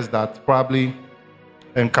one verse that probably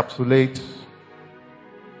encapsulates.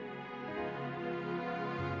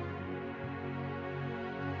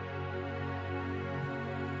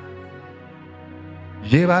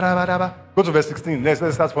 Go to verse 16.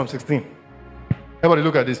 Let's start from 16. Everybody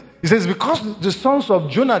look at this. He says, because the sons of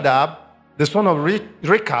Jonadab, the son of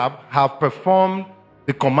Rechab, have performed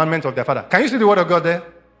the commandment of their father. Can you see the word of God there?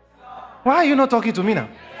 Why are you not talking to me now?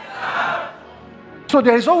 So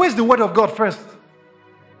there is always the word of God first.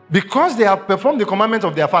 Because they have performed the commandment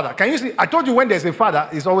of their father. Can you see? I told you when there's a father,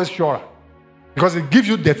 it's always surer. Because it gives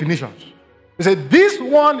you definitions. He said, this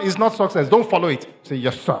one is not success. Don't follow it. Say,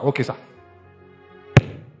 yes, sir. Okay, sir.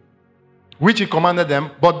 Which he commanded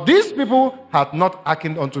them. But these people had not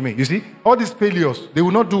hearkened unto me. You see, all these failures, they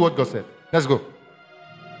will not do what God said. Let's go.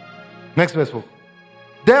 Next verse, folks.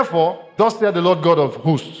 Therefore, thus saith the Lord God of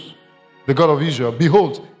hosts, the God of Israel,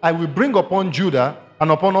 behold, I will bring upon Judah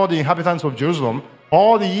and upon all the inhabitants of Jerusalem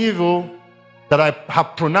all the evil that I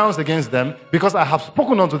have pronounced against them, because I have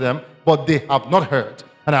spoken unto them, but they have not heard.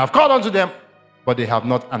 And I have called unto them, but they have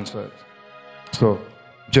not answered. So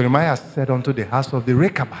Jeremiah said unto the house of the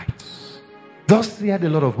Rechabites, thus saith the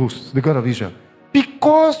Lord of hosts, the God of Israel,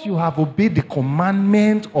 because you have obeyed the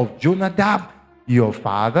commandment of Jonadab, your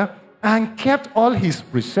father, and kept all his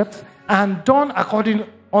precepts, and done according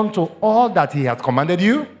unto all that he hath commanded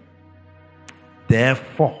you,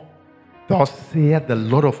 therefore, thus saith the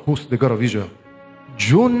Lord of hosts, the God of Israel,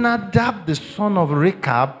 Jonadab the son of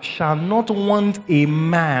Rechab shall not want a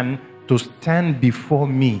man to stand before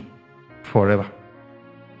me forever.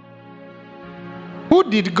 Who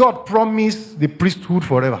did God promise the priesthood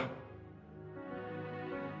forever?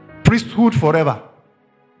 Priesthood forever.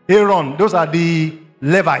 Aaron, those are the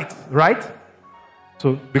Levites, right?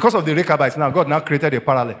 So because of the Rechabites, now God now created a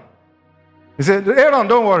parallel. He said, Aaron,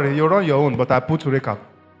 don't worry, you run your own, but I put Rechab.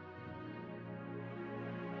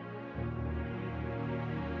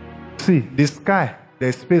 See, the sky,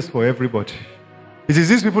 there's space for everybody. It is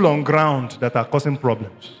these people on ground that are causing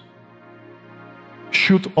problems.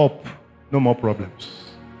 Shoot up, no more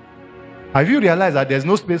problems. Have you realized that there's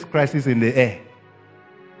no space crisis in the air?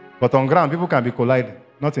 But on ground, people can be colliding,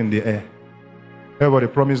 not in the air. Everybody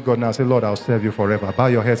promise God now, say, Lord, I'll serve you forever. Bow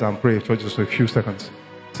your heads and pray for just a few seconds.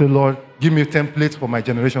 Say, Lord, give me templates for my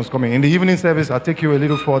generations coming. In the evening service, I'll take you a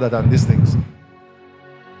little further than these things.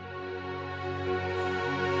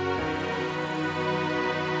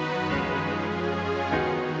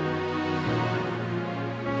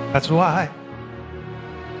 That's why.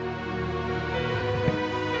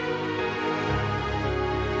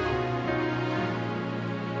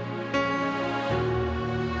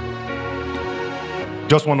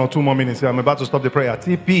 Just 1 or 2 more minutes here. I'm about to stop the prayer.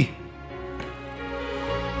 TP.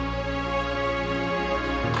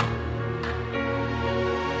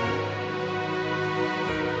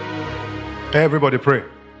 Everybody pray.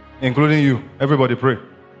 Including you. Everybody pray.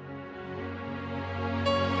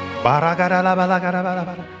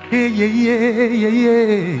 Hey, yeah, yeah, yeah,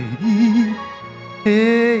 yeah.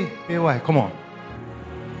 Hey, why? Come on.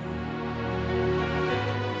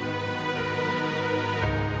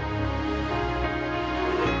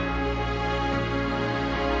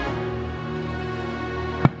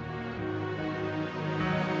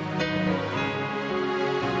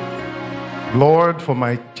 Lord, for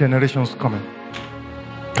my generations coming,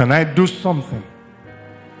 can I do something?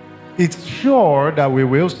 It's sure that we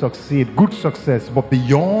will succeed, good success, but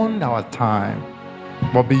beyond our time.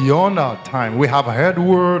 But beyond our time. We have heard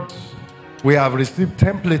words. We have received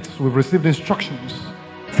templates. We've received instructions.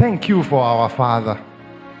 Thank you for our Father.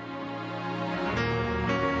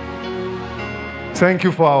 Thank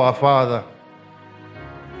you for our Father.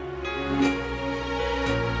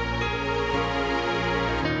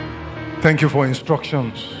 Thank you for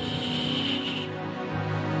instructions.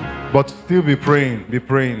 But still be praying, be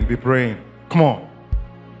praying, be praying. Come on.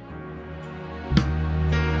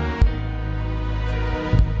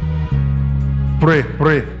 Pray,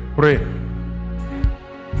 pray, pray.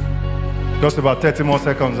 Just about 30 more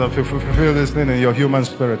seconds and feel this thing in your human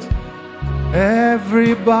spirit.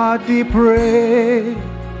 Everybody pray.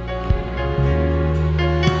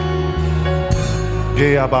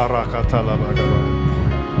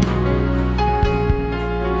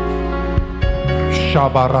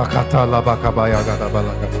 Shabarakata labakabaya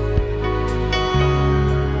gadabalaga.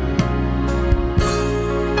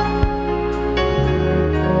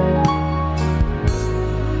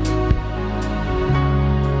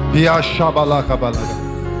 Ya shabalaka balaga.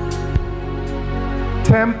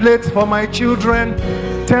 Templates for my children,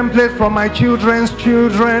 template for my children's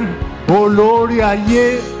children. Oh Lord,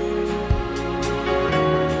 yeah.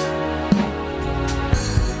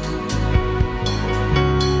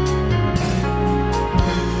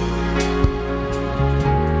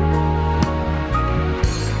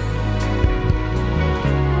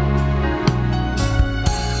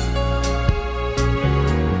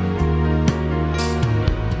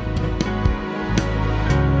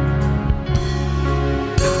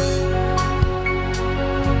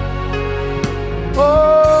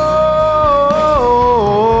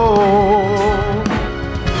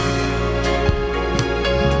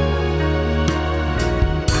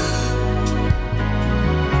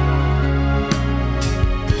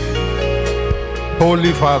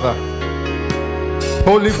 Holy Father.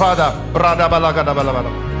 Holy Father.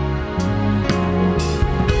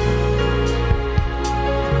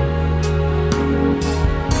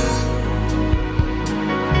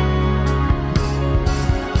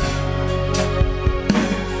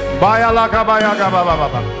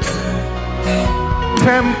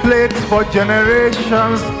 Template for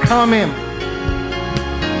generations coming.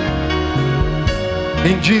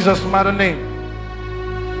 In Jesus' mighty name.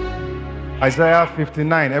 Isaiah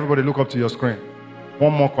 59. Everybody look up to your screen.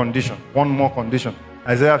 One more condition. One more condition.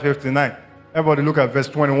 Isaiah 59. Everybody look at verse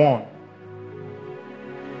 21.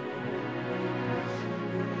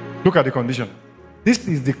 Look at the condition. This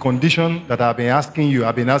is the condition that I've been asking you.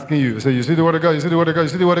 I've been asking you. So you see the word of God, you see the word of God, you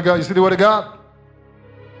see the word of God, you see the word of God.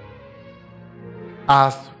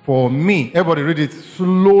 As for me, everybody read it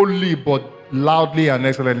slowly but loudly and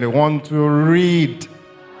excellently. Want to read.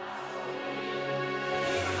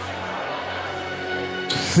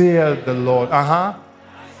 Saith the Lord.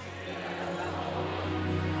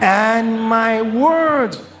 And my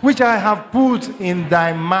words which I have put in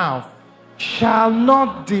thy mouth shall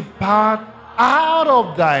not depart out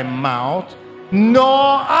of thy mouth, nor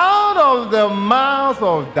out of the mouth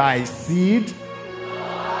of thy seed,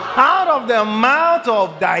 out of the mouth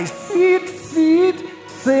of thy seed,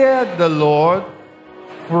 saith the Lord,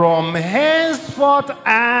 from henceforth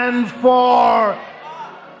and for.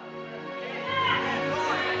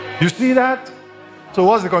 You see that? So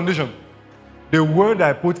what's the condition? The word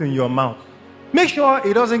I put in your mouth. Make sure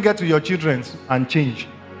it doesn't get to your children and change.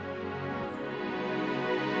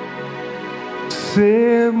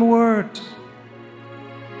 Same words.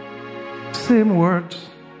 Same words.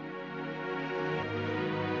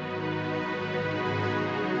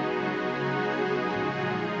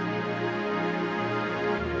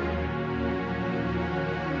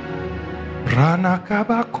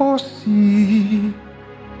 Ranakabakosi.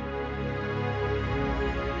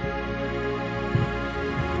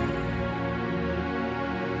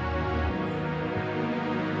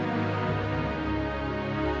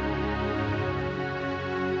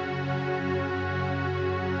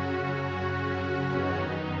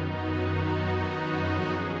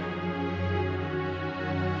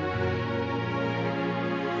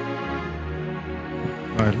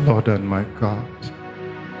 My Lord and my God.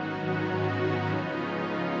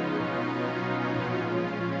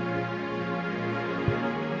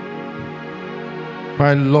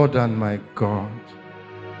 My Lord and my God.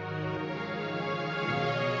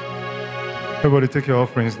 Everybody take your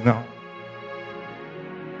offerings now.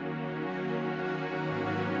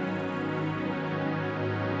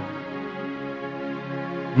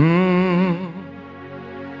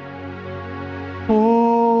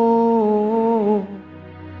 Oh,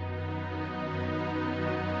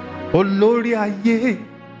 olórí ayé,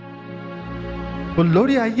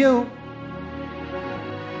 olórí ayé o.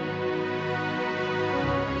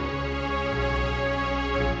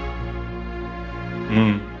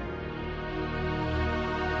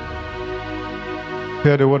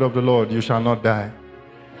 Hear the word of the Lord. You shall not die,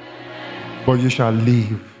 but you shall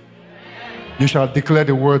live. You shall declare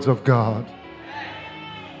the words of God.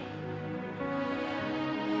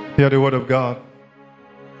 Hear the word of God.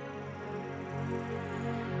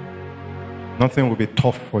 Nothing will be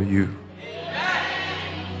tough for you.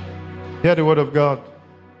 Hear the word of God.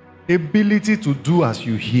 Ability to do as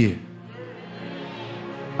you hear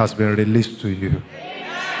has been released to you.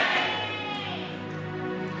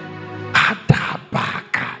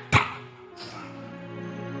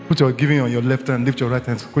 Put your giving on your left hand, lift your right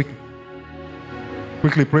hand quickly.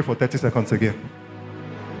 Quickly pray for 30 seconds again.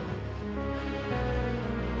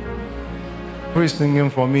 Who is singing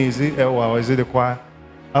for me? Is it Elwa or is it the choir?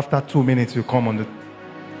 After 2 minutes, you come on the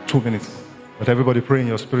 2 minutes. But everybody pray in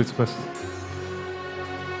your spirits first.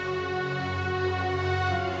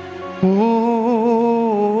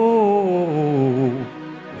 Oh,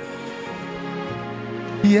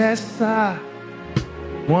 yes, sir.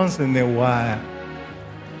 Once in a while.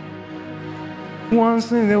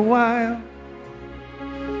 Once in a while.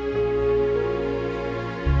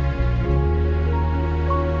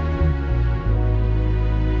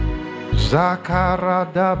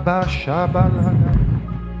 Zakarada bashabalada.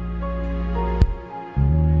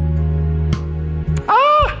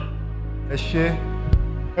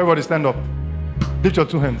 Everybody stand up. Lift your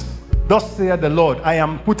two hands. Thus saith the Lord, I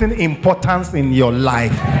am putting importance in your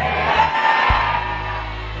life.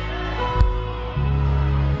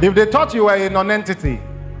 If they thought you were a non-entity,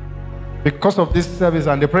 because of this service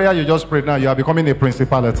and the prayer you just prayed now, you are becoming a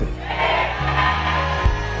principality.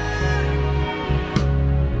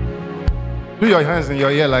 Do your hands in your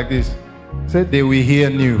ear like this. Say, they will hear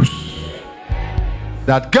news.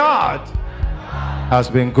 that God has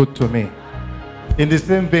been good to me. In the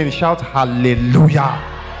same vein, shout hallelujah.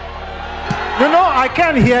 You know, I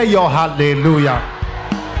can't hear your hallelujah.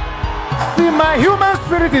 See, my human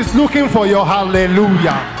spirit is looking for your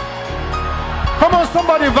hallelujah. Come on,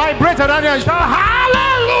 somebody vibrate and shout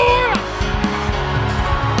hallelujah.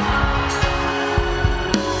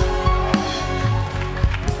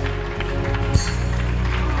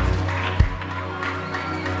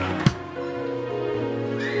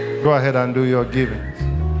 Go ahead and do your giving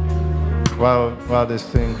while they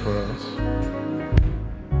sing for us.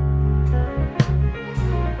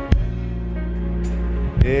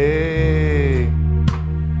 Hey,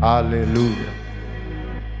 hallelujah.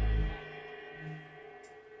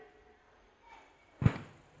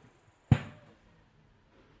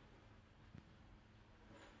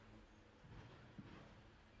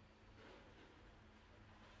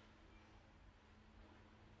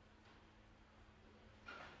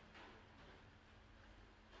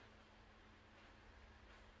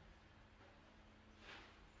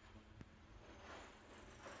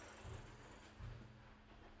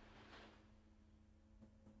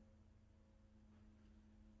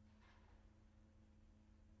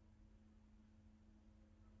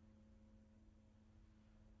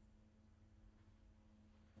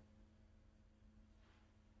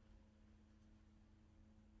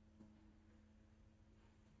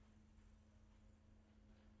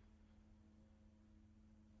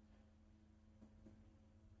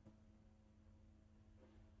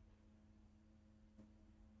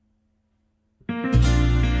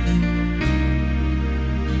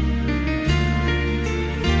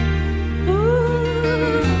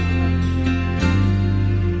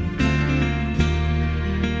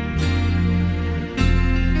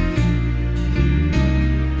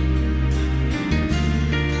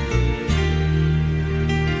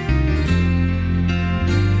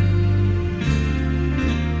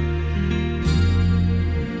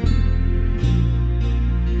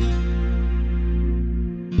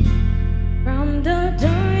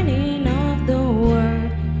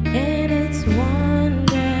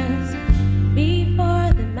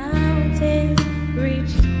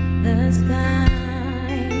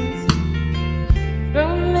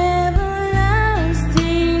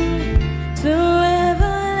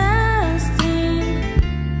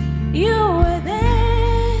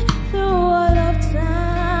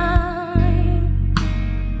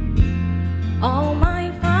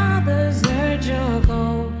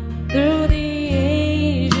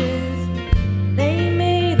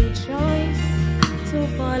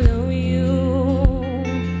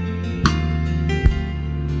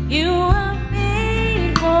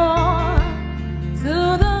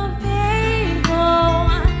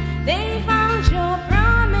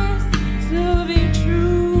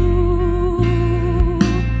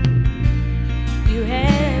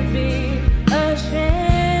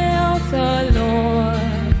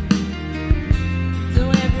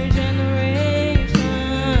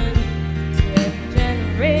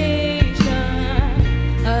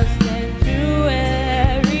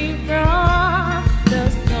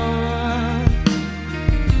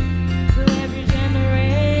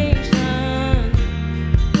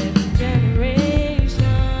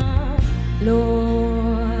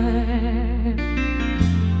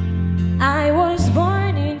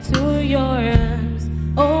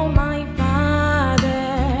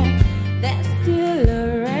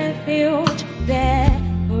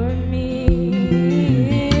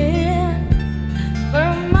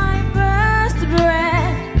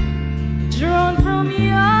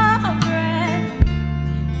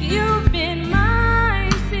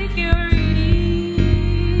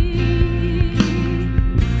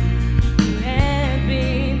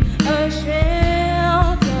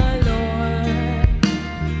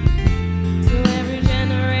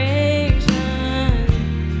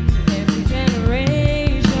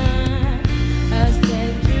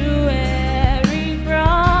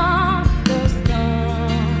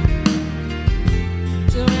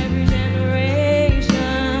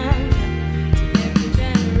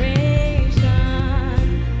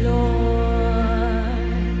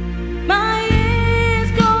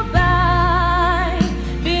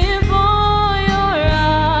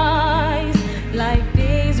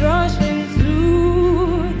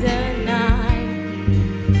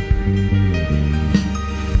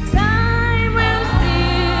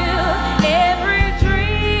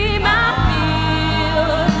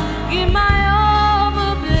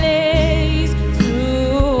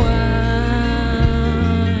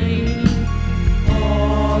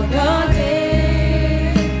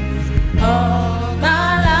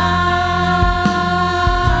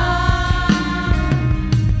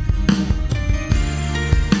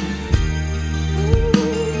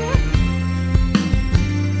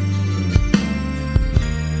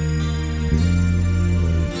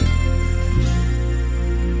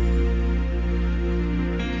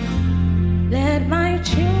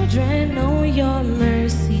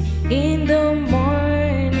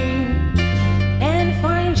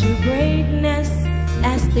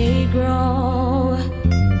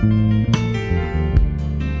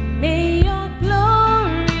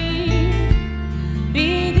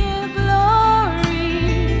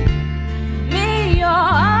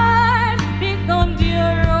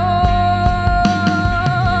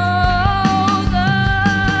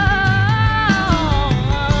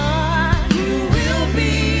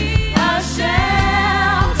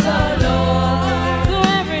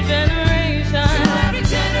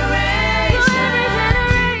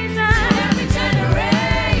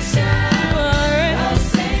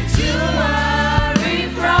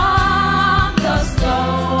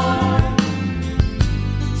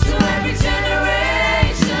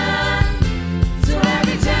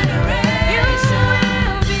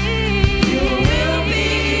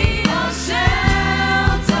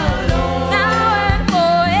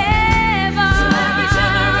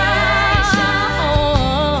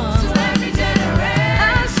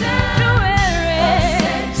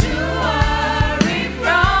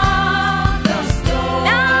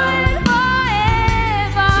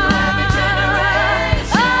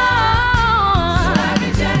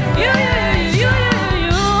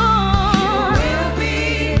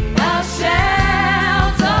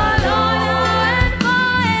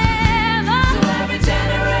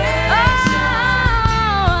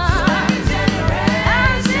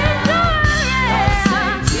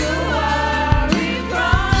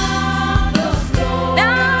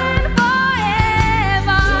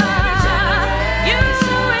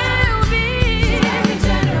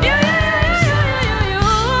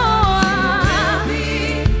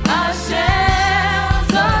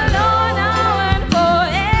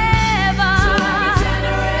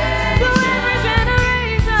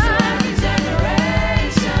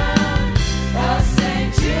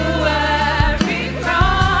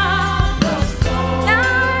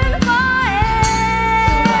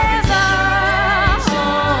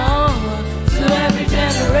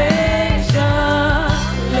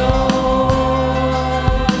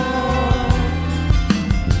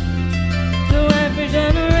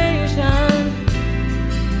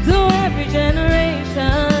 every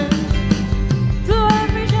generation, to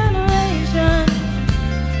every generation,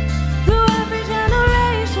 to every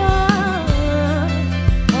generation.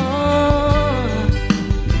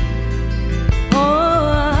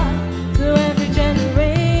 To every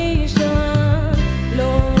generation,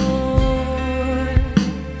 Lord.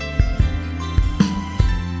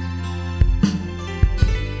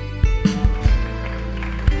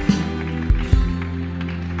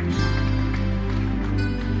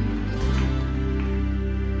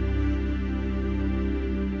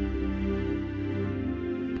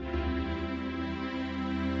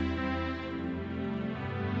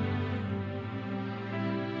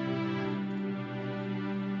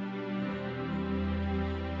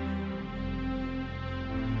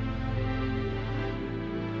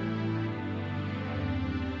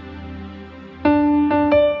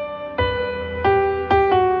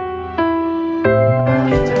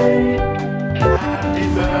 Happy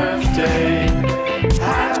birthday,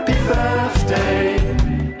 happy birthday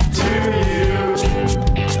to you.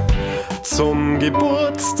 Zum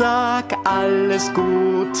Geburtstag alles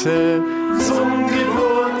Gute, zum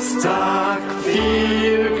Geburtstag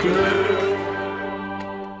viel Glück.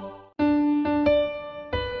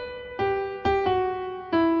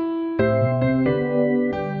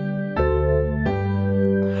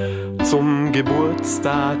 Zum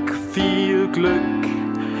Geburtstag viel Glück,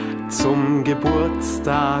 zum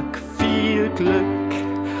Geburtstag viel Glück,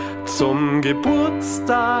 zum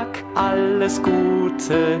Geburtstag alles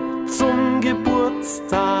Gute, zum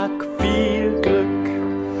Geburtstag viel Glück,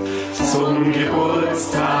 zum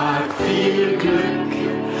Geburtstag viel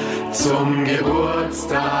Glück, zum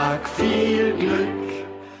Geburtstag viel Glück.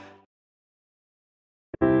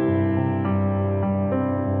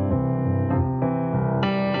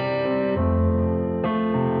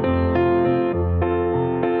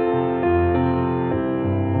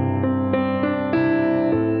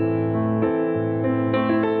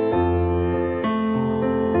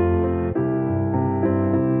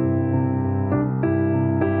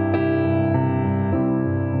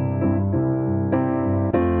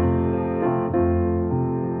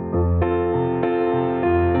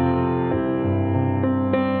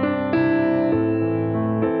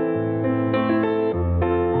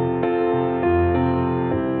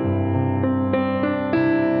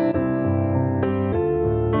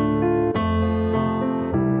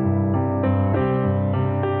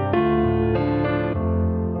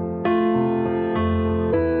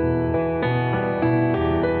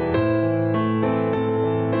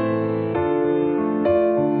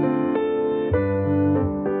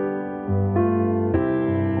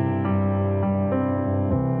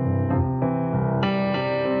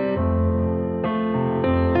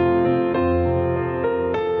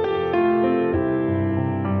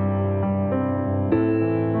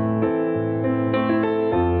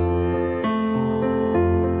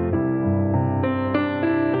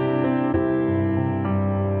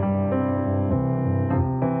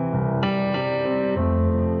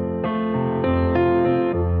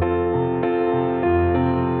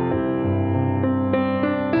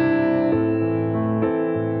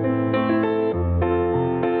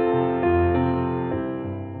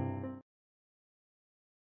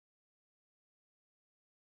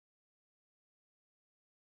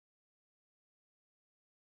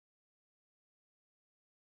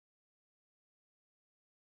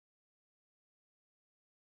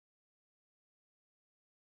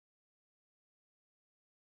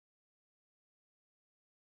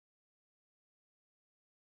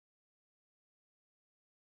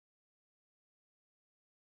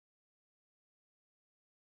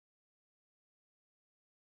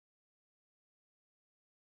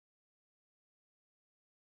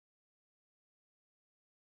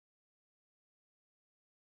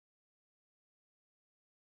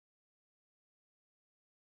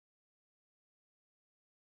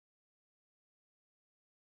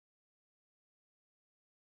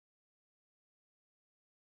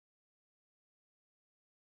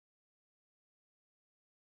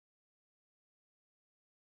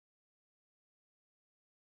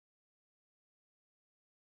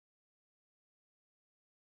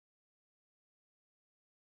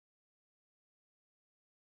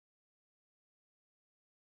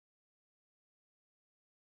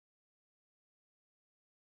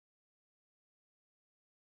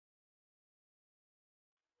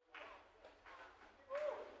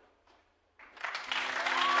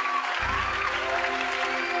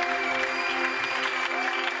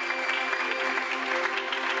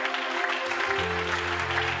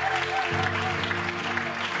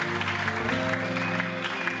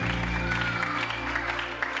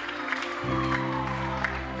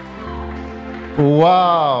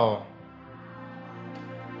 Wow.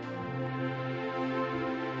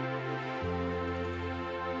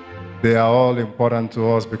 They are all important to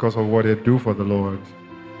us because of what they do for the Lord.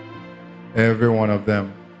 Every one of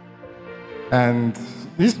them. And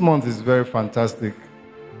this month is very fantastic.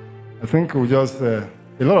 I think we just, a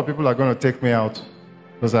lot of people are going to take me out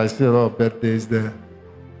because I see a lot of birthdays there.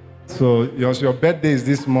 So your birthday is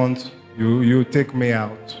this month, you take me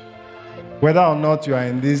out. Whether or not you are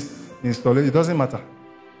in this installation, it doesn't matter.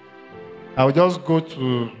 I'll just go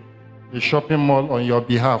to the shopping mall on your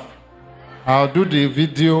behalf. I'll do the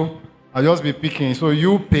video. I'll just be picking. So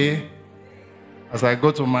you pay as I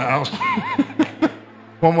go to my house.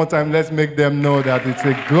 One more time, let's make them know that it's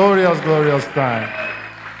a glorious, glorious time.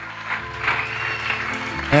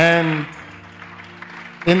 And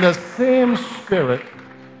in the same spirit,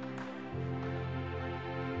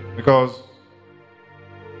 because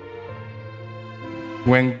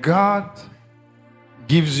when God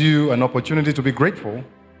gives you an opportunity to be grateful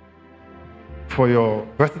for your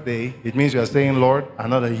birthday, it means you are saying, Lord,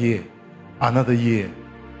 another year, another year.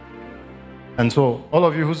 And so, all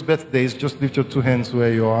of you whose birthdays, just lift your two hands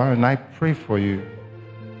where you are, and I pray for you.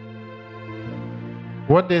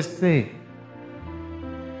 What they say,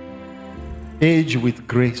 age with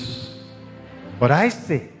grace. But I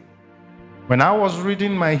say, when I was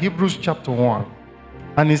reading my Hebrews chapter 1,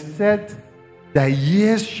 and it said, thy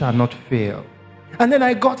years shall not fail. And then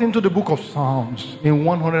I got into the book of Psalms in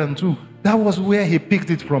 102. That was where he picked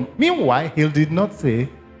it from. Meanwhile, he did not say,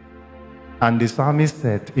 and the psalmist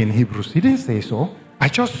said in Hebrews, he didn't say so. I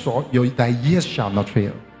just saw, thy years shall not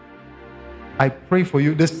fail. I pray for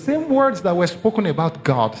you, the same words that were spoken about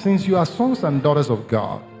God, since you are sons and daughters of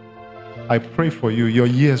God, I pray for you, your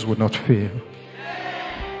years will not fail.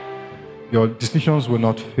 Your decisions will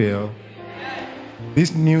not fail.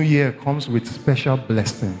 This new year comes with special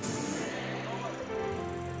blessings.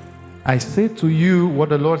 I say to you what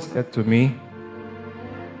the Lord said to me,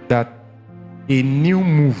 that a new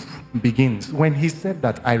move begins. When he said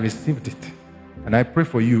that, I received it. And I pray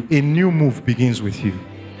for you, a new move begins with you.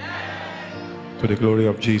 To the glory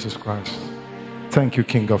of Jesus Christ. Thank you,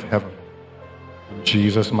 King of Heaven. In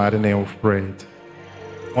Jesus' mighty name we've prayed.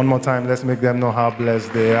 One more time, let's make them know how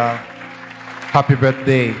blessed they are. Happy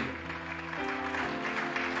birthday.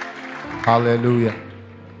 Hallelujah.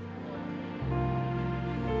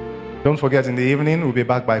 Don't forget, in the evening, we'll be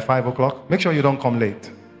back by 5 o'clock. Make sure you don't come late.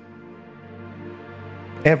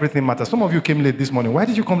 Everything matters. Some of you came late this morning. Why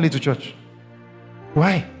did you come late to church?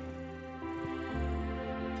 Why?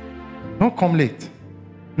 Don't come late.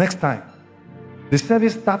 Next time. The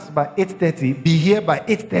service starts by 8:30. Be here by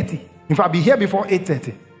 8:30. In fact, be here before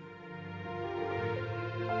 8:30.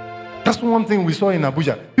 That's one thing we saw in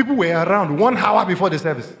Abuja. People were around 1 hour before the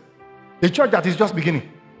service. A church that is just beginning.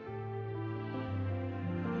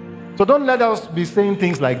 So don't let us be saying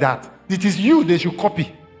things like that. It is you they should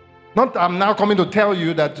copy. Not I'm now coming to tell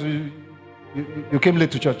you that you came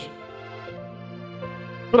late to church.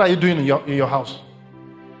 What are you doing in your house?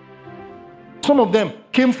 Some of them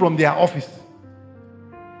came from their office.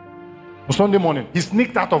 On Sunday morning, he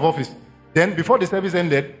sneaked out of office. Then before the service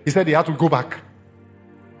ended, he said he had to go back.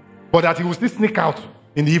 But that he would still sneak out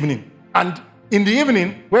in the evening. And in the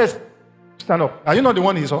evening, where's stand up? Are you not the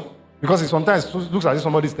one he saw? Because he sometimes looks as if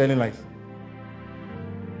somebody's telling lies.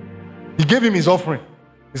 He gave him his offering.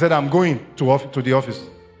 He said, I'm going to the office.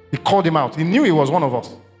 He called him out. He knew he was one of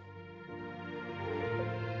us.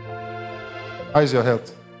 How is your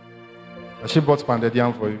health? She bought pounded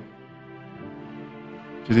yam for you.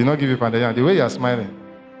 She did not give you pounded yam. The way you are smiling.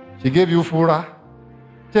 She gave you fura.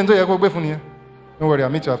 Don't worry, I'll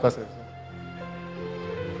meet you after service.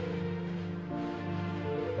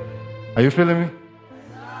 Are you feeling me?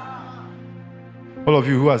 All of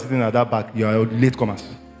you who are sitting at that back, you are latecomers.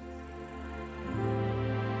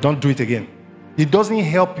 Don't do it again. It doesn't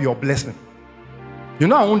help your blessing. You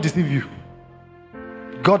know I won't deceive you.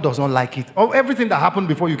 God does not like it. Everything that happened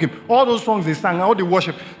before you came, all those songs they sang, all the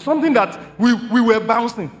worship, something that we were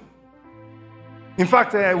bouncing. In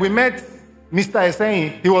fact, we met Mr.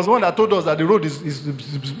 Essaying. He was one that told us that the road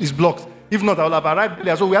is blocked. If not, I will have arrived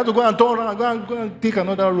there. So we had to go and turn around, go and take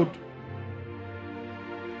another road.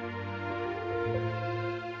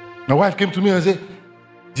 My wife came to me and said,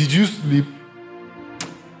 did you sleep?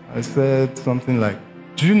 I said something like,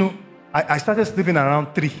 do you know, I started sleeping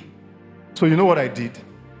around 3. So you know what I did?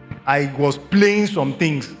 I was playing some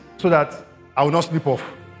things so that I would not sleep off.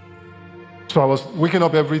 So I was waking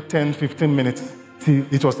up every 10, 15 minutes till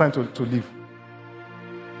it was time to leave.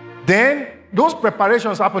 Then those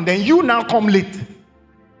preparations happen. Then you now come late.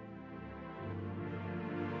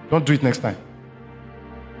 Don't do it next time.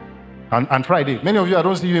 And Friday. Many of you, I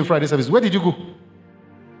don't see you in Friday service. Where did you go?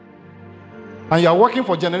 And you are working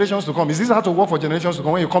for generations to come. Is this how to work for generations to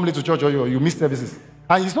come when you come late to church or you miss services?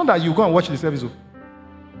 And it's not that you go and watch the service.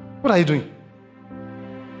 What are you doing?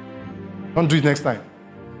 Don't do it next time.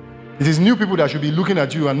 It is new people that should be looking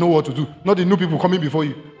at you and know what to do, not the new people coming before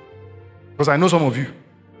you. Because I know some of you.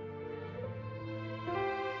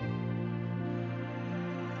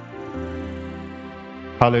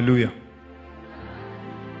 Hallelujah.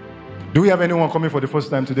 Do we have anyone coming for the first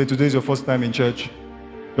time today? Today is your first time in church.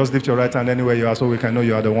 Just lift your right hand anywhere you are so we can know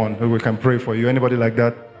you are the one. So we can pray for you. Anybody like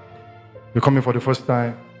that? You're coming for the first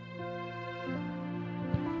time?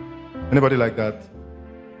 Anybody like that?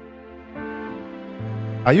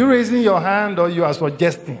 Are you raising your hand or you are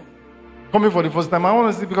suggesting? Coming for the first time. I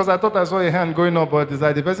want to see because I thought I saw a hand going up, but it's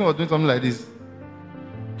like the person was doing something like this.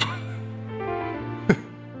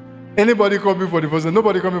 Anybody coming for the first time?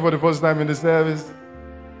 Nobody coming for the first time in the service?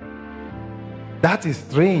 That is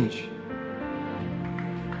strange.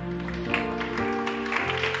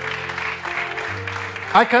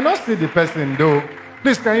 I cannot see the person though.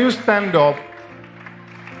 Please, can you stand up?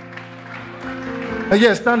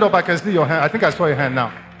 Yes, stand up. I can see your hand. I think I saw your hand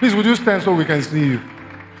now. Please, would you stand so we can see you?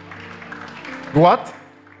 What?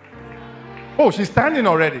 Oh, she's standing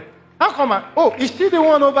already. How come? Oh, is she the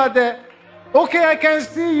one over there? Okay, I can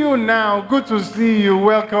see you now. Good to see you.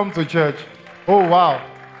 Welcome to church. Oh, wow.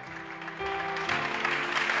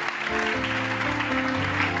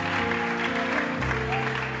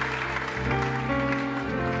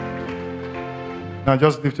 Now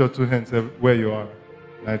just lift your two hands where you are.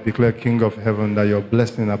 I declare, King of heaven, that your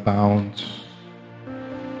blessing abounds.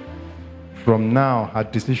 From now, our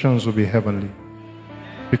decisions will be heavenly.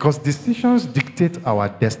 Because decisions dictate our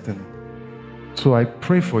destiny. So I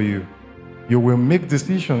pray for you. You will make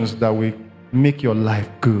decisions that will make your life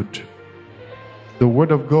good. The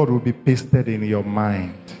word of God will be pasted in your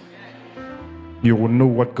mind. You will know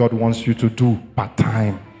what God wants you to do part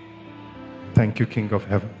time. Thank you, King of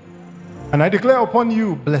heaven. And I declare upon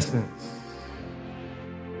you blessings.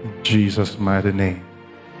 In Jesus' mighty name.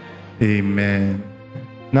 Amen.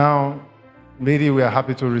 Now, lady, we are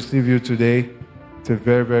happy to receive you today. It's a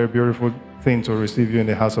very, very beautiful thing to receive you in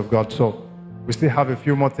the house of God. So, we still have a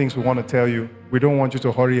few more things we want to tell you. We don't want you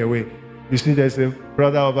to hurry away. You see, there's a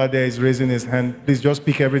brother over there is raising his hand. Please just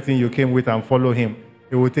pick everything you came with and follow him.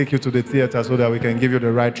 It will take you to the theater so that we can give you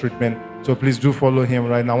the right treatment. So please do follow him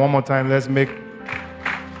right now. One more time, let's make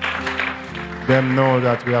them know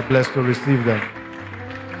that we are blessed to receive them.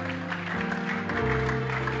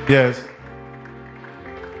 Yes.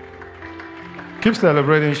 Keep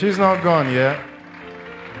celebrating. She's not gone yet.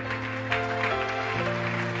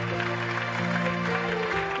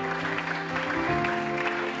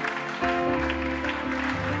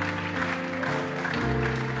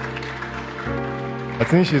 I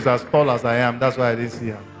think she's as tall as I am. That's why I didn't see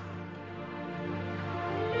her.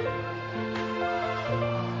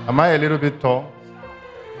 Am I a little bit tall?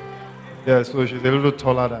 Yeah, so she's a little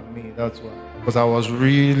taller than me. That's why. Because I was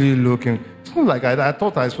really looking. It's not like I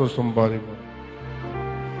thought I saw somebody.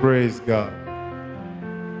 But praise God.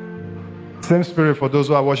 Same spirit for those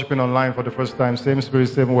who are worshiping online for the first time. Same spirit,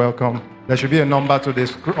 same welcome. There should be a number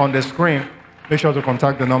on the screen. Make sure to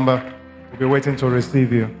contact the number. We'll be waiting to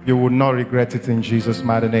receive you. You will not regret it in Jesus'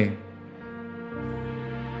 mighty name.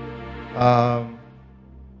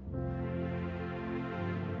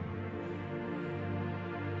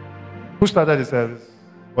 Who started the service?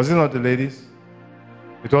 Was it not the ladies?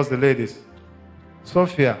 It was the ladies.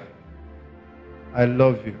 Sophia, I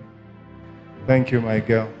love you. Thank you, my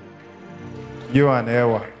girl. You and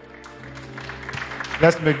Ewa.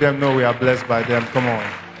 Let's make them know we are blessed by them. Come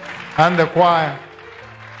on. And the choir.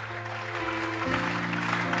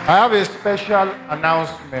 I have a special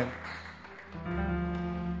announcement.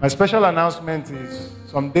 My special announcement is,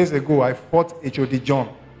 some days ago, I fought HOD John.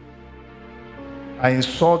 I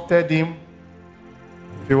insulted him.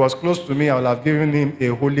 If he was close to me, I would have given him a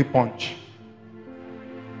holy punch.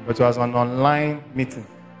 But it was an online meeting.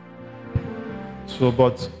 So,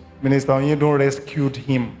 but Minister Onyedon rescued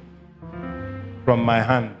him from my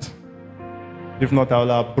hand. If not, I would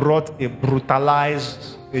have brought a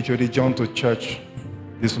brutalized HOD John to church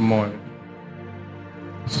this morning.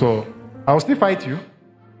 So, I will still fight you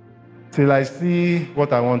till I see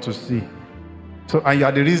what I want to see. So, and you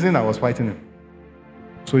are the reason I was fighting him.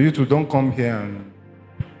 So you two don't come here and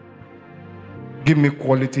give me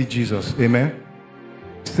quality Jesus. Amen?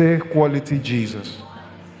 Say quality Jesus.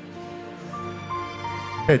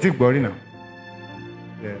 Hey, it's boring now.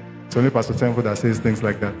 Yeah. It's only Pastor Temple that says things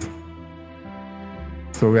like that.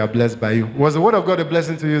 So we are blessed by you. Was the word of God a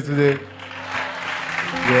blessing to you today?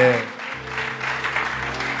 Yeah.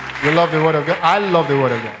 You love the word of God? I love the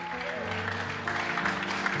word of God.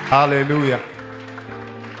 Hallelujah.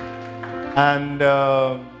 And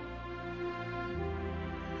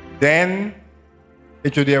then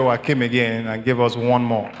Echudewa came again and gave us one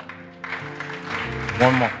more.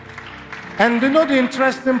 One more. And you know the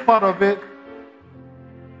interesting part of it?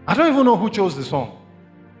 I don't even know who chose the song.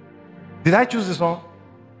 Did I choose the song?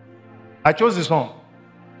 I chose the song.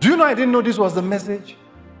 Do you know I didn't know this was the message?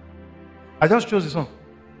 I just chose the song.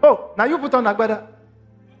 Oh, now you put on Agbada.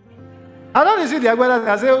 I don't see the Agbada.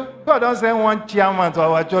 I say, God don't send one chairman to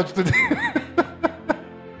our church today.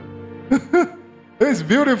 It's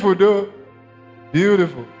beautiful though.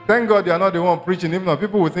 Beautiful. Thank God you are not the one preaching. Even though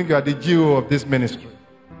people will think you are the GO of this ministry.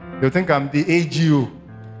 They'll think I'm the AGO.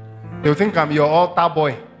 They'll think I'm your altar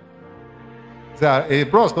boy. A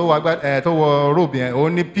bros to Agbada to Ruby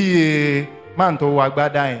only PA man to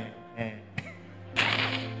Agbada.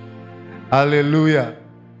 Hallelujah.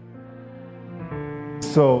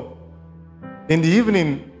 So, in the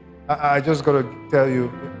evening, I just got to tell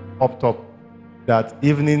you up top that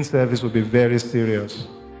evening service will be very serious.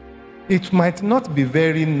 It might not be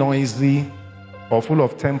very noisy or full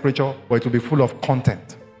of temperature, but it will be full of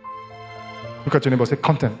content. Look at your neighbor, say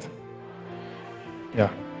content.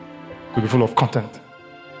 Yeah, it will be full of content.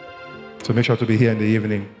 So make sure to be here in the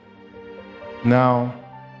evening. Now,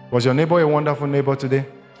 was your neighbor a wonderful neighbor today?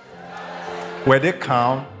 Were they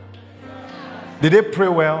calm? Did they pray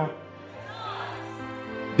well?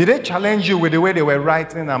 Did they challenge you with the way they were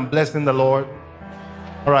writing and blessing the Lord?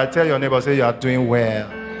 All right, tell your neighbor, say you are doing well.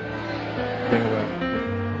 Doing well.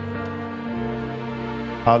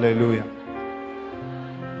 Hallelujah.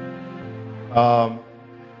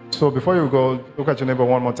 So before you go, look at your neighbor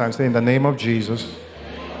one more time. Say, in the name of Jesus,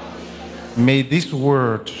 may this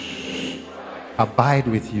word abide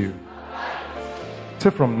with you. Say,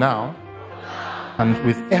 from now and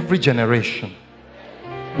with every generation.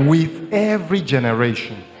 With every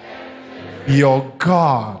generation, your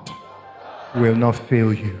God will not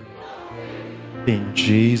fail you. In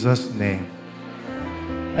Jesus' name.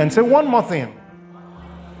 And say one more thing.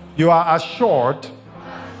 You are assured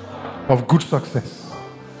of good success.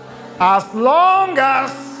 As long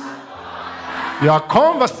as you are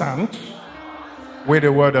conversant with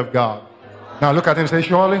the word of God. Now look at him, say,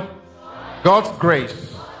 surely God's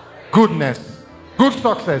grace, goodness, good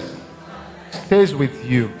success stays with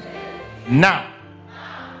you now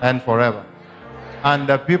and forever. And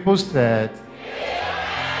the people said,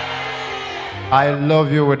 I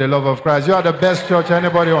love you with the love of Christ. You are the best church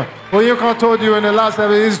anybody wants. Well, you can't told you in the last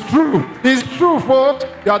service, it's true. It's true, folks.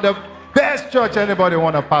 You are the best church anybody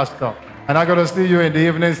want to pastor. And I'm going to see you in the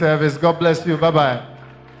evening service. God bless you. Bye-bye.